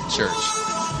NAR church.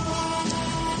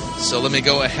 So let me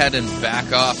go ahead and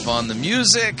back off on the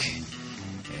music.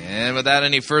 And without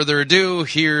any further ado,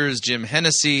 here's Jim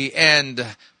Hennessy and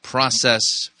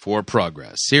Process for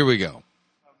Progress. Here we go.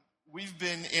 We've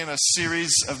been in a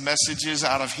series of messages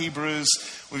out of Hebrews.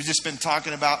 We've just been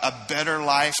talking about a better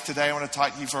life. Today I want to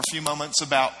talk to you for a few moments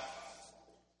about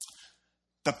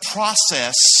the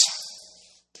process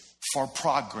for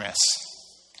progress.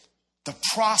 The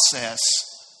process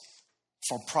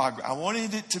for progress. I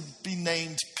wanted it to be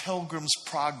named Pilgrim's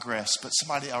Progress, but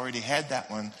somebody already had that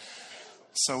one.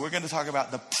 So we're going to talk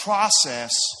about the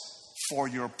process for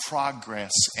your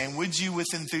progress. And would you, with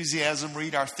enthusiasm,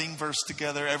 read our theme verse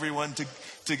together? Everyone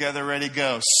together, ready,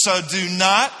 go. So do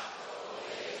not.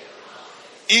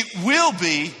 It will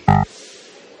be.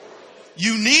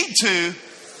 You need to.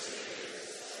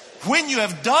 When you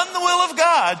have done the will of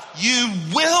God, you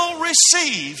will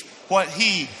receive what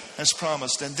He has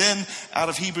promised. And then out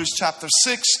of Hebrews chapter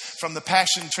 6, from the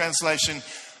Passion Translation,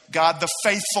 God the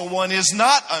faithful one is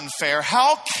not unfair.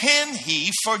 How can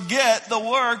He forget the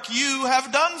work you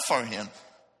have done for Him?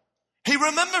 He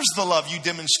remembers the love you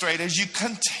demonstrate as you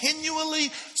continually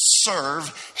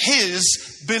serve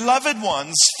His beloved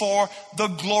ones for the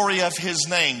glory of His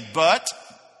name. But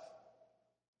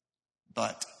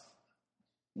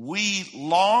we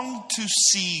long to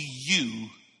see you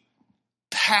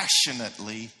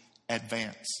passionately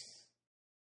advance.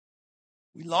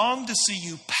 We long to see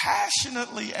you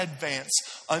passionately advance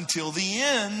until the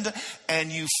end and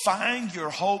you find your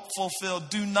hope fulfilled.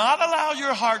 Do not allow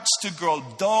your hearts to grow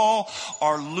dull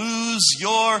or lose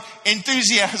your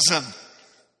enthusiasm,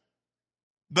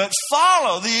 but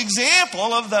follow the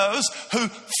example of those who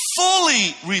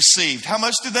fully received. How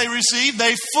much did they receive?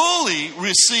 They fully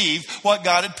received what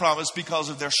God had promised because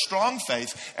of their strong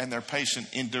faith and their patient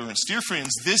endurance. Dear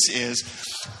friends, this is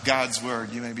God's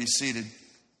Word. You may be seated.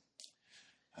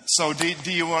 So do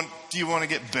you want to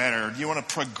get better? Do you want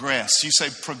to progress? You say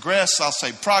progress, I'll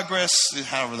say progress,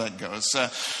 however that goes.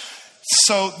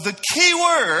 So the key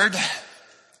word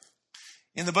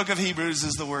in the book of Hebrews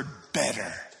is the word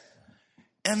better.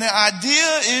 And the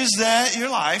idea is that your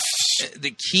life...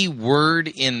 The key word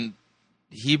in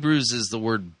Hebrews is the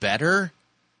word better?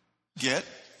 Get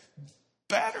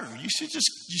better. You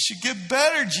should get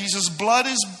better. Jesus' blood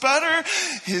is better.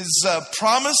 His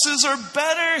promises are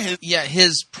better.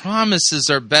 His promises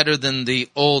are better than the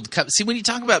old covenant. See, when you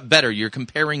talk about better, you're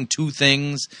comparing two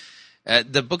things.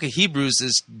 The book of Hebrews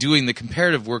is doing the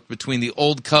comparative work between the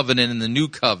old covenant and the new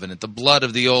covenant, the blood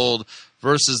of the old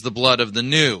versus the blood of the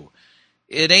new.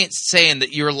 It ain't saying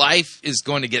that your life is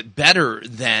going to get better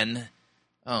then.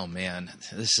 Oh, man,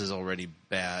 this is already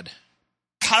bad.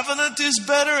 Covenant is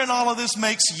better, and all of this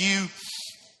makes you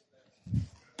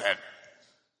better.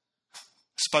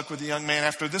 Spoke with a young man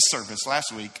after this service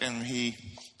last week, and he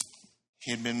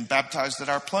had been baptized at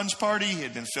our plunge party. He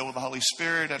had been filled with the Holy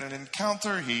Spirit at an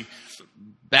encounter. He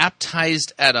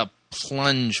baptized at a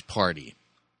plunge party.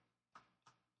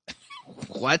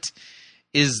 What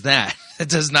is that? That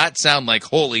does not sound like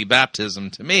holy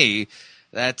baptism to me.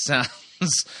 That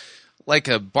sounds like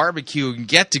a barbecue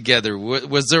get-together.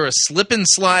 Was there a slip and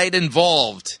slide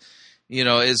involved?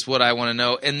 Is what I want to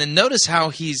know. And then notice how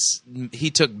he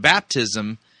took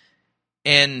baptism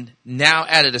and now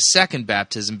added a second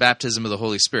baptism of the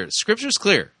Holy Spirit. Scripture's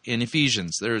clear in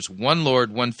Ephesians. There's one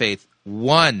Lord, one faith,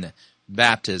 one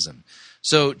baptism.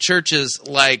 So churches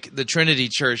like the Trinity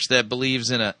Church that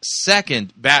believes in a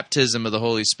second baptism of the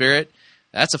Holy Spirit,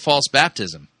 that's a false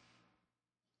baptism.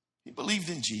 He believed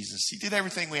in Jesus. He did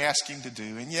everything we asked him to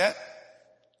do, and yet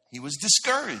he was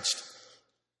discouraged.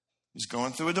 He was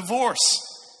going through a divorce.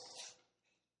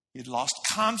 He had lost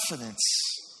confidence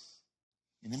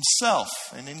in himself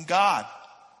and in God.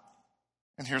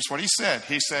 And here's what he said.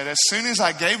 He said, as soon as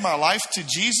I gave my life to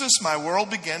Jesus, my world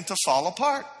began to fall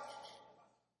apart.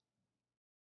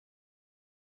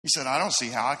 He said, I don't see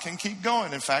how I can keep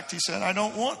going. In fact, he said, I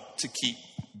don't want to keep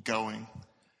going.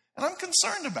 And I'm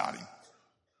concerned about him.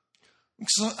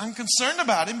 I'm concerned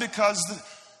about him because the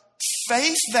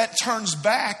faith that turns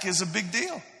back is a big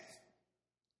deal.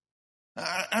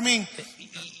 I mean,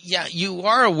 yeah, you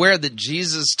are aware that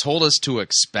Jesus told us to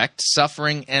expect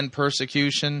suffering and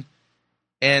persecution.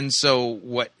 And so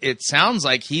what it sounds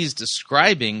like he's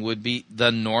describing would be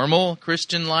the normal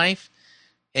Christian life.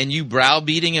 And you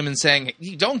browbeating him and saying,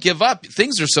 you don't give up.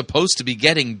 Things are supposed to be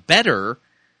getting better.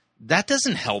 That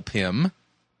doesn't help him.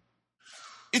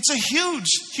 It's a huge,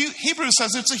 Hebrews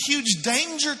says it's a huge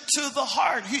danger to the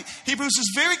heart. Hebrews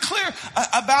is very clear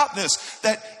about this,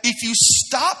 that if you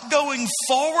stop going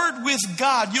forward with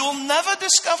God, you'll never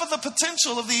discover the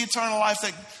potential of the eternal life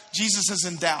that Jesus has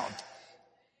endowed.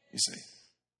 You see.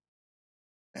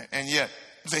 And yet,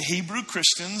 the Hebrew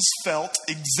Christians felt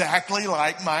exactly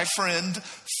like my friend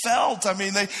felt. I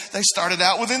mean, they started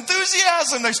out with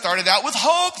enthusiasm. They started out with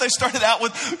hope. They started out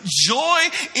with joy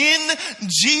in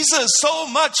Jesus. So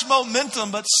much momentum,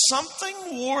 but something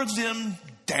wore them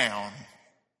down.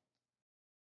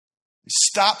 They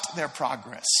stopped their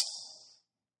progress.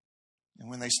 And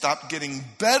when they stopped getting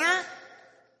better,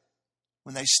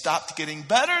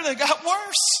 they got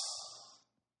worse.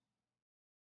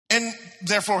 And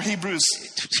therefore, Hebrews.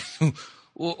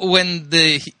 When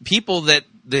the people that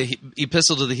the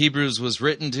epistle to the Hebrews was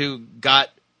written to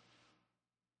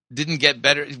didn't get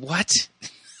better. What?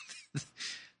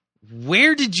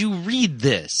 Where did you read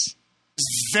this?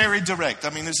 It's very direct.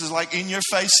 I mean, this is like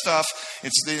in-your-face stuff.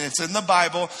 It's in the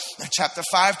Bible, chapter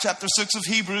 5, chapter 6 of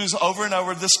Hebrews, over and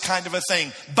over, this kind of a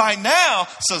thing. By now,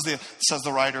 says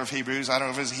the writer of Hebrews, I don't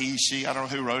know if it's he, she, I don't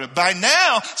know who wrote it. By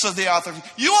now, says the author,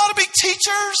 you ought to be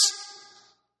teachers.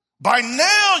 By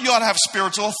now, you ought to have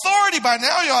spiritual authority. By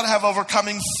now, you ought to have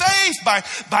overcoming faith.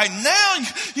 By now,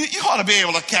 you ought to be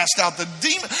able to cast out the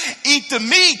demon, eat the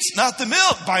meat, not the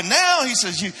milk. By now, he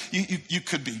says, you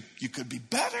could be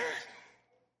better.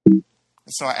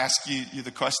 And so I ask you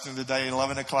the question today,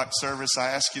 11 o'clock service,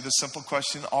 I ask you the simple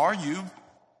question, are you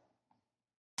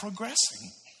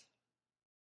progressing?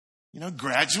 You know,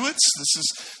 graduates,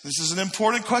 this is an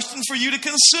important question for you to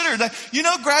consider.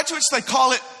 Graduates, they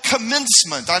call it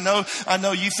commencement. I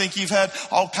know you think you've had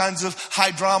all kinds of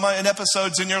high drama and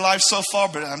episodes in your life so far,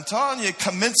 but I'm telling you,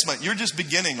 commencement, you're just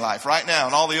beginning life right now.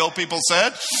 And all the old people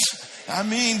said,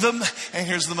 and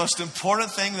here's the most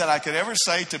important thing that I could ever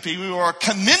say to people who are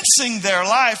commencing their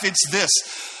life, it's this.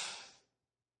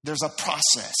 There's a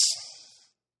process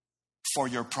for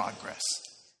your progress.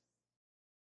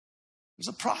 There's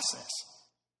a process.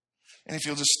 And if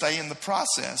you'll just stay in the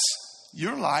process,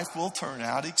 your life will turn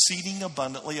out exceeding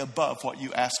abundantly above what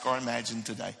you ask or imagine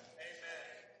today.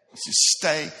 Just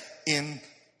stay in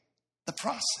the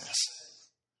process.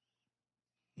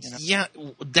 Yeah,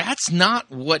 that's not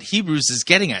what Hebrews is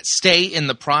getting at. Stay in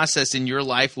the process and your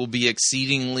life will be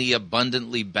exceedingly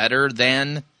abundantly better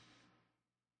than,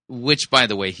 which, by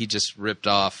the way, he just ripped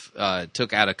off,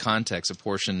 took out of context a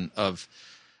portion of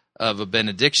a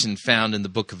benediction found in the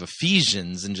book of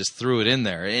Ephesians and just threw it in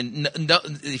there. And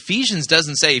Ephesians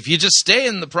doesn't say, if you just stay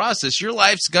in the process, your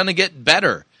life's going to get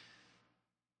better.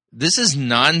 This is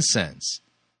nonsense.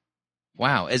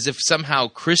 Wow, as if somehow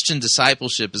Christian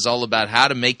discipleship is all about how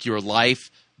to make your life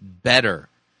better.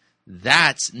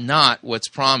 That's not what's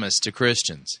promised to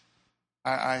Christians.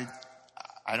 I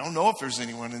don't know if there's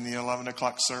anyone in the 11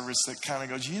 o'clock service that kind of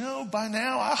goes, by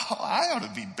now I ought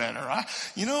to be better.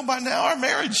 By now our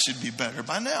marriage should be better.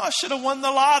 By now I should have won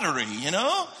the lottery,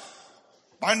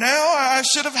 By now I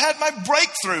should have had my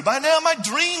breakthrough. By now my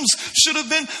dreams should have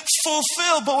been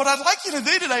fulfilled. But what I'd like you to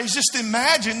do today is just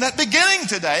imagine that beginning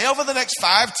today, over the next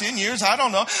 5, 10 years, I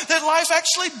don't know, that life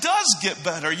actually does get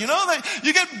better. That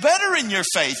you get better in your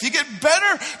faith. You get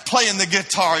better playing the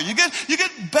guitar. You get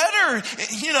better,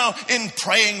 in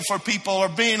praying for people or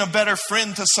being a better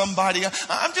friend to somebody.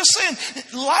 I'm just saying,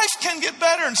 life can get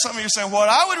better. And some of you are saying, what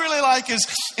I would really like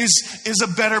is a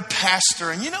better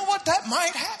pastor. And you know what? That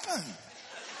might happen.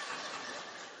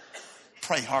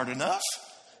 Pray hard enough.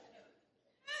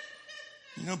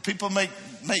 People make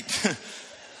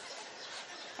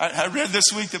I read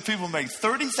this week that people make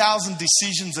 30,000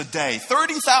 decisions a day.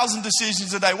 30,000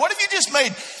 decisions a day. What if you just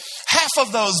made half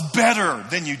of those better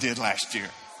than you did last year?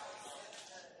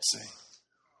 See?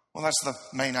 Well, that's the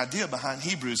main idea behind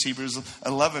Hebrews. Hebrews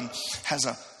 11 has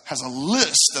a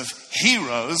list of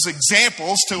heroes,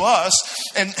 examples to us,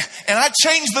 and I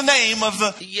changed the name of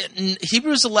the...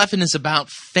 Hebrews 11 is about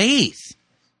faith.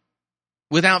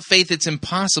 Without faith, it's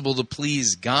impossible to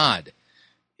please God,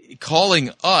 calling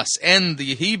us and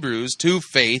the Hebrews to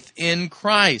faith in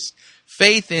Christ,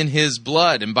 faith in his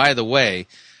blood. And by the way,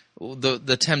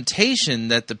 the temptation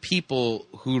that the people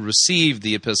who received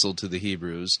the epistle to the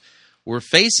Hebrews were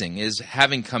facing is,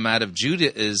 having come out of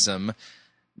Judaism,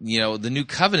 the new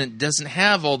covenant doesn't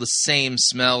have all the same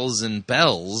smells and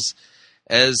bells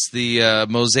as the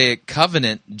Mosaic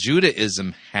covenant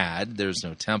Judaism had. There's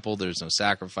no temple, there's no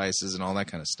sacrifices, and all that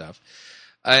kind of stuff.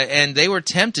 And they were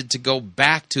tempted to go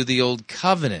back to the old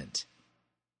covenant.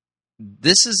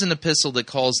 This is an epistle that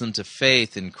calls them to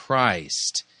faith in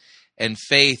Christ, and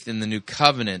faith in the new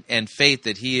covenant, and faith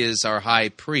that he is our high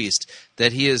priest,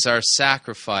 that he is our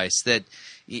sacrifice,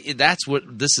 that's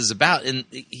what this is about. And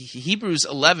Hebrews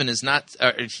 11 is not,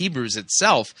 Hebrews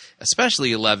itself,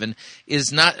 especially 11,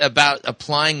 is not about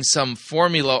applying some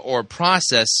formula or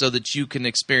process so that you can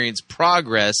experience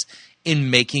progress in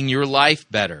making your life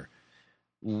better.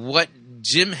 What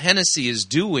Jim Hennessy is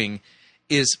doing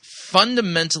is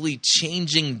fundamentally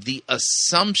changing the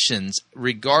assumptions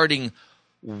regarding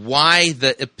why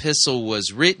the epistle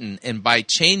was written, and by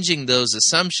changing those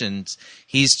assumptions,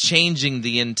 he's changing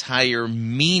the entire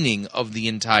meaning of the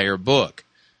entire book.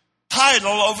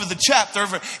 Title over the chapter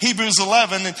for Hebrews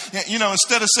 11, and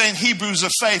instead of saying Hebrews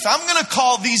of faith, I'm going to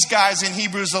call these guys in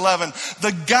Hebrews 11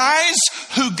 the guys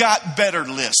who got better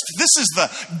list. This is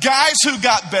the guys who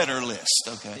got better list.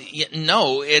 Okay.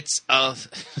 No, it's a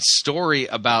story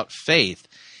about faith.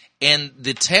 And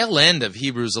the tail end of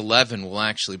Hebrews 11 will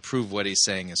actually prove what he's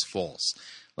saying is false.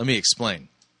 Let me explain.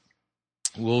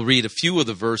 We'll read a few of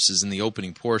the verses in the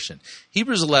opening portion.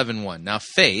 Hebrews 11:1. Now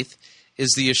faith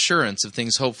is the assurance of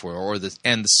things hoped for,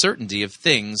 and the certainty of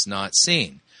things not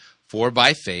seen. For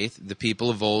by faith the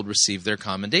people of old received their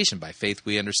commendation. By faith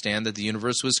we understand that the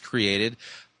universe was created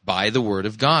by the word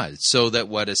of God, so that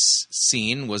what is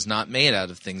seen was not made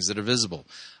out of things that are visible.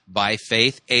 By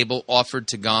faith, Abel offered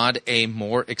to God a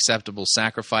more acceptable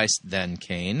sacrifice than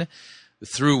Cain,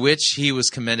 through which he was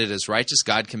commended as righteous,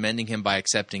 God commending him by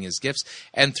accepting his gifts.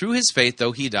 And through his faith,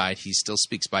 though he died, he still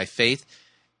speaks. By faith,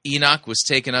 Enoch was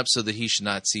taken up so that he should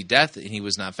not see death, and he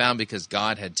was not found because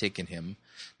God had taken him.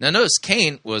 Now notice,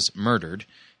 Cain was murdered.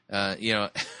 Now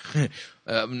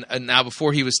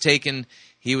before he was taken,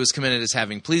 he was commended as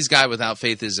having pleased God. Without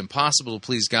faith it is impossible to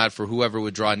please God, for whoever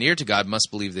would draw near to God must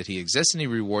believe that he exists, and he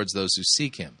rewards those who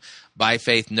seek him. By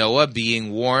faith Noah,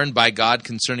 being warned by God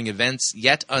concerning events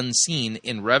yet unseen,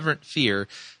 in reverent fear,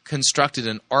 constructed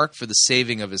an ark for the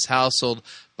saving of his household.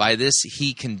 By this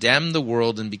he condemned the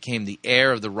world and became the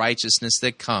heir of the righteousness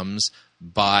that comes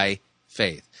by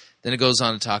faith. Then it goes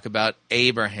on to talk about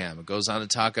Abraham. It goes on to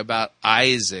talk about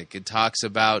Isaac. It talks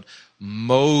about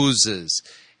Moses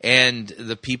and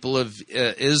the people of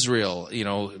Israel,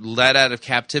 led out of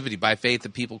captivity. By faith, the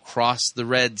people crossed the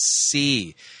Red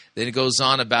Sea. Then it goes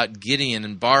on about Gideon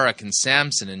and Barak and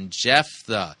Samson and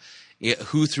Jephthah,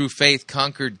 who through faith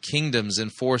conquered kingdoms,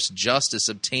 enforced justice,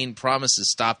 obtained promises,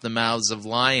 stopped the mouths of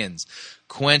lions,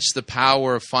 quenched the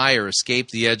power of fire, escaped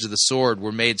the edge of the sword,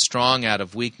 were made strong out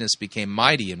of weakness, became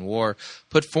mighty in war,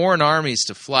 put foreign armies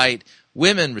to flight.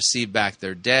 Women received back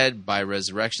their dead by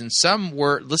resurrection. Some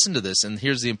were, listen to this, and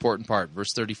here's the important part,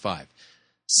 verse 35.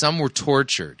 Some were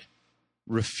tortured,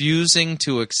 refusing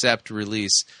to accept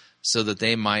release so that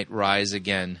they might rise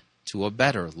again to a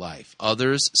better life.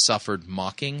 Others suffered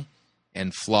mocking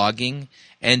and flogging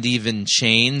and even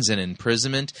chains and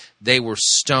imprisonment. They were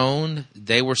stoned.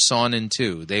 They were sawn in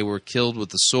two. They were killed with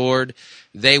the sword.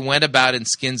 They went about in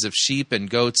skins of sheep and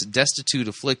goats, destitute,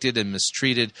 afflicted, and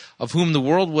mistreated, of whom the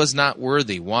world was not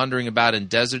worthy, wandering about in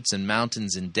deserts and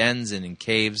mountains, in dens and in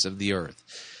caves of the earth.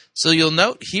 So you'll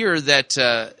note here that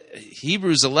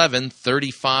Hebrews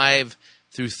 11:35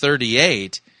 through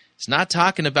 38 is not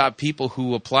talking about people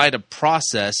who applied a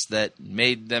process that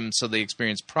made them so they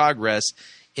experienced progress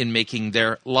in making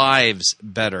their lives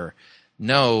better.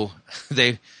 No,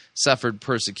 they suffered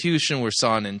persecution, were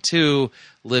sawn in two,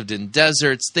 lived in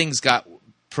deserts. Things got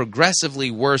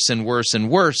progressively worse and worse and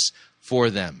worse for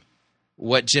them.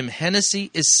 What Jim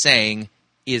Hennessy is saying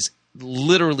is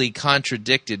literally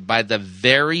contradicted by the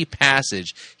very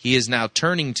passage he is now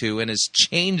turning to and has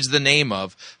changed the name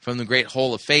of from the Great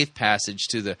Hole of Faith passage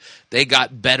to the They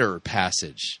Got Better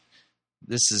passage.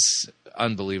 This is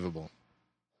unbelievable.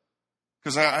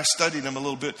 Because I studied them a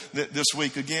little bit this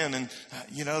week again, and,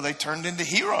 they turned into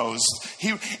heroes.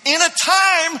 In a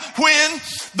time when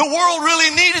the world really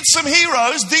needed some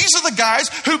heroes, these are the guys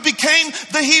who became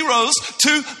the heroes to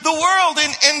the world,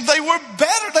 and they were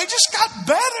better. They just got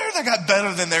better. They got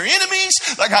better than their enemies.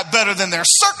 They got better than their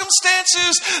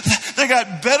circumstances. They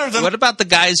got better than... What about the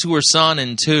guys who were sawn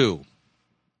in two?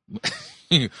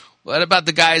 What about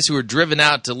the guys who were driven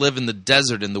out to live in the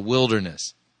desert, in the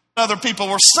wilderness? Other people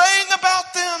were saying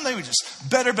about them, they were just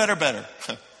better.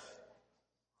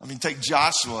 I mean, take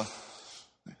Joshua.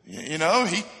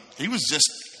 He was just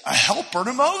a helper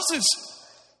to Moses.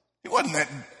 He wasn't that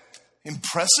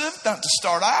impressive, not to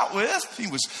start out with. He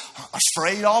was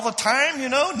afraid all the time,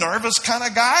 nervous kind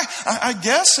of guy, I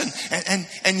guess.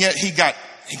 And yet he got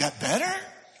better.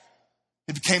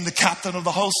 He became the captain of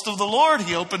the host of the Lord.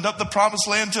 He opened up the promised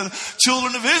land to the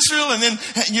children of Israel. And then,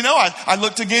 I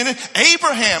looked again at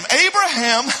Abraham.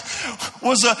 Abraham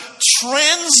was a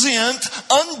transient,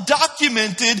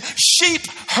 undocumented sheep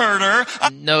herder.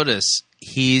 Notice,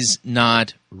 he's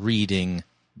not reading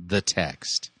the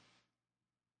text.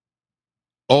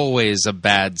 Always a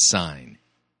bad sign.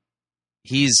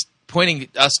 He's pointing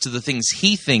us to the things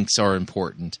he thinks are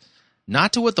important,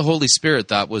 not to what the Holy Spirit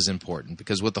thought was important,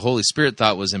 because what the Holy Spirit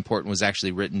thought was important was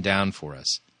actually written down for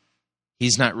us.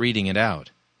 He's not reading it out.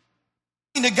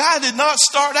 The guy did not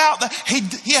start out,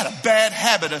 he had a bad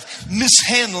habit of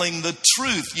mishandling the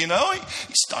truth,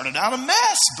 He started out a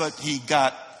mess, but he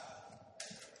got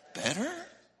better.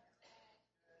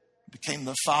 Became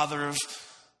the father of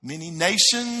many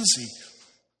nations. He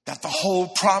got the whole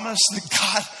promise that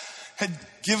God had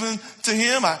given to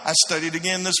him. I studied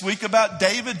again this week about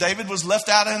David. David was left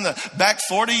out in the back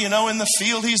 40, in the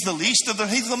field. He's the least of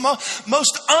he's the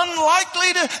most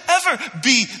unlikely to ever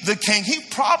be the king. He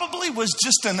probably was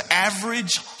just an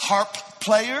average harp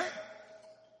player,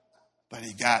 but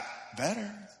he got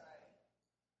better.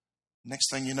 Next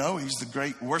thing you know, he's the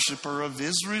great worshiper of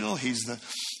Israel. He's the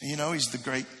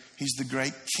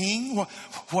great king.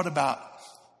 What about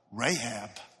Rahab?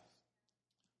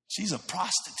 She's a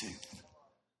prostitute.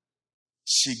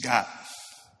 She got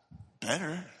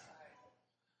better.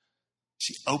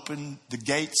 She opened the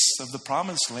gates of the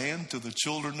promised land to the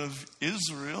children of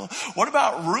Israel. What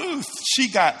about Ruth? She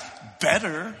got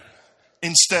better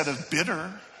instead of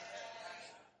bitter.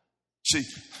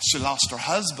 She lost her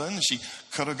husband. She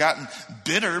could have gotten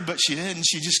bitter, but she didn't.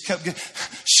 She just kept getting...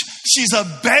 She's a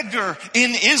beggar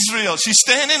in Israel. She's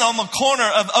standing on the corner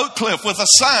of Oak Cliff with a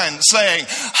sign saying,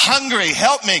 "Hungry,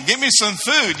 help me, give me some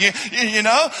food."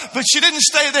 But she didn't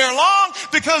stay there long,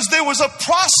 because there was a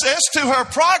process to her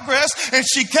progress, and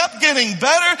she kept getting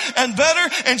better and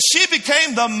better, and she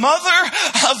became the mother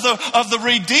of the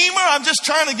Redeemer. I'm just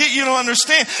trying to get you to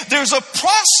understand. There's a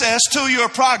process to your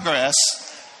progress.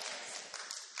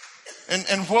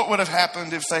 And what would have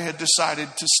happened if they had decided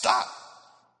to stop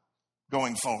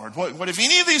going forward? What if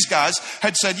any of these guys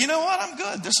had said, "You know what, I'm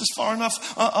good. This is far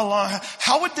enough along."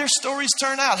 How would their stories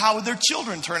turn out? How would their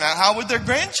children turn out? How would their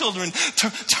grandchildren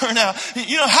turn out?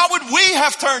 How would we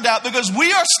have turned out? Because we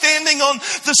are standing on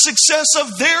the success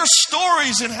of their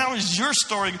stories. And how is your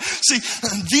story? See,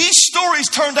 these stories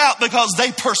turned out because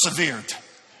they persevered.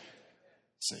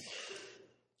 See.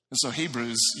 And so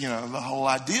Hebrews, the whole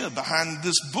idea behind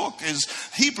this book is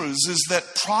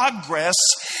that progress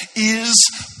is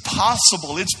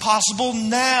possible. It's possible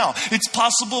now. It's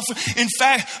possible. In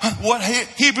fact, what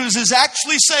Hebrews is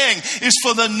actually saying is,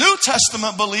 for the New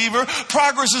Testament believer,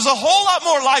 progress is a whole lot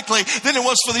more likely than it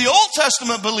was for the Old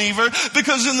Testament believer,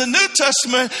 because in the New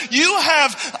Testament, you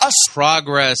have a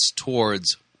progress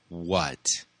towards what?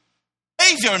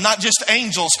 Savior, not just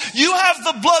angels. You have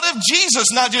the blood of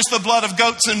Jesus, not just the blood of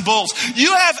goats and bulls.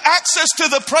 You have access to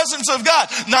the presence of God,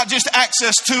 not just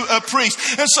access to a priest.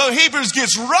 And so Hebrews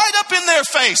gets right up in their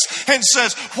face and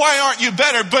says, "Why aren't you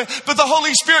better?" But the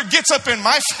Holy Spirit gets up in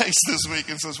my face this week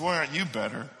and says, "Why aren't you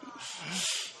better?"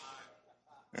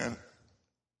 And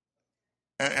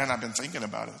I've been thinking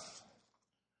about it.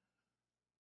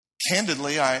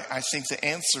 Candidly, I think the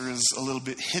answer is a little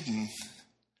bit hidden.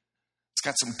 It's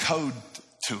got some code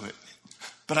to it.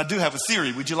 But I do have a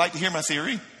theory. Would you like to hear my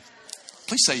theory?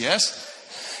 Please say yes.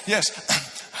 Yes.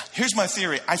 Here's my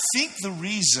theory. I think the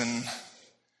reason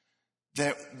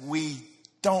that we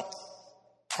don't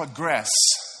progress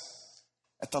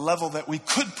at the level that we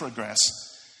could progress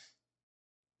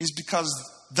is because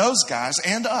those guys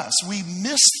and us, we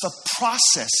miss the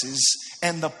processes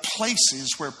and the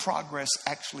places where progress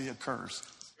actually occurs.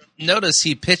 Notice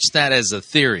he pitched that as a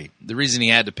theory. The reason he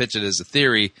had to pitch it as a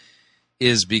theory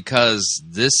is because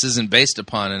this isn't based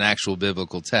upon an actual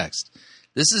biblical text.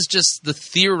 This is just the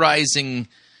theorizing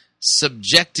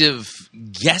subjective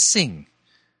guessing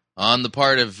on the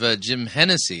part of Jim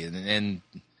Hennessy, and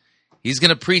he's going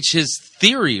to preach his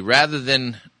theory rather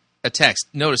than a text.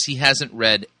 Notice he hasn't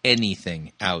read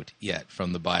anything out yet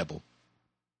from the Bible.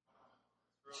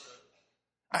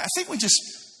 I think we just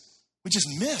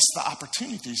miss the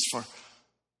opportunities for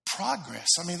progress.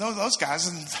 I mean, those guys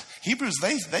in Hebrews,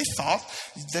 they thought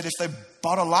that if they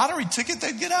bought a lottery ticket,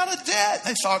 they'd get out of debt.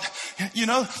 They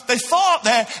thought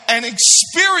that an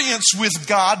experience with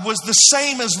God was the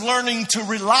same as learning to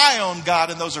rely on God,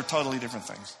 and those are totally different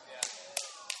things.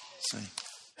 See?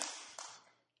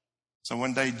 So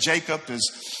one day Jacob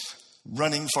is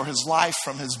running for his life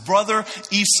from his brother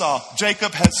Esau.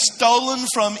 Jacob has stolen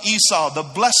from Esau the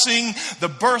blessing, the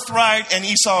birthright, and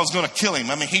Esau is going to kill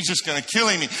him. I mean, he's just going to kill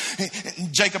him.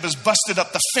 Jacob has busted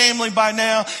up the family by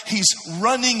now. He's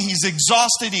running. He's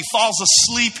exhausted. He falls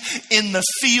asleep in the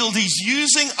field. He's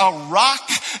using a rock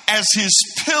as his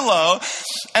pillow.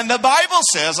 And the Bible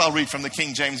says, I'll read from the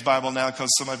King James Bible now because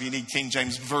some of you need King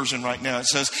James Version right now. It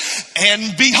says,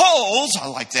 and behold, I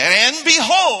like that, and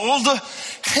behold,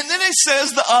 and then it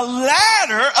says a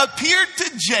ladder appeared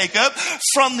to Jacob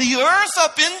from the earth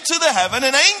up into the heaven,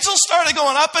 and angels started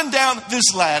going up and down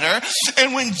this ladder.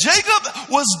 And when Jacob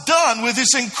was done with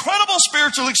this incredible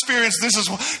spiritual experience, this is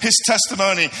his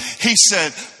testimony. He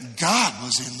said, God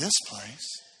was in this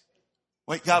place.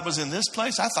 Wait, God was in this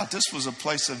place? I thought this was a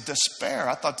place of despair.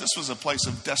 I thought this was a place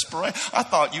of desperation. I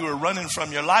thought you were running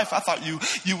from your life. I thought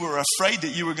you were afraid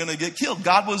that you were going to get killed.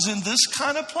 God was in this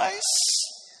kind of place?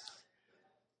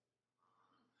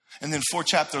 And then 4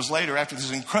 chapters later, after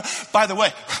this by the way,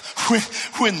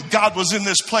 when God was in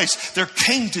this place, there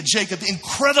came to Jacob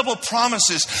incredible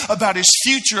promises about his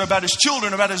future, about his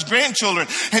children, about his grandchildren.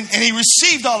 And he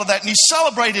received all of that and he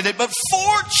celebrated it. But 4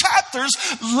 chapters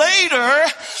later,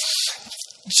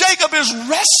 Jacob is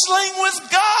wrestling with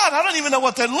God. I don't even know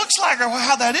what that looks like or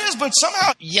how that is, but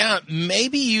somehow. Yeah,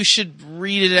 maybe you should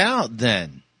read it out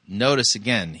then. Notice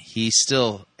again, he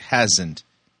still hasn't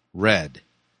read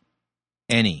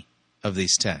any of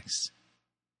these texts.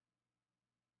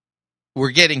 We're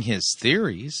getting his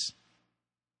theories,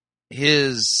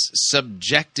 his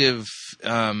subjective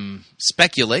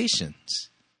speculations,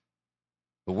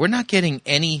 but we're not getting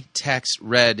any text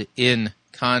read in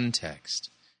context.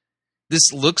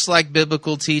 This looks like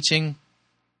biblical teaching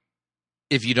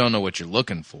if you don't know what you're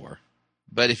looking for.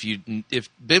 But if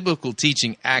biblical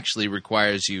teaching actually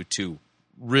requires you to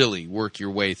really work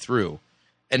your way through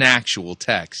an actual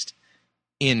text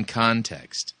in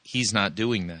context, he's not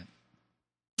doing that.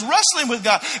 Wrestling with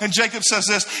God. And Jacob says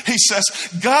this. He says,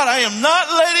 God, I am not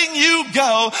letting you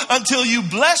go until you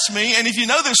bless me. And if you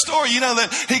know this story, you know that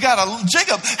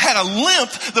Jacob had a limp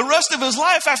the rest of his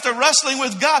life after wrestling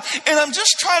with God. And I'm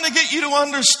just trying to get you to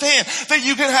understand that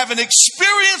you can have an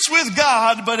experience with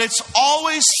God, but it's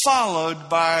always followed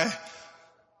by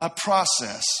a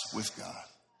process with God.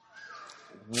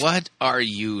 What are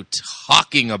you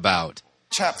talking about?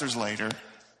 Chapters later,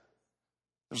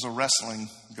 there's a wrestling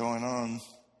going on.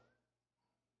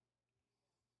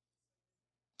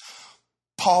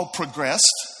 Paul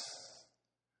progressed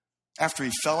after he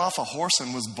fell off a horse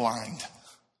and was blind.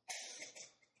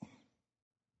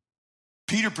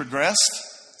 Peter progressed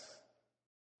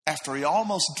after he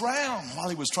almost drowned while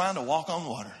he was trying to walk on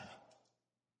water.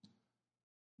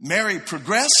 Mary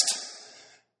progressed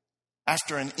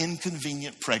after an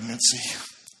inconvenient pregnancy.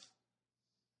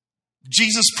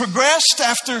 Jesus progressed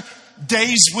after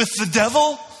days with the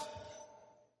devil.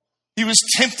 He was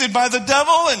tempted by the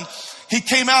devil, and he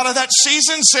came out of that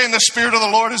season saying, the Spirit of the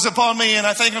Lord is upon me, and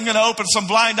I think I'm going to open some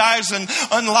blind eyes and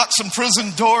unlock some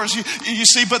prison doors. You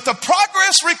see, but the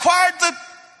progress required the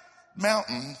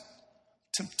mountain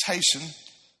temptation.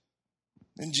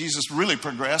 And Jesus really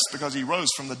progressed because he rose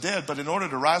from the dead. But in order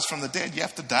to rise from the dead, you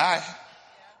have to die.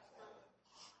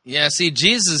 Yeah, see,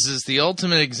 Jesus is the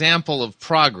ultimate example of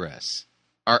progress.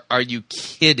 Are you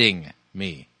kidding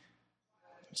me?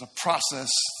 There's a process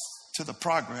to the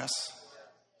progress.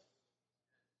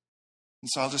 And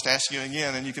so I'll just ask you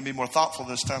again, and you can be more thoughtful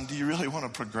this time. Do you really want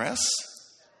to progress?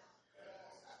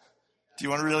 Do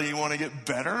you really want to get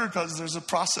better? Because there's a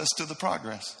process to the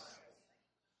progress.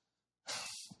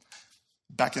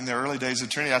 Back in the early days of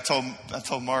Trinity, I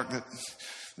told Mark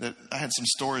that I had some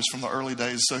stories from the early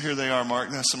days. So here they are,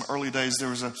 Mark. Now, some early days, there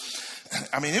was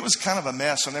I mean, it was kind of a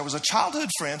mess. And there was a childhood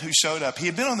friend who showed up. He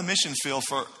had been on the mission field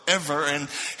forever, and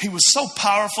he was so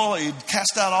powerful. He'd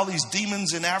cast out all these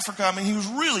demons in Africa. I mean, he was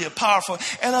really a powerful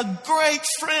and a great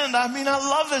friend. I mean, I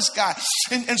love this guy.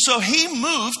 And so he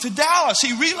moved to Dallas.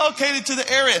 He relocated to the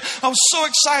area. I was so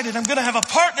excited. I'm going to have a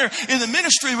partner in the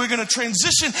ministry. We're going to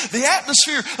transition the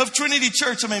atmosphere of Trinity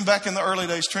Church. I mean, back in the early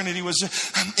days, Trinity was...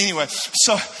 Anyway,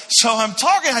 so I'm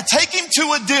talking. I take him to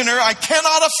a dinner I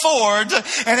cannot afford.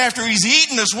 And after he's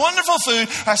eaten this wonderful food,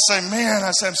 I say,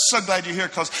 I'm so glad you're here,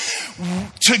 because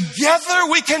together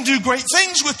we can do great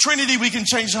things with Trinity. We can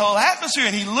change the whole atmosphere.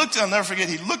 And I'll never forget,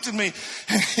 he looked at me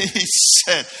and he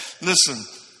said, listen,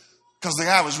 because the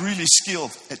guy was really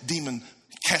skilled at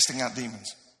casting out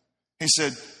demons. He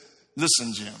said,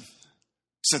 listen, Jim.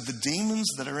 He said, the demons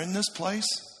that are in this place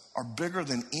are bigger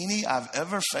than any I've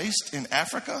ever faced in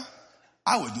Africa.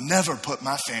 I would never put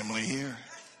my family here.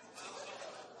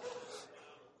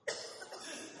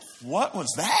 What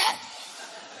was that?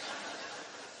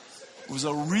 It was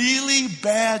a really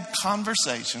bad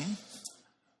conversation,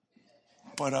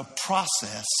 but a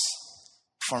process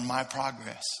for my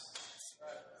progress.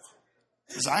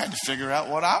 Because I had to figure out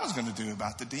what I was going to do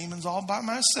about the demons all by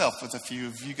myself with a few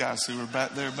of you guys who were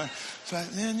back there. So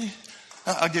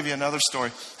I'll give you another story.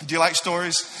 Do you like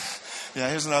stories? Yeah,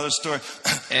 here's another story.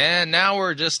 And now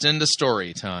we're just into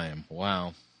story time.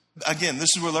 Wow. Again, this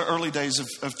were the early days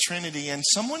of Trinity, and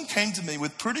someone came to me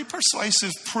with pretty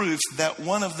persuasive proof that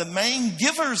one of the main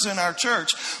givers in our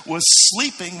church was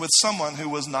sleeping with someone who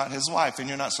was not his wife. And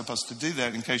you're not supposed to do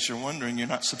that, in case you're wondering. You're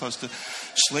not supposed to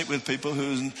sleep with people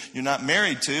who you're not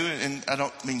married to. And I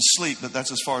don't mean sleep, but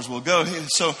that's as far as we'll go.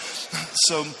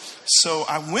 So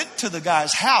I went to the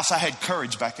guy's house. I had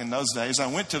courage back in those days. I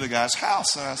went to the guy's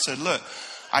house and I said, look,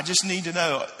 I just need to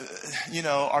know,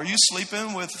 are you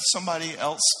sleeping with somebody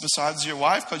else besides your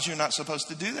wife? Because you're not supposed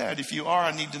to do that. If you are,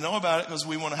 I need to know about it, because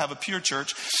we want to have a pure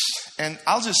church. And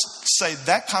I'll just say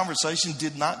that conversation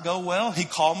did not go well. He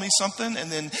called me something, and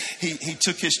then he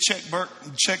took his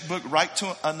checkbook right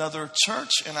to another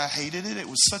church, and I hated it. It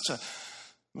was such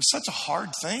a hard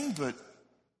thing, but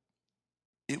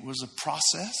it was a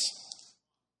process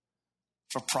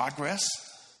for progress,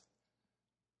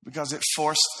 because it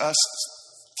forced us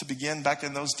to begin back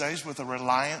in those days with a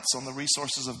reliance on the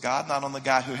resources of God, not on the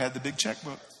guy who had the big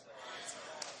checkbook.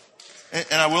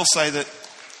 And I will say that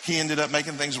he ended up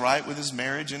making things right with his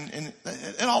marriage, and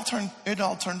it all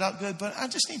turned out good. But I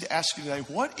just need to ask you today,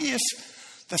 what if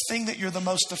the thing that you're the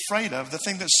most afraid of, the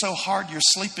thing that's so hard you're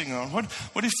sleeping on, what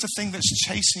if the thing that's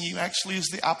chasing you actually is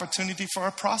the opportunity for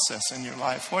a process in your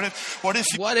life? What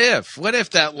if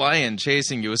that lion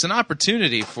chasing you is an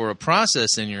opportunity for a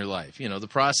process in your life? The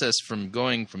process from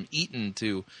going from eaten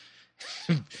to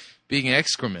being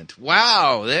excrement.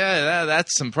 Wow,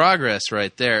 that's some progress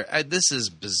right there. This is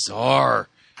bizarre.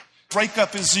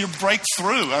 Breakup is your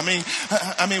breakthrough. I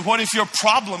mean, what if your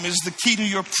problem is the key to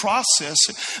your process?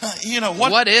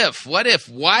 What if?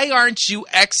 Why aren't you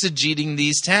exegeting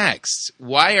these texts?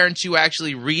 Why aren't you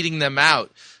actually reading them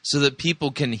out so that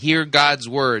people can hear God's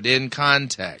word in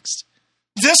context?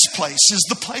 This place is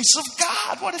the place of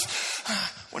God. What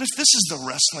if this is the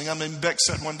wrestling? I mean, Beck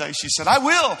said one day, she said, I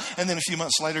will. And then a few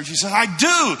months later, she said, I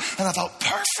do. And I thought,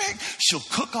 perfect. She'll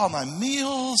cook all my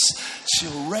meals.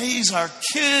 She'll raise our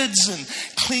kids and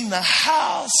clean the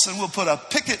house. And we'll put a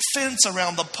picket fence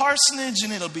around the parsonage,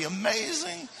 and it'll be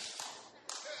amazing.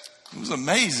 It was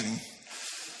amazing.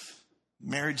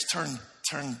 Marriage turned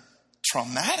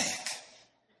traumatic.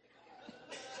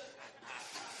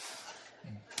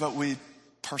 But we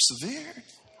persevered,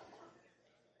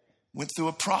 went through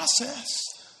a process,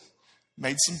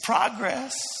 made some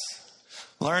progress,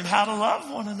 learned how to love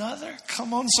one another.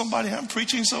 Come on, somebody, I'm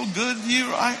preaching so good to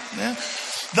you right now.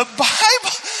 The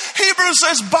Bible, Hebrews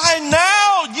says, by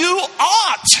now you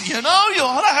ought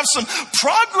to have some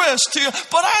progress to you.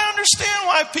 But I understand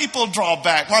why people draw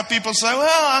back, why people say,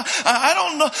 well, I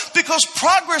don't know, because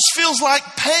progress feels like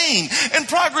pain. And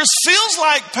progress feels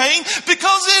like pain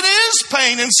because it is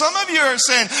pain. And some of you are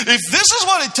saying, if this is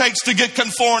what it takes to get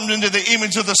conformed into the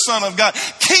image of the Son of God,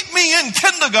 keep me in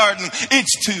kindergarten.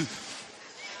 It's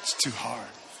too hard.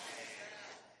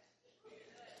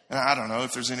 And I don't know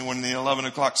if there's anyone in the 11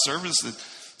 o'clock service that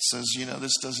says,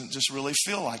 this doesn't just really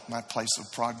feel like my place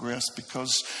of progress,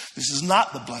 because this is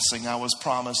not the blessing I was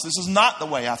promised. This is not the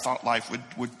way I thought life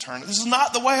would turn. This is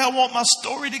not the way I want my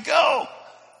story to go.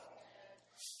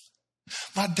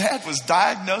 My dad was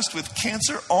diagnosed with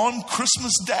cancer on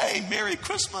Christmas Day. Merry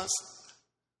Christmas.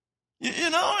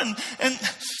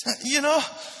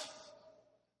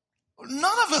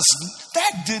 None of us,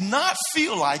 that did not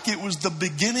feel like it was the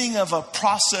beginning of a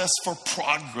process for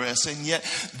progress. And yet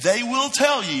they will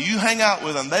tell you, you hang out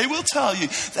with them, they will tell you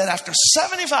that after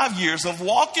 75 years of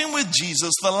walking with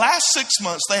Jesus, the last 6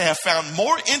 months they have found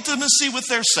more intimacy with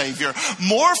their Savior,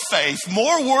 more faith,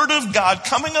 more Word of God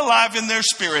coming alive in their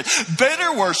spirit,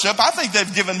 better worship. I think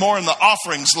they've given more in the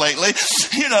offerings lately.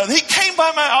 You know, he came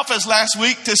by my office last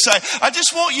week to say, I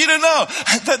just want you to know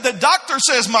that the doctor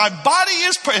says my body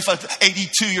is perfect.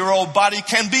 82-year-old body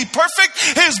can be perfect.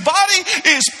 His body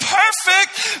is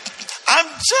perfect. I'm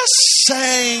just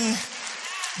saying,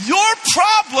 your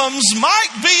problems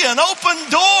might be an open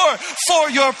door for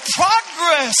your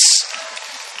progress.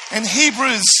 And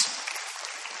Hebrews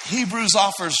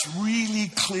offers really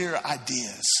clear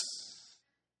ideas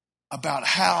about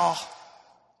how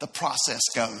the process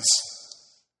goes.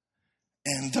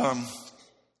 And,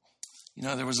 you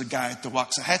know, there was a guy at the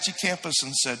Waxahachie campus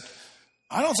and said,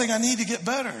 I don't think I need to get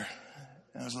better.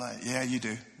 And I was like, yeah, you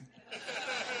do.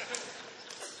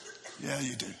 Yeah,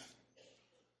 you do.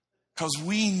 Because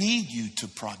we need you to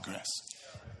progress.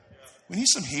 We need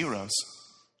some heroes.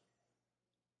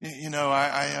 You know,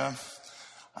 I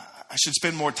should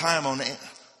spend more time on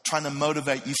trying to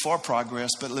motivate you for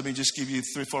progress, but let me just give you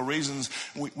 3 or 4 reasons.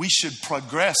 We should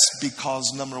progress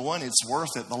because, number one, it's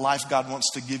worth it. The life God wants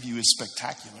to give you is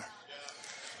spectacular.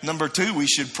 Number 2, we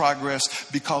should progress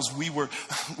because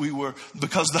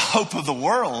because the hope of the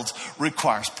world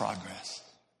requires progress.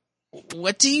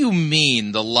 What do you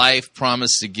mean the life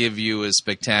promised to give you is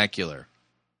spectacular?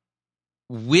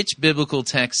 Which biblical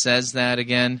text says that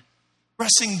again?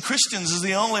 Progressing Christians is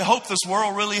the only hope this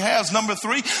world really has. Number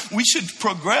 3, we should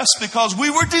progress because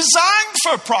we were designed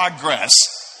for progress.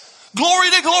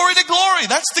 Glory to glory to glory.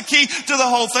 That's the key to the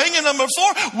whole thing. And number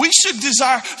 4, we should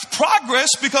desire progress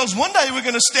because one day we're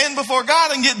going to stand before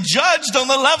God and get judged on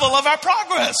the level of our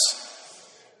progress.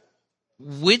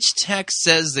 Which text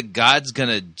says that God's going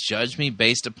to judge me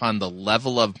based upon the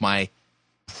level of my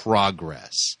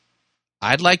progress?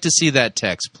 I'd like to see that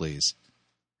text, please.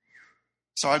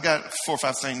 So I've got 4 or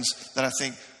 5 things that I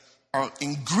think are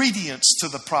ingredients to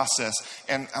the process,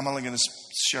 and I'm only going to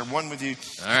share one with you.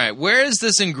 All right. Where is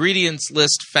this ingredients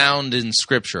list found in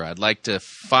Scripture? I'd like to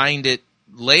find it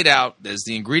laid out as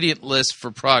the ingredient list for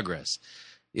progress.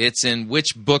 It's in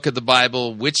which book of the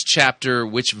Bible, which chapter,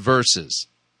 which verses?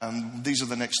 These are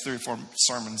the next 3 or 4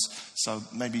 sermons, so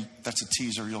maybe that's a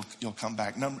teaser. You'll come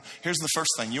back. Here's the first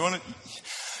thing. You want to,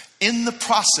 in the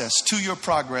process to your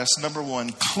progress, number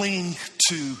 1, cling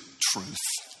to truth.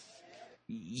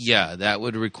 Yeah, that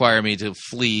would require me to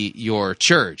flee your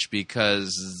church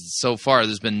because so far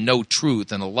there's been no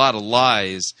truth and a lot of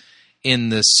lies in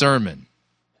this sermon.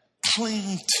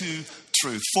 Cling to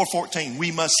truth. 4:14,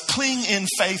 we must cling in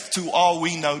faith to all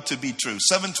we know to be true.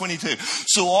 7:22,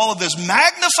 so all of this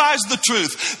magnifies the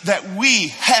truth that we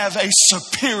have a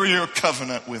superior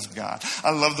covenant with God.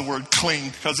 I love the word cling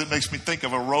because it makes me think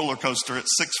of a roller coaster at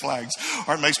Six Flags,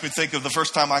 or it makes me think of the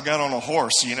first time I got on a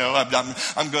horse. You know,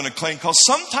 I'm going to cling because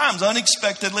sometimes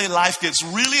unexpectedly life gets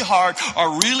really hard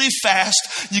or really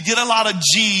fast. You get a lot of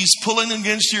G's pulling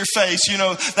against your face, you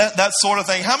know, that sort of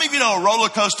thing. How many of you know a roller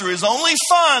coaster is only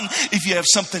fun if you have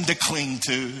something to cling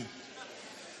to?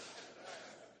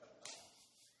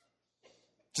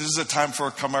 This is a time for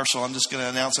a commercial. I'm just going to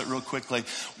announce it real quickly.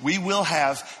 We will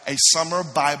have a summer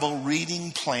Bible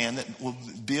reading plan that will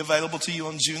be available to you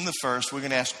on June the 1st. We're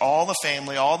going to ask all the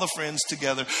family, all the friends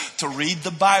together to read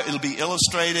the Bible. It'll be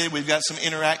illustrated. We've got some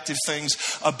interactive things.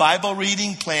 A Bible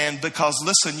reading plan because,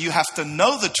 listen, you have to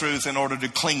know the truth in order to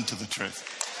cling to the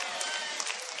truth.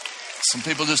 Some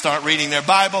people just aren't reading their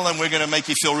Bible, and we're going to make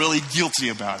you feel really guilty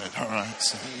about it. All right.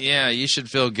 So. Yeah, you should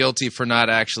feel guilty for not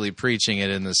actually preaching it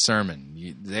in the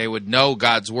sermon. They would know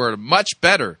God's word much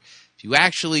better if you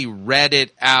actually read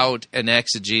it out and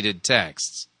exegeted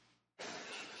texts.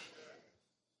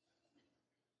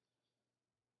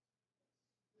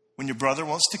 When your brother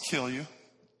wants to kill you,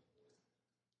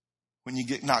 when you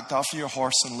get knocked off your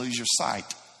horse and lose your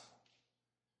sight,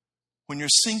 when you're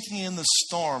sinking in the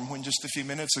storm, when just a few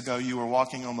minutes ago you were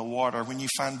walking on the water, when you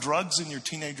find drugs in your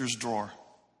teenager's drawer,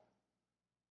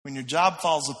 when your job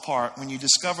falls apart, when you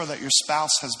discover that your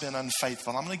spouse has been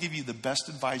unfaithful, I'm going to give you the best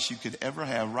advice you could ever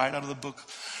have right out of the book,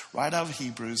 right out of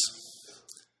Hebrews.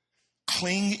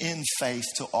 Cling in faith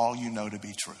to all you know to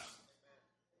be true.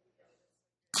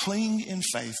 Cling in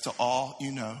faith to all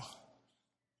you know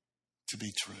to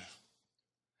be true.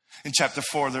 In chapter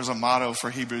 4, there's a motto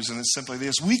for Hebrews, and it's simply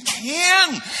this: we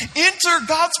can enter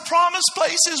God's promised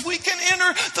places. We can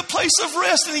enter the place of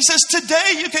rest. And he says,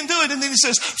 today you can do it. And then he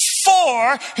says,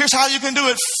 For, here's how you can do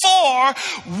it. For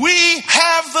we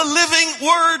have the living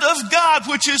Word of God,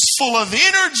 which is full of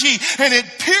energy, and it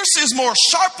pierces more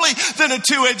sharply than a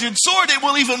two-edged sword. It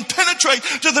will even penetrate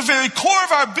to the very core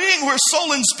of our being, where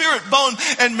soul and spirit, bone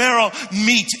and marrow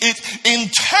meet. It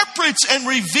interprets and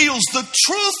reveals the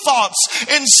true thoughts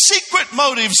and secret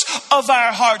motives of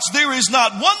our hearts. There is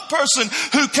not one person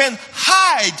who can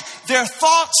hide their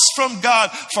thoughts from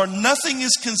God, for nothing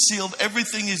is concealed.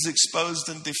 Everything is exposed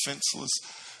and defenseless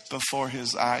before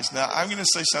His eyes. Now, I'm going to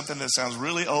say something that sounds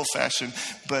really old-fashioned,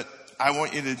 but I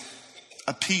want you to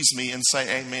appease me and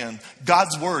say amen.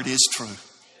 God's Word is true.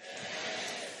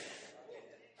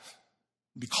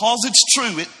 Because it's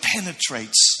true, it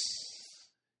penetrates.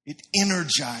 It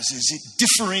energizes, it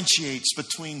differentiates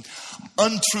between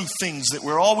untrue things that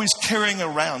we're always carrying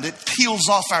around. It peels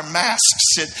off our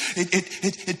masks.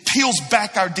 It peels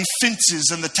back our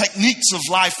defenses and the techniques of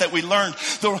life that we learned.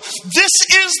 This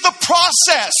is the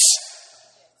process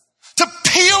to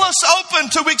peel us open,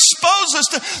 to expose us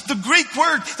to the Greek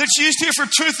word that's used here for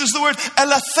truth is the word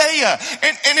aletheia.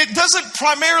 And it doesn't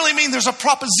primarily mean there's a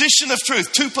proposition of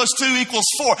truth. 2 + 2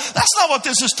 = 4. That's not what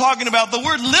this is talking about. The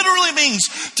word literally means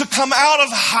to come out of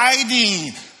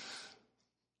hiding.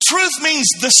 Truth means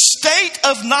the state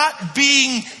of not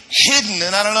being hidden.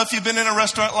 And I don't know if you've been in a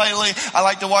restaurant lately. I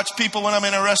like to watch people when I'm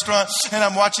in a restaurant, and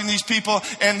I'm watching these people,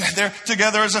 and they're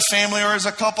together as a family or as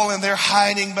a couple, and they're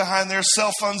hiding behind their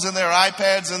cell phones and their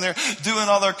iPads, and they're doing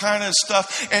all their kind of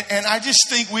stuff. And I just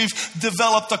think we've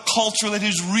developed a culture that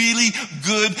is really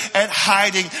good at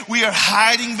hiding. We are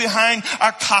hiding behind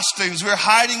our costumes. We're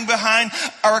hiding behind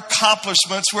our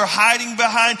accomplishments. We're hiding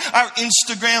behind our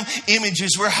Instagram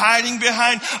images. We're hiding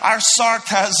behind our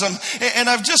sarcasm. And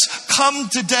I've just come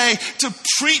today to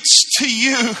preach to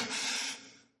you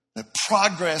that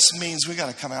progress means we got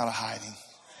to come out of hiding.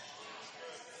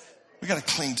 We got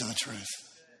to cling to the truth.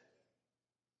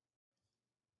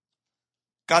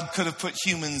 God could have put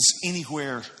humans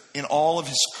anywhere in all of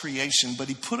His creation, but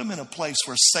He put them in a place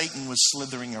where Satan was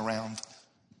slithering around.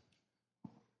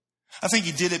 I think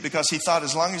He did it because He thought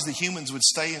as long as the humans would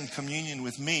stay in communion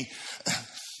with me,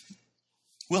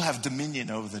 we'll have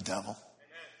dominion over the devil.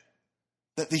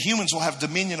 That the humans will have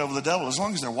dominion over the devil as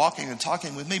long as they're walking and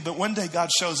talking with me. But one day God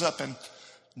shows up and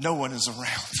no one is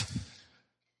around.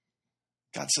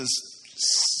 God says...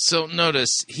 So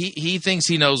notice, he thinks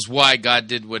he knows why God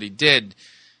did what He did,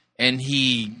 and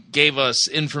He gave us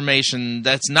information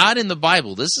that's not in the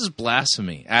Bible. This is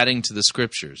blasphemy, adding to the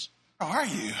Scriptures. Where are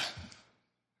you?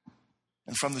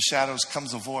 And from the shadows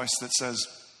comes a voice that says,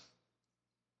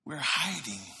 we're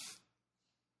hiding.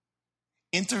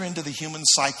 Enter into the human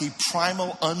psyche,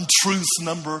 primal untruth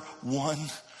number 1.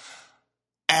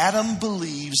 Adam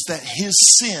believes that his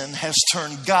sin has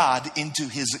turned God into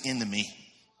his enemy.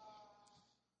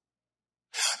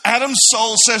 Adam's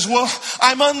soul says, well,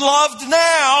 I'm unloved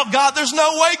now. God, there's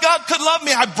no way God could love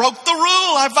me. I broke the rule.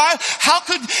 How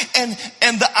could,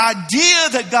 and the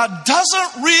idea that God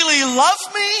doesn't really love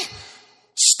me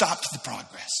stopped the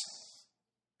progress.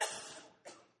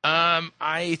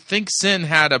 I think sin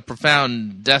had a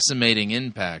profound decimating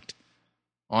impact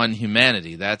on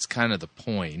humanity. That's kind of the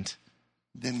point.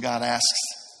 Then God asks,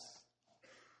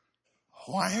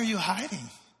 why are you hiding?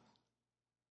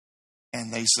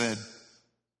 And they said,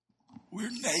 we're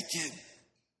naked.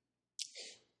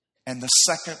 And the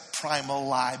second primal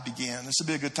lie began. This would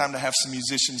be a good time to have some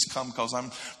musicians come because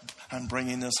I'm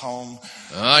bringing this home.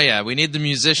 Oh, yeah. We need the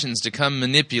musicians to come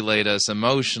manipulate us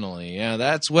emotionally. Yeah,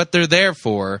 that's what they're there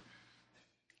for.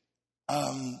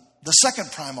 The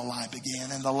second primal lie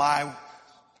began. And the lie,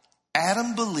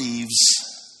 Adam believes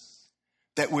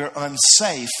that we're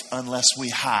unsafe unless we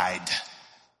hide.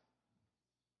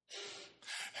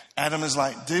 Adam is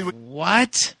like, dude.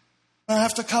 What? I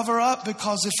have to cover up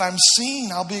because if I'm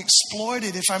seen, I'll be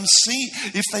exploited. If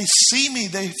they see me,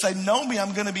 if they know me,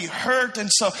 I'm going to be hurt. And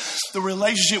so the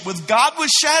relationship with God was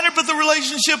shattered, but the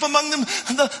relationship among them,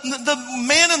 the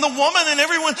man and the woman and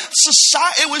everyone,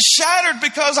 society, it was shattered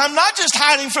because I'm not just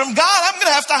hiding from God. I'm going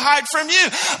to have to hide from you.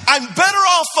 I'm better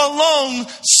off alone.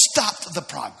 Stop the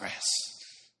progress.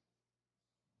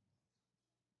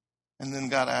 And then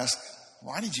God asked,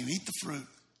 why did you eat the fruit?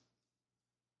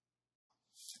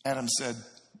 Adam said,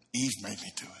 Eve made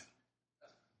me do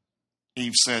it.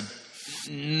 Eve said,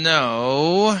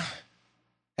 no.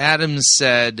 Adam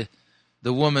said,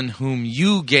 the woman whom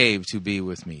you gave to be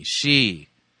with me, she.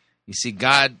 You see,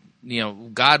 God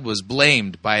was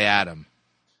blamed by Adam.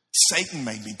 Satan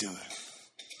made me do it.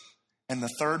 And the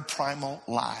third primal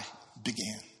lie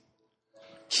began.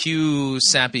 Cue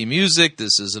sappy music.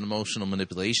 This is an emotional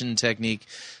manipulation technique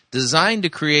designed to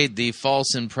create the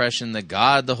false impression that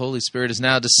God, the Holy Spirit, is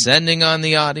now descending on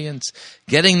the audience,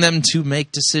 getting them to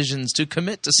make decisions, to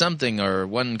commit to something or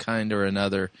one kind or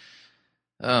another.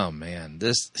 Oh, man.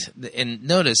 And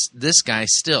notice, this guy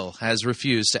still has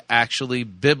refused to actually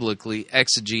biblically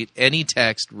exegete any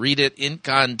text, read it in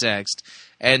context,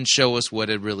 and show us what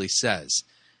it really says.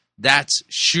 That's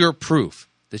sure proof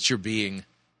that you're being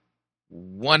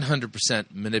 100%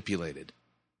 manipulated.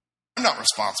 I'm not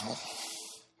responsible.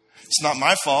 It's not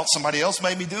my fault. Somebody else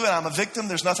made me do it. I'm a victim.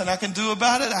 There's nothing I can do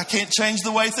about it. I can't change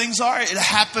the way things are. It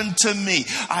happened to me.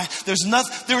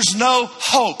 There's no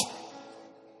hope.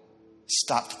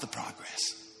 Stopped the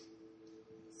progress.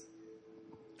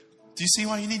 Do you see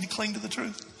why you need to cling to the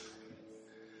truth?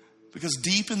 Because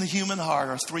deep in the human heart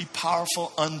are three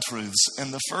powerful untruths.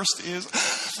 And the first is,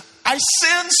 I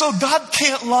sin so God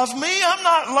can't love me. I'm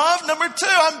not loved. Number two,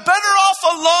 I'm better off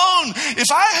alone.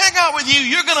 If I hang out with you,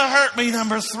 you're going to hurt me.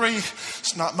 Number three,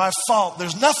 it's not my fault.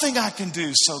 There's nothing I can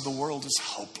do. So the world is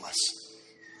hopeless.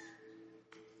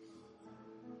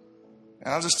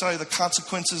 And I'll just tell you, the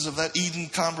consequences of that Eden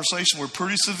conversation were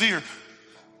pretty severe.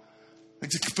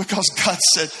 Because God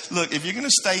said, look, if you're going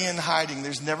to stay in hiding,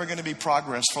 there's never going to be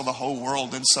progress for the whole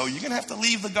world. And so you're going to have to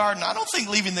leave the garden. I don't think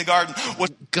leaving the garden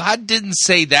was... God didn't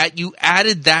say that. You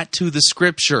added that to the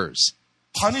scriptures.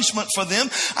 Punishment for them.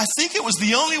 I think it was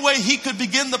the only way he could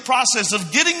begin the process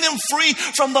of getting them free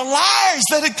from the lies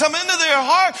that had come into their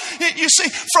heart. You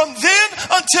see, from then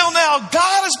until now,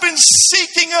 God has been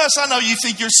seeking us. I know you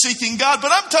think you're seeking God,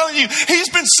 but I'm telling you,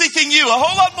 he's been seeking you a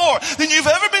whole lot more than you've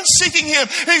ever been seeking him.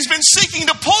 He's been seeking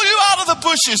to pull you out of the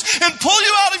bushes and pull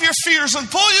you out of your fears and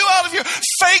pull you out of your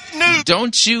fake news.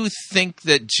 Don't you think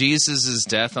that Jesus'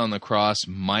 death on the cross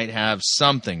might have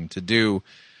something to do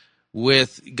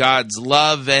with God's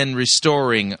love and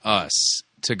restoring us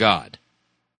to God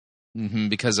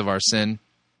because of our sin?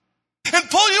 And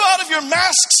pull you out of your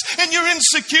masks and your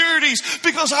insecurities,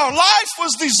 because our life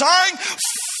was designed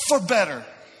for better.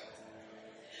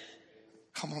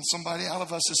 Come on, somebody. Out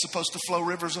of us is supposed to flow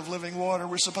rivers of living water.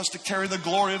 We're supposed to carry the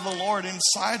glory of the Lord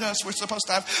inside us. We're supposed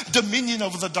to have dominion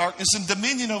over the darkness and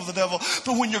dominion over the devil.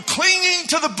 But when you're clinging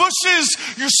to the bushes,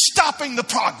 you're stopping the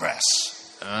progress.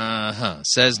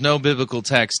 Says no biblical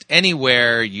text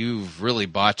anywhere. You've really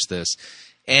botched this.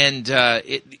 And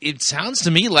it sounds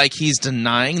to me like he's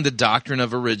denying the doctrine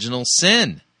of original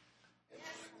sin.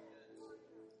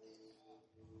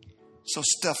 So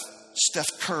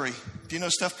Steph Curry. Do you know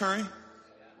Steph Curry?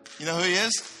 You know who he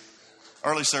is?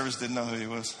 Early service didn't know who he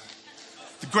was.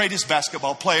 The greatest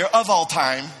basketball player of all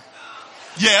time.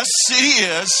 Yes, he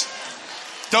is.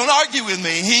 Don't argue with me.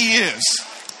 He is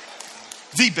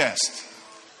the best.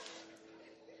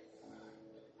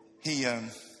 He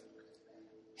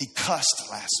cussed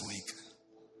last week.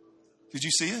 Did you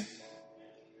see it?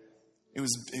 It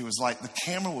was like the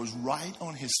camera was right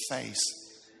on his face.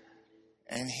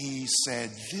 And he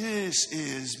said, this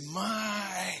is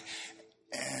my,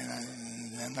 and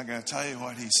I'm not going to tell you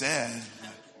what he said,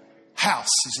 house.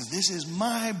 He said, this is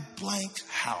my blank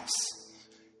house.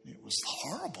 It was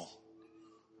horrible.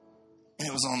 And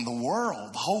it was on the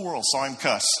world. The whole world saw him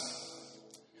cuss.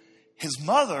 His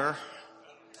mother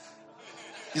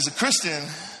is a Christian,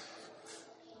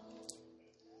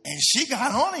 and she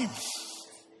got on him.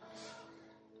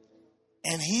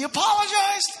 And he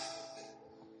apologized.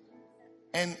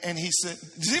 And he said,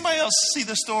 does anybody else see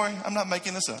this story? I'm not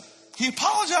making this up. He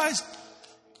apologized.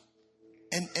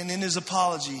 And in his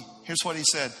apology, here's what he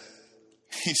said.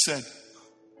 He said,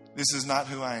 this is not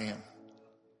who I am.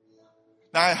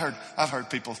 Now I've heard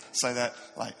people say that,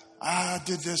 like, I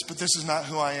did this, but this is not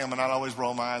who I am. And I'd always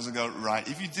roll my eyes and go, right,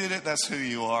 if you did it, that's who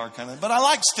you are, kind of. But I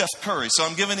like Steph Curry, so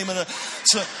I'm giving him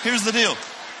so here's the deal.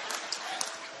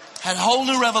 Had a whole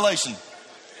new revelation.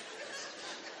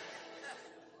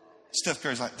 Steph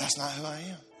Curry's like, that's not who I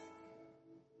am.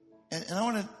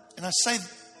 And I say,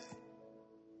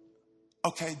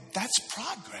 okay, that's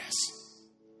progress.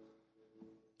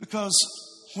 Because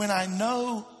when I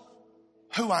know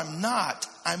who I'm not,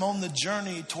 I'm on the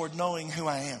journey toward knowing who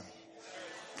I am.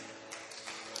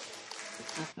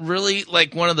 Really,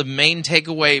 like, one of the main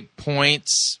takeaway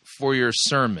points for your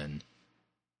sermon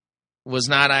was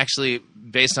not actually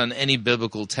based on any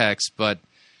biblical text, but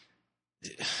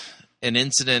an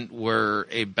incident where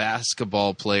a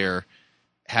basketball player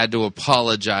had to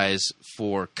apologize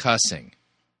for cussing.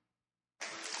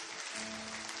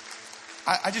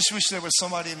 I just wish there was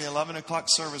somebody in the 11 o'clock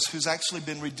service who's actually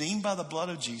been redeemed by the blood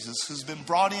of Jesus, who's been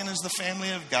brought in as the family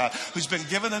of God, who's been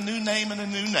given a new name and a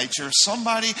new nature,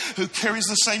 somebody who carries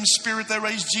the same spirit that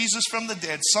raised Jesus from the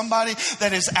dead, somebody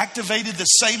that has activated the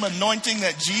same anointing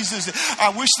that Jesus did. I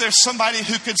wish there's somebody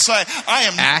who could say, I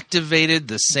am activated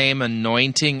the same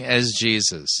anointing as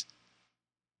Jesus.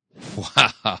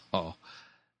 Wow.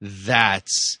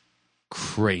 That's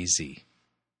crazy.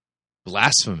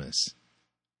 Blasphemous.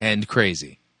 And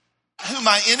crazy. Who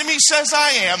my enemy says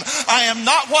I am. I am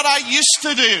not what I used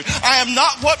to do. I am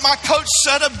not what my coach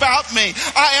said about me.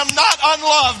 I am not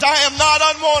unloved. I am not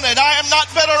unwanted. I am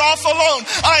not better off alone.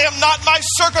 I am not my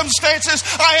circumstances.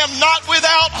 I am not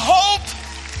without hope.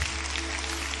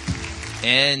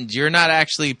 And you're not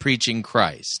actually preaching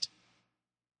Christ.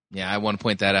 Yeah, I want to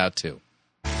point that out too.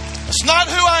 It's not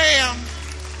who I am.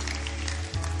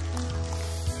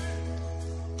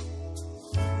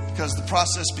 Because the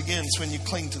process begins when you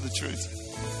cling to the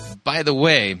truth. By the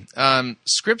way,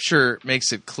 Scripture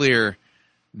makes it clear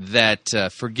that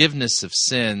forgiveness of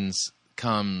sins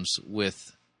comes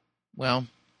with, well,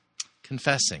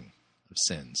 confessing of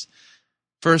sins.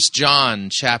 1 John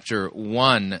chapter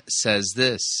 1 says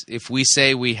this, if we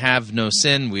say we have no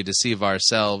sin, we deceive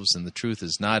ourselves and the truth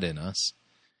is not in us.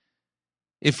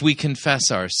 If we confess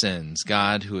our sins,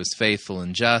 God, who is faithful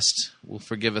and just, will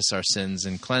forgive us our sins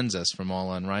and cleanse us from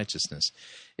all unrighteousness.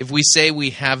 If we say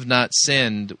we have not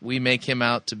sinned, we make him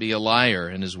out to be a liar,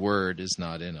 and his word is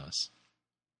not in us.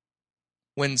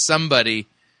 When somebody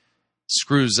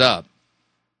screws up,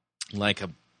 like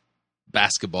a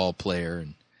basketball player,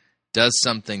 and does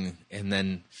something and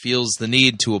then feels the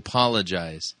need to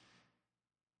apologize,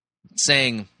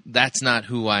 saying, that's not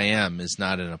who I am, is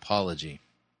not an apology.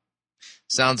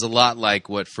 Sounds a lot like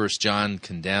what 1 John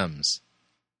condemns.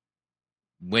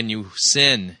 When you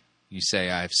sin, you say,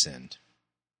 I've sinned.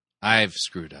 I've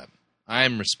screwed up.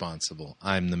 I'm responsible.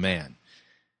 I'm the man.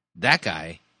 That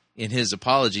guy, in his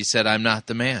apology, said, I'm not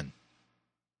the man.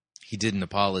 He didn't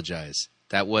apologize.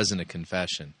 That wasn't a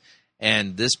confession.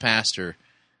 And this pastor,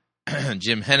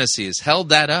 Jim Hennessy, has held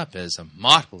that up as a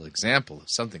model example of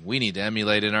something we need to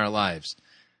emulate in our lives.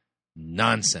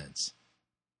 Nonsense.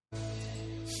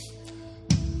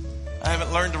 I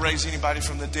haven't learned to raise anybody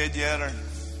from the dead yet or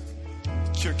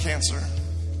cure cancer.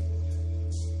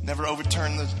 Never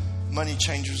overturn the money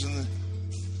changers in the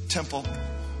temple.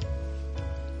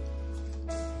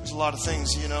 There's a lot of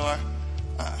things, you know.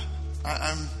 I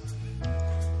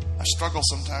struggle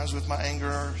sometimes with my anger,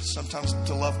 or sometimes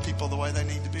to love people the way they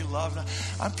need to be loved.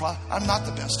 I'm not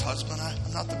the best husband.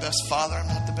 I'm not the best father. I'm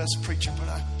not the best preacher. But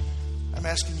I'm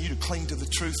asking you to cling to the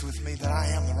truth with me that I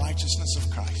am the righteousness of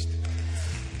Christ.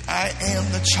 I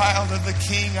am the child of the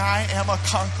King. I am a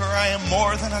conqueror. I am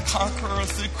more than a conqueror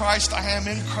through Christ. I am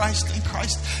in Christ, and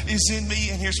Christ is in me.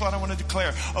 And here's what I want to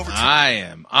declare. I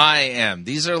am.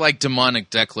 These are like demonic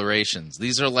declarations.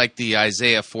 These are like the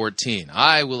Isaiah 14.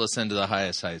 I will ascend to the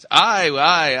highest heights. Yeah.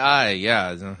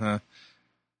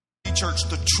 Church,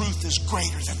 the truth is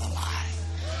greater than the lie.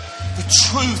 The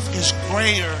truth is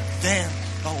greater than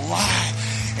the lie.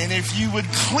 And if you would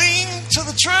cling to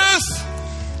the truth,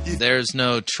 there's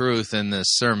no truth in this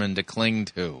sermon to cling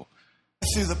to.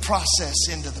 Through the process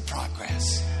into the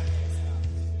progress.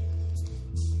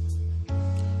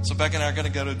 So Becky and I are going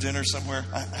to go to dinner somewhere.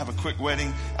 I have a quick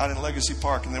wedding out in Legacy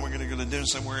Park, and then we're going to go to dinner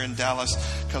somewhere in Dallas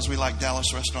because we like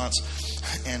Dallas restaurants.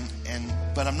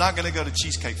 But I'm not going to go to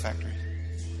Cheesecake Factory.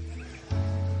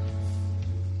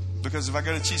 Because if I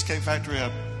go to Cheesecake Factory,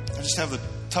 I just have the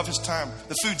toughest time.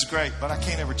 The food's great, but I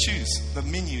can't ever choose. The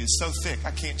menu is so thick,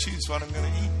 I can't choose what I'm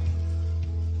going to eat.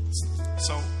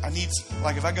 So I need,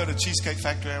 like, if I go to Cheesecake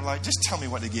Factory, I'm like, just tell me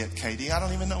what to get, Katie. I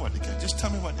don't even know what to get. Just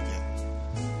tell me what to get.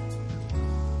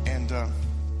 And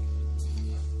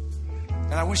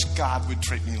I wish God would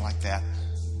treat me like that.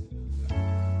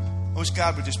 I wish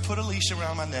God would just put a leash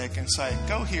around my neck and say,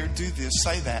 go here, do this,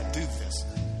 say that, do this.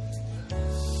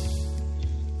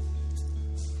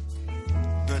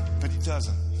 But he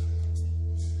doesn't.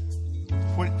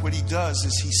 What he does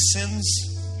is he sends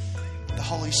the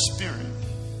Holy Spirit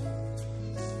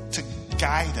to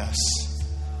guide us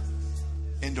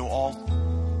into all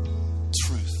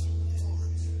truth.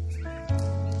 He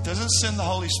doesn't send the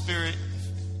Holy Spirit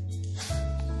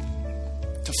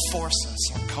to force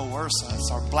us or coerce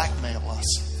us or blackmail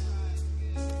us.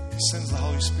 He sends the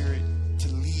Holy Spirit to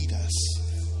lead us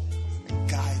and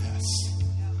guide us.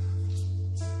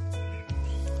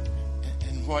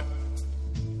 And what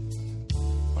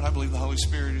I believe the Holy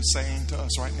Spirit is saying to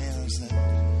us right now is that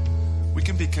we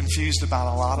can be confused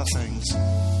about a lot of things.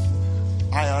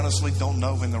 I honestly don't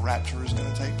know when the rapture is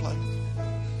going to take place.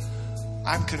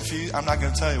 I'm confused. I'm not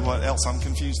going to tell you what else I'm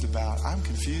confused about. I'm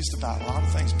confused about a lot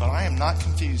of things, but I am not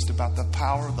confused about the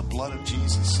power of the blood of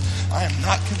Jesus. I am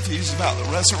not confused about the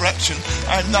resurrection.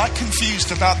 I am not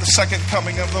confused about the second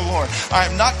coming of the Lord. I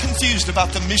am not confused about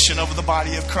the mission of the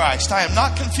body of Christ. I am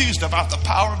not confused about the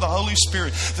power of the Holy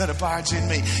Spirit that abides in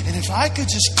me. And if I could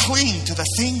just cling to the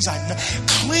things I know,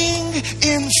 cling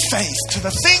in faith to the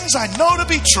things I know to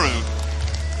be true,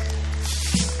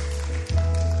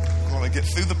 get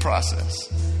through the process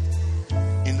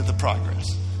into the progress,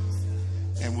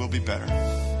 and we'll be better.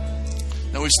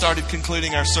 Now, we started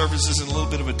concluding our services in a little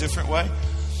bit of a different way.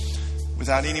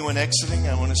 Without anyone exiting,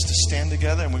 I want us to stand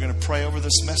together, and we're going to pray over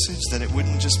this message, that it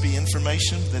wouldn't just be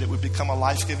information, that it would become a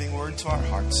life-giving word to our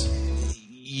hearts.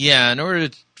 Yeah, in order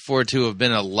for it to have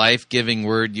been a life-giving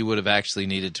word, you would have actually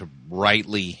needed to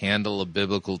rightly handle a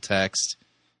biblical text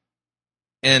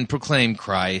and proclaim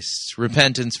Christ,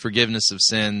 repentance, forgiveness of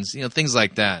sins, things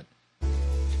like that.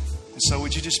 And so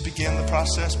would you just begin the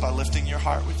process by lifting your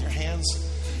heart with your hands?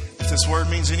 If this word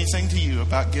means anything to you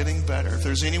about getting better, if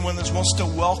there's anyone that wants to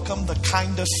welcome the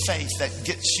kind of faith that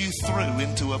gets you through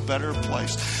into a better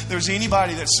place, if there's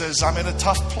anybody that says, I'm in a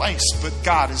tough place, but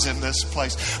God is in this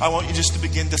place, I want you just to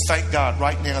begin to thank God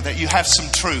right now that you have some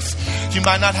truth. You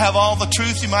might not have all the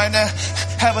truth. You might not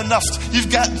have enough. You've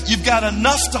got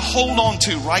enough to hold on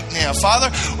to right now.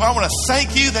 Father, I want to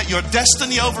thank you that your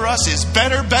destiny over us is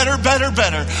better, better, better,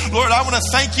 better. Lord, I want to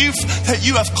thank you that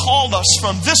you have called us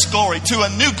from this glory to a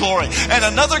new glory. And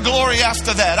another glory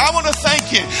after that. I want to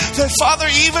thank you that, Father,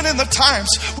 even in the times...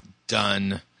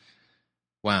 Done.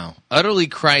 Wow. Utterly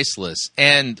Christless.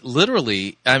 And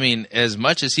literally, as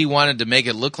much as he wanted to make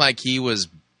it look like he was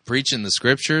preaching the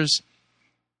scriptures,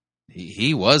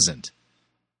 he wasn't.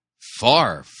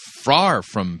 Far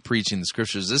from preaching the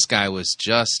scriptures. This guy was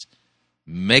just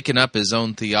making up his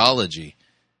own theology,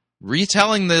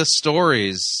 retelling the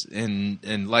stories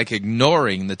and like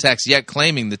ignoring the text, yet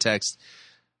claiming the text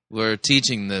were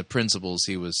teaching the principles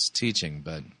he was teaching,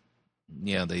 but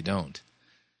yeah, they don't.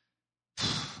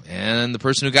 And the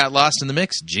person who got lost in the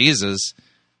mix, Jesus,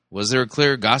 was there a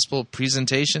clear gospel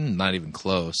presentation? Not even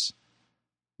close.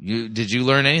 Did you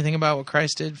learn anything about what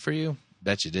Christ did for you?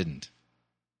 Bet you didn't.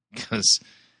 Because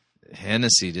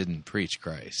Hennessy didn't preach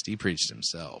Christ. He preached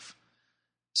himself.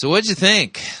 So what'd you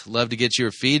think? Love to get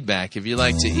your feedback. If you'd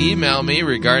like to email me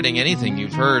regarding anything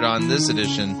you've heard on this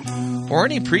edition or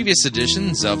any previous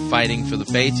editions of Fighting for the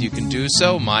Faith, you can do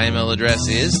so. My email address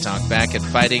is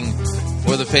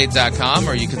talkback@fightingforthefaith.com,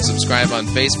 or you can subscribe on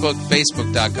Facebook,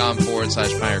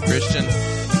 facebook.com/Pirate Christian.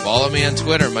 Follow me on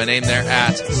Twitter, my name there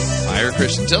 @Pirate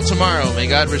Christian. Till tomorrow, may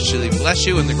God richly bless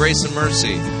you in the grace and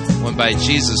mercy won by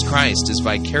Jesus Christ, his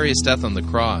vicarious death on the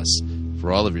cross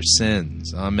for all of your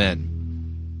sins. Amen.